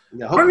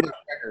 Yeah, hopefully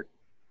Striker.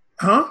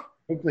 Huh?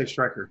 Hopefully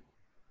Striker.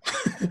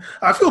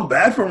 I feel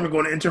bad for him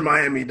going to Inter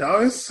Miami,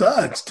 dog. It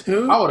sucks,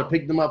 dude. I would have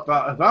picked him up.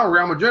 If I were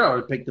Real Madrid, I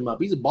would have picked him up.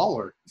 He's a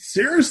baller.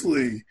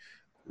 Seriously.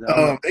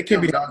 It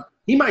can be.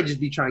 He might just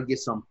be trying to get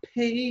some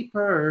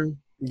paper.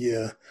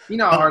 Yeah. You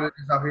know how hard it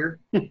is out here.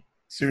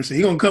 Seriously,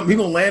 he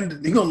gonna land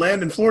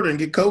in Florida and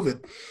get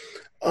COVID.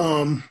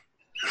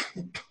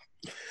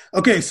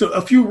 Okay, so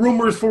a few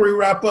rumors before we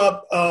wrap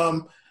up.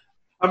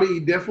 I mean, he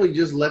definitely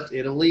just left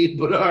Italy,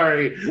 but all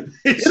right.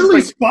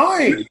 Italy's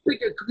fine.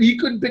 You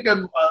couldn't pick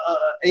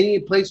any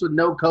place with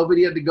no COVID.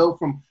 You had to go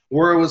from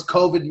where it was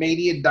COVID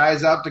mania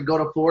dies out to go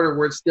to Florida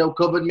where it's still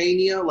COVID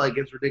mania. Like,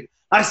 it's ridiculous.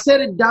 I said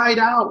it died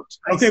out.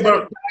 It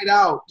died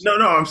out. No,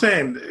 I'm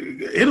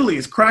saying Italy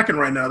is cracking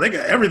right now.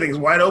 Everything's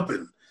wide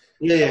open.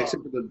 Yeah,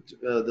 except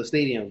for the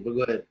stadium. But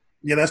go ahead.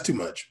 Yeah, that's too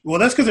much. Well,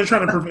 that's because they're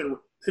trying to prevent.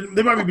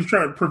 They might be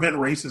trying to prevent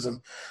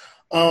racism.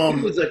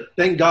 It was like,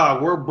 thank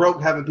God we're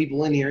broke having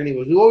people in here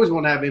anyway. We always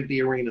want to have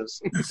empty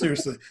arenas.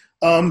 Seriously.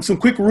 Some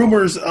quick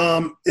rumors.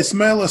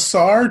 Ismail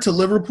Assar to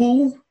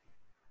Liverpool.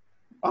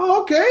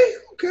 Oh, okay.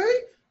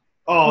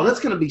 Oh, that's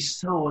going to be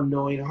so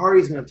annoying.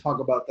 Hardy's going to talk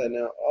about that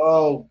now.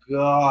 Oh,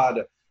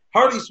 God.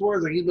 Hardy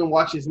swears like he's been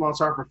watching Ismail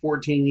Assar for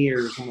 14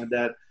 years or something like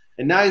that.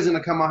 And now he's going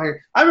to come out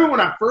here. I remember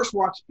when I first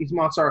watched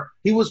Ismail Assar,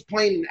 he was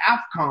playing in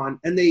AFCON,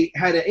 and they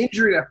had an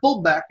injury at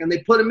fullback, and they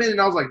put him in,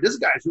 and I was like, this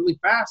guy's really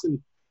fast and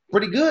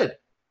pretty good.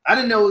 I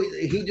didn't know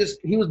he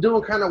was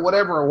doing kind of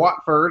whatever at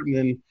Watford, and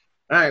then,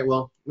 all right,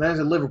 well, that's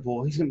at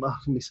Liverpool. He's going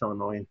to be so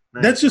annoying.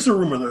 That's just a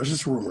rumor, though. It's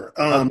just a rumor.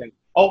 Okay.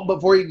 Oh,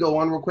 before you go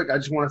on real quick, I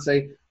just want to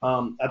say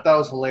I thought it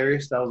was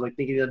hilarious. I was like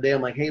thinking the other day,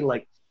 I'm like, hey,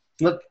 like,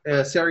 look,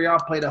 Serie A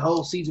played a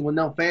whole season with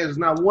no fans. There's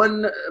not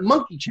one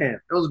monkey chant.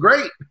 It was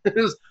great. It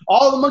was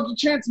all the monkey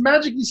chants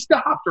magically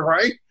stopped,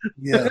 right?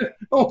 Yeah. It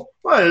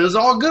was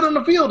all good on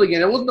the field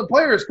again. It wasn't the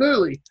players,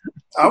 clearly.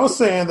 I was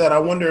saying that I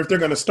wonder if they're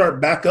going to start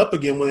back up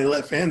again when they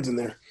let fans in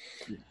there.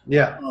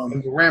 Yeah.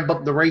 Ramp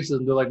up the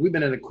racism. They're like, we've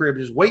been in the crib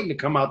just waiting to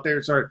come out there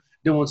and start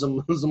doing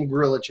some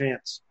guerrilla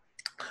chants.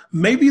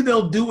 Maybe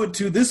they'll do it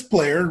to this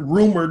player,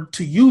 rumored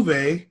to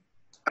Juve,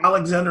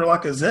 Alexander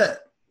Lacazette.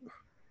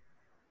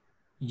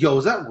 Yo,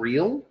 is that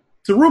real?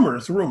 It's a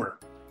rumor.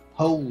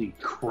 Holy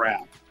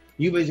crap.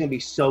 Juve's going to be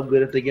so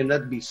good if they get him.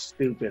 That'd be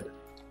stupid.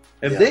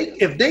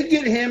 If they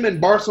get him and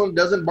Barcelona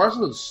doesn't,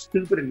 Barcelona's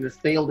stupid and just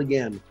failed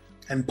again.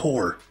 And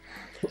poor.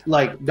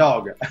 Like,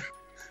 dog.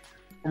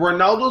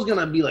 Ronaldo's going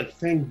to be like,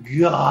 thank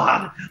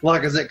God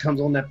Lacazette comes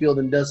on that field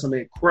and does some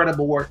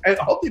incredible work. I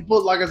hope they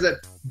put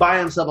Lacazette by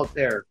himself up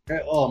there.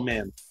 Oh,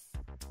 man.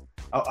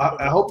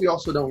 I hope you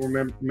also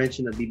don't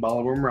mention the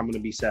Dybala rumor. I'm going to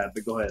be sad,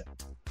 but go ahead.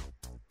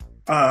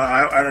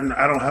 I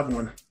don't have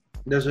one.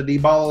 There's a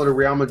Dybala to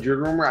Real Madrid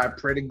rumor. I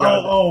pray to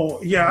God.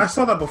 Oh, yeah. I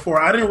saw that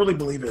before. I didn't really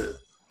believe it.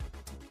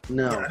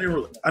 No. Yeah,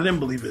 I didn't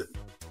believe it.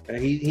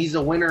 He's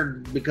a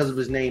winner because of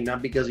his name,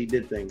 not because he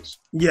did things.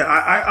 Yeah,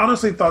 I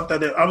honestly thought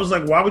that I was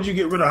like, why would you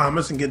get rid of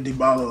James and get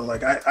Dybala?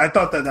 Like, I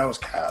thought that was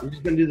cap.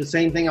 He's going to do the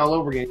same thing all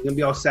over again. He's going to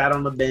be all sat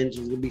on the bench.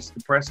 He's going to be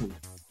depressing.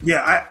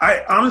 Yeah,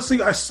 I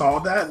honestly, I saw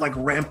that, like,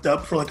 ramped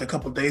up for, like, a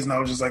couple of days, and I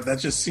was just like, that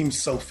just seems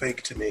so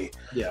fake to me.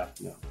 Yeah.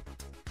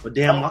 But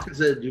damn,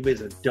 Lacazette Juve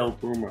is a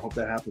dope rumor. I hope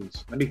that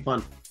happens. That'd be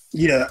fun.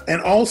 Yeah, and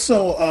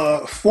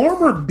also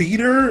former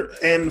beater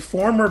and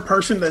former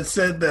person that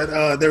said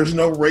that there's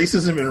no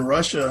racism in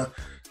Russia,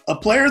 a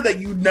player that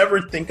you never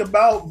think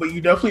about, but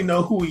you definitely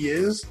know who he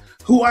is,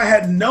 who I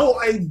had no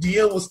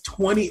idea was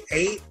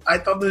 28. I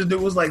thought this dude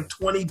was like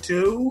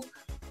 22.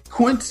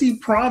 Quincy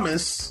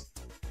Promes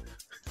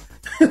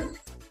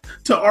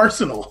to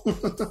Arsenal.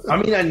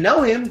 I mean, I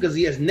know him because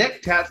he has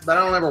neck tats, but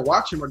I don't ever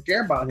watch him or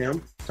care about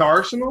him. To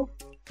Arsenal?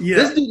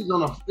 Yeah.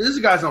 This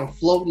guy's on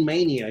floating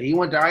mania. He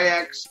went to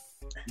Ajax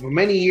for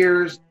many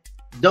years.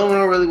 Don't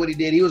know really what he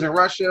did. He was in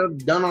Russia.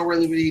 Don't know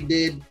really what he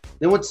did.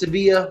 Then went to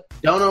Sevilla.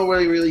 Don't know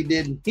what he really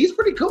did. He's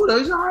pretty cool though.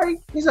 He's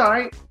all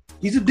right.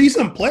 He's a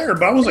decent player,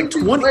 but I was like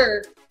 20.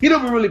 Player. He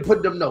don't really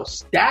put them no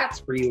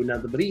stats for you or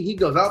nothing, but he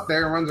goes out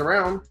there and runs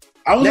around.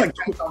 I was like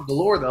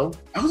galore though.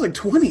 I was like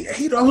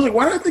 28. I was like,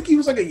 why did I think he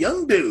was like a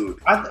young dude?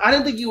 I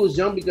didn't think he was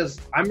young because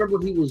I remember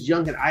he was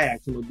young at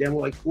Ajax and Dan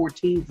was like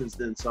 14 since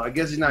then. So I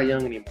guess he's not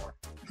young anymore.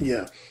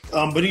 Yeah,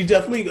 but he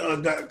definitely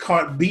got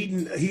caught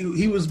beating.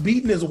 He was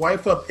beating his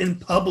wife up in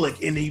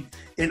public in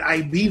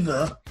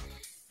Ibiza,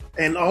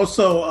 and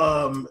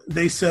also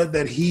they said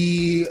that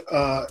he,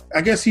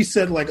 I guess he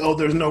said like, oh,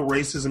 there's no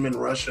racism in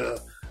Russia.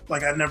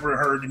 Like I never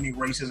heard any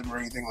racism or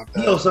anything like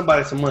that. He owes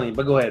somebody some money,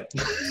 but go ahead.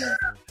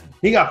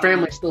 He got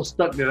family still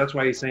stuck there. That's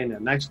why he's saying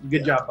that. Nice,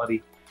 good job,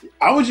 buddy.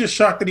 I was just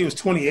shocked that he was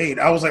 28.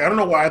 I was like, I don't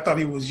know why I thought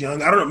he was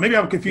young. I don't know. Maybe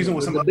I'm confusing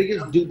with somebody. The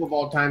biggest dupe of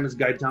all time is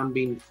Gaetan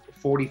being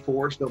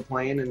 44, still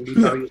playing, and he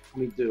thought he was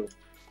 22.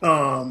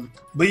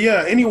 But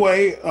yeah,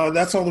 anyway,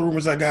 that's all the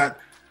rumors I got.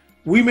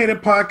 We Made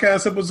It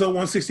podcast episode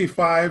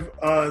 165.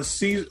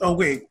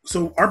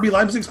 So RB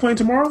Leipzig's playing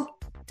tomorrow?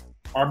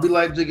 RB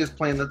Leipzig is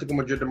playing Atletico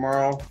Madrid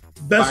tomorrow.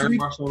 Bayern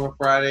Barcelona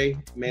Friday.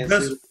 Man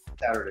City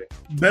Saturday.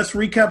 Best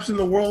recaps in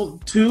the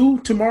world too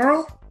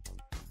tomorrow?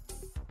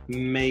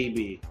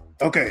 Maybe.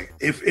 Okay.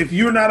 If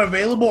you're not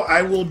available,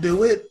 I will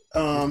do it.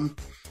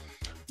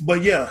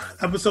 But yeah,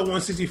 episode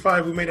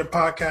 165, We Made It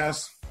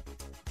podcast.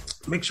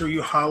 Make sure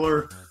you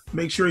holler.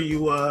 Make sure you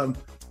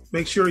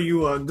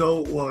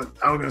go. Well,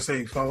 I was gonna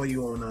say follow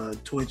you on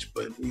Twitch,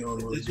 but you don't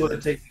really. This is what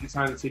it takes to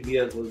sign the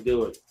CBS. Let's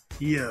do it.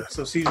 Yeah.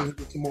 So season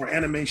some more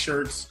anime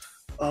shirts.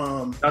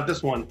 Not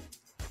this one.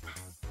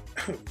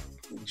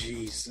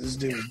 Jeez, this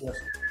dude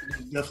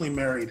is definitely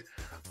married.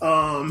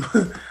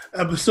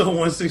 Episode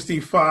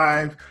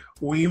 165,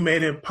 We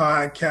Made It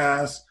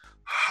podcast.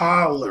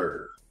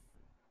 Holler.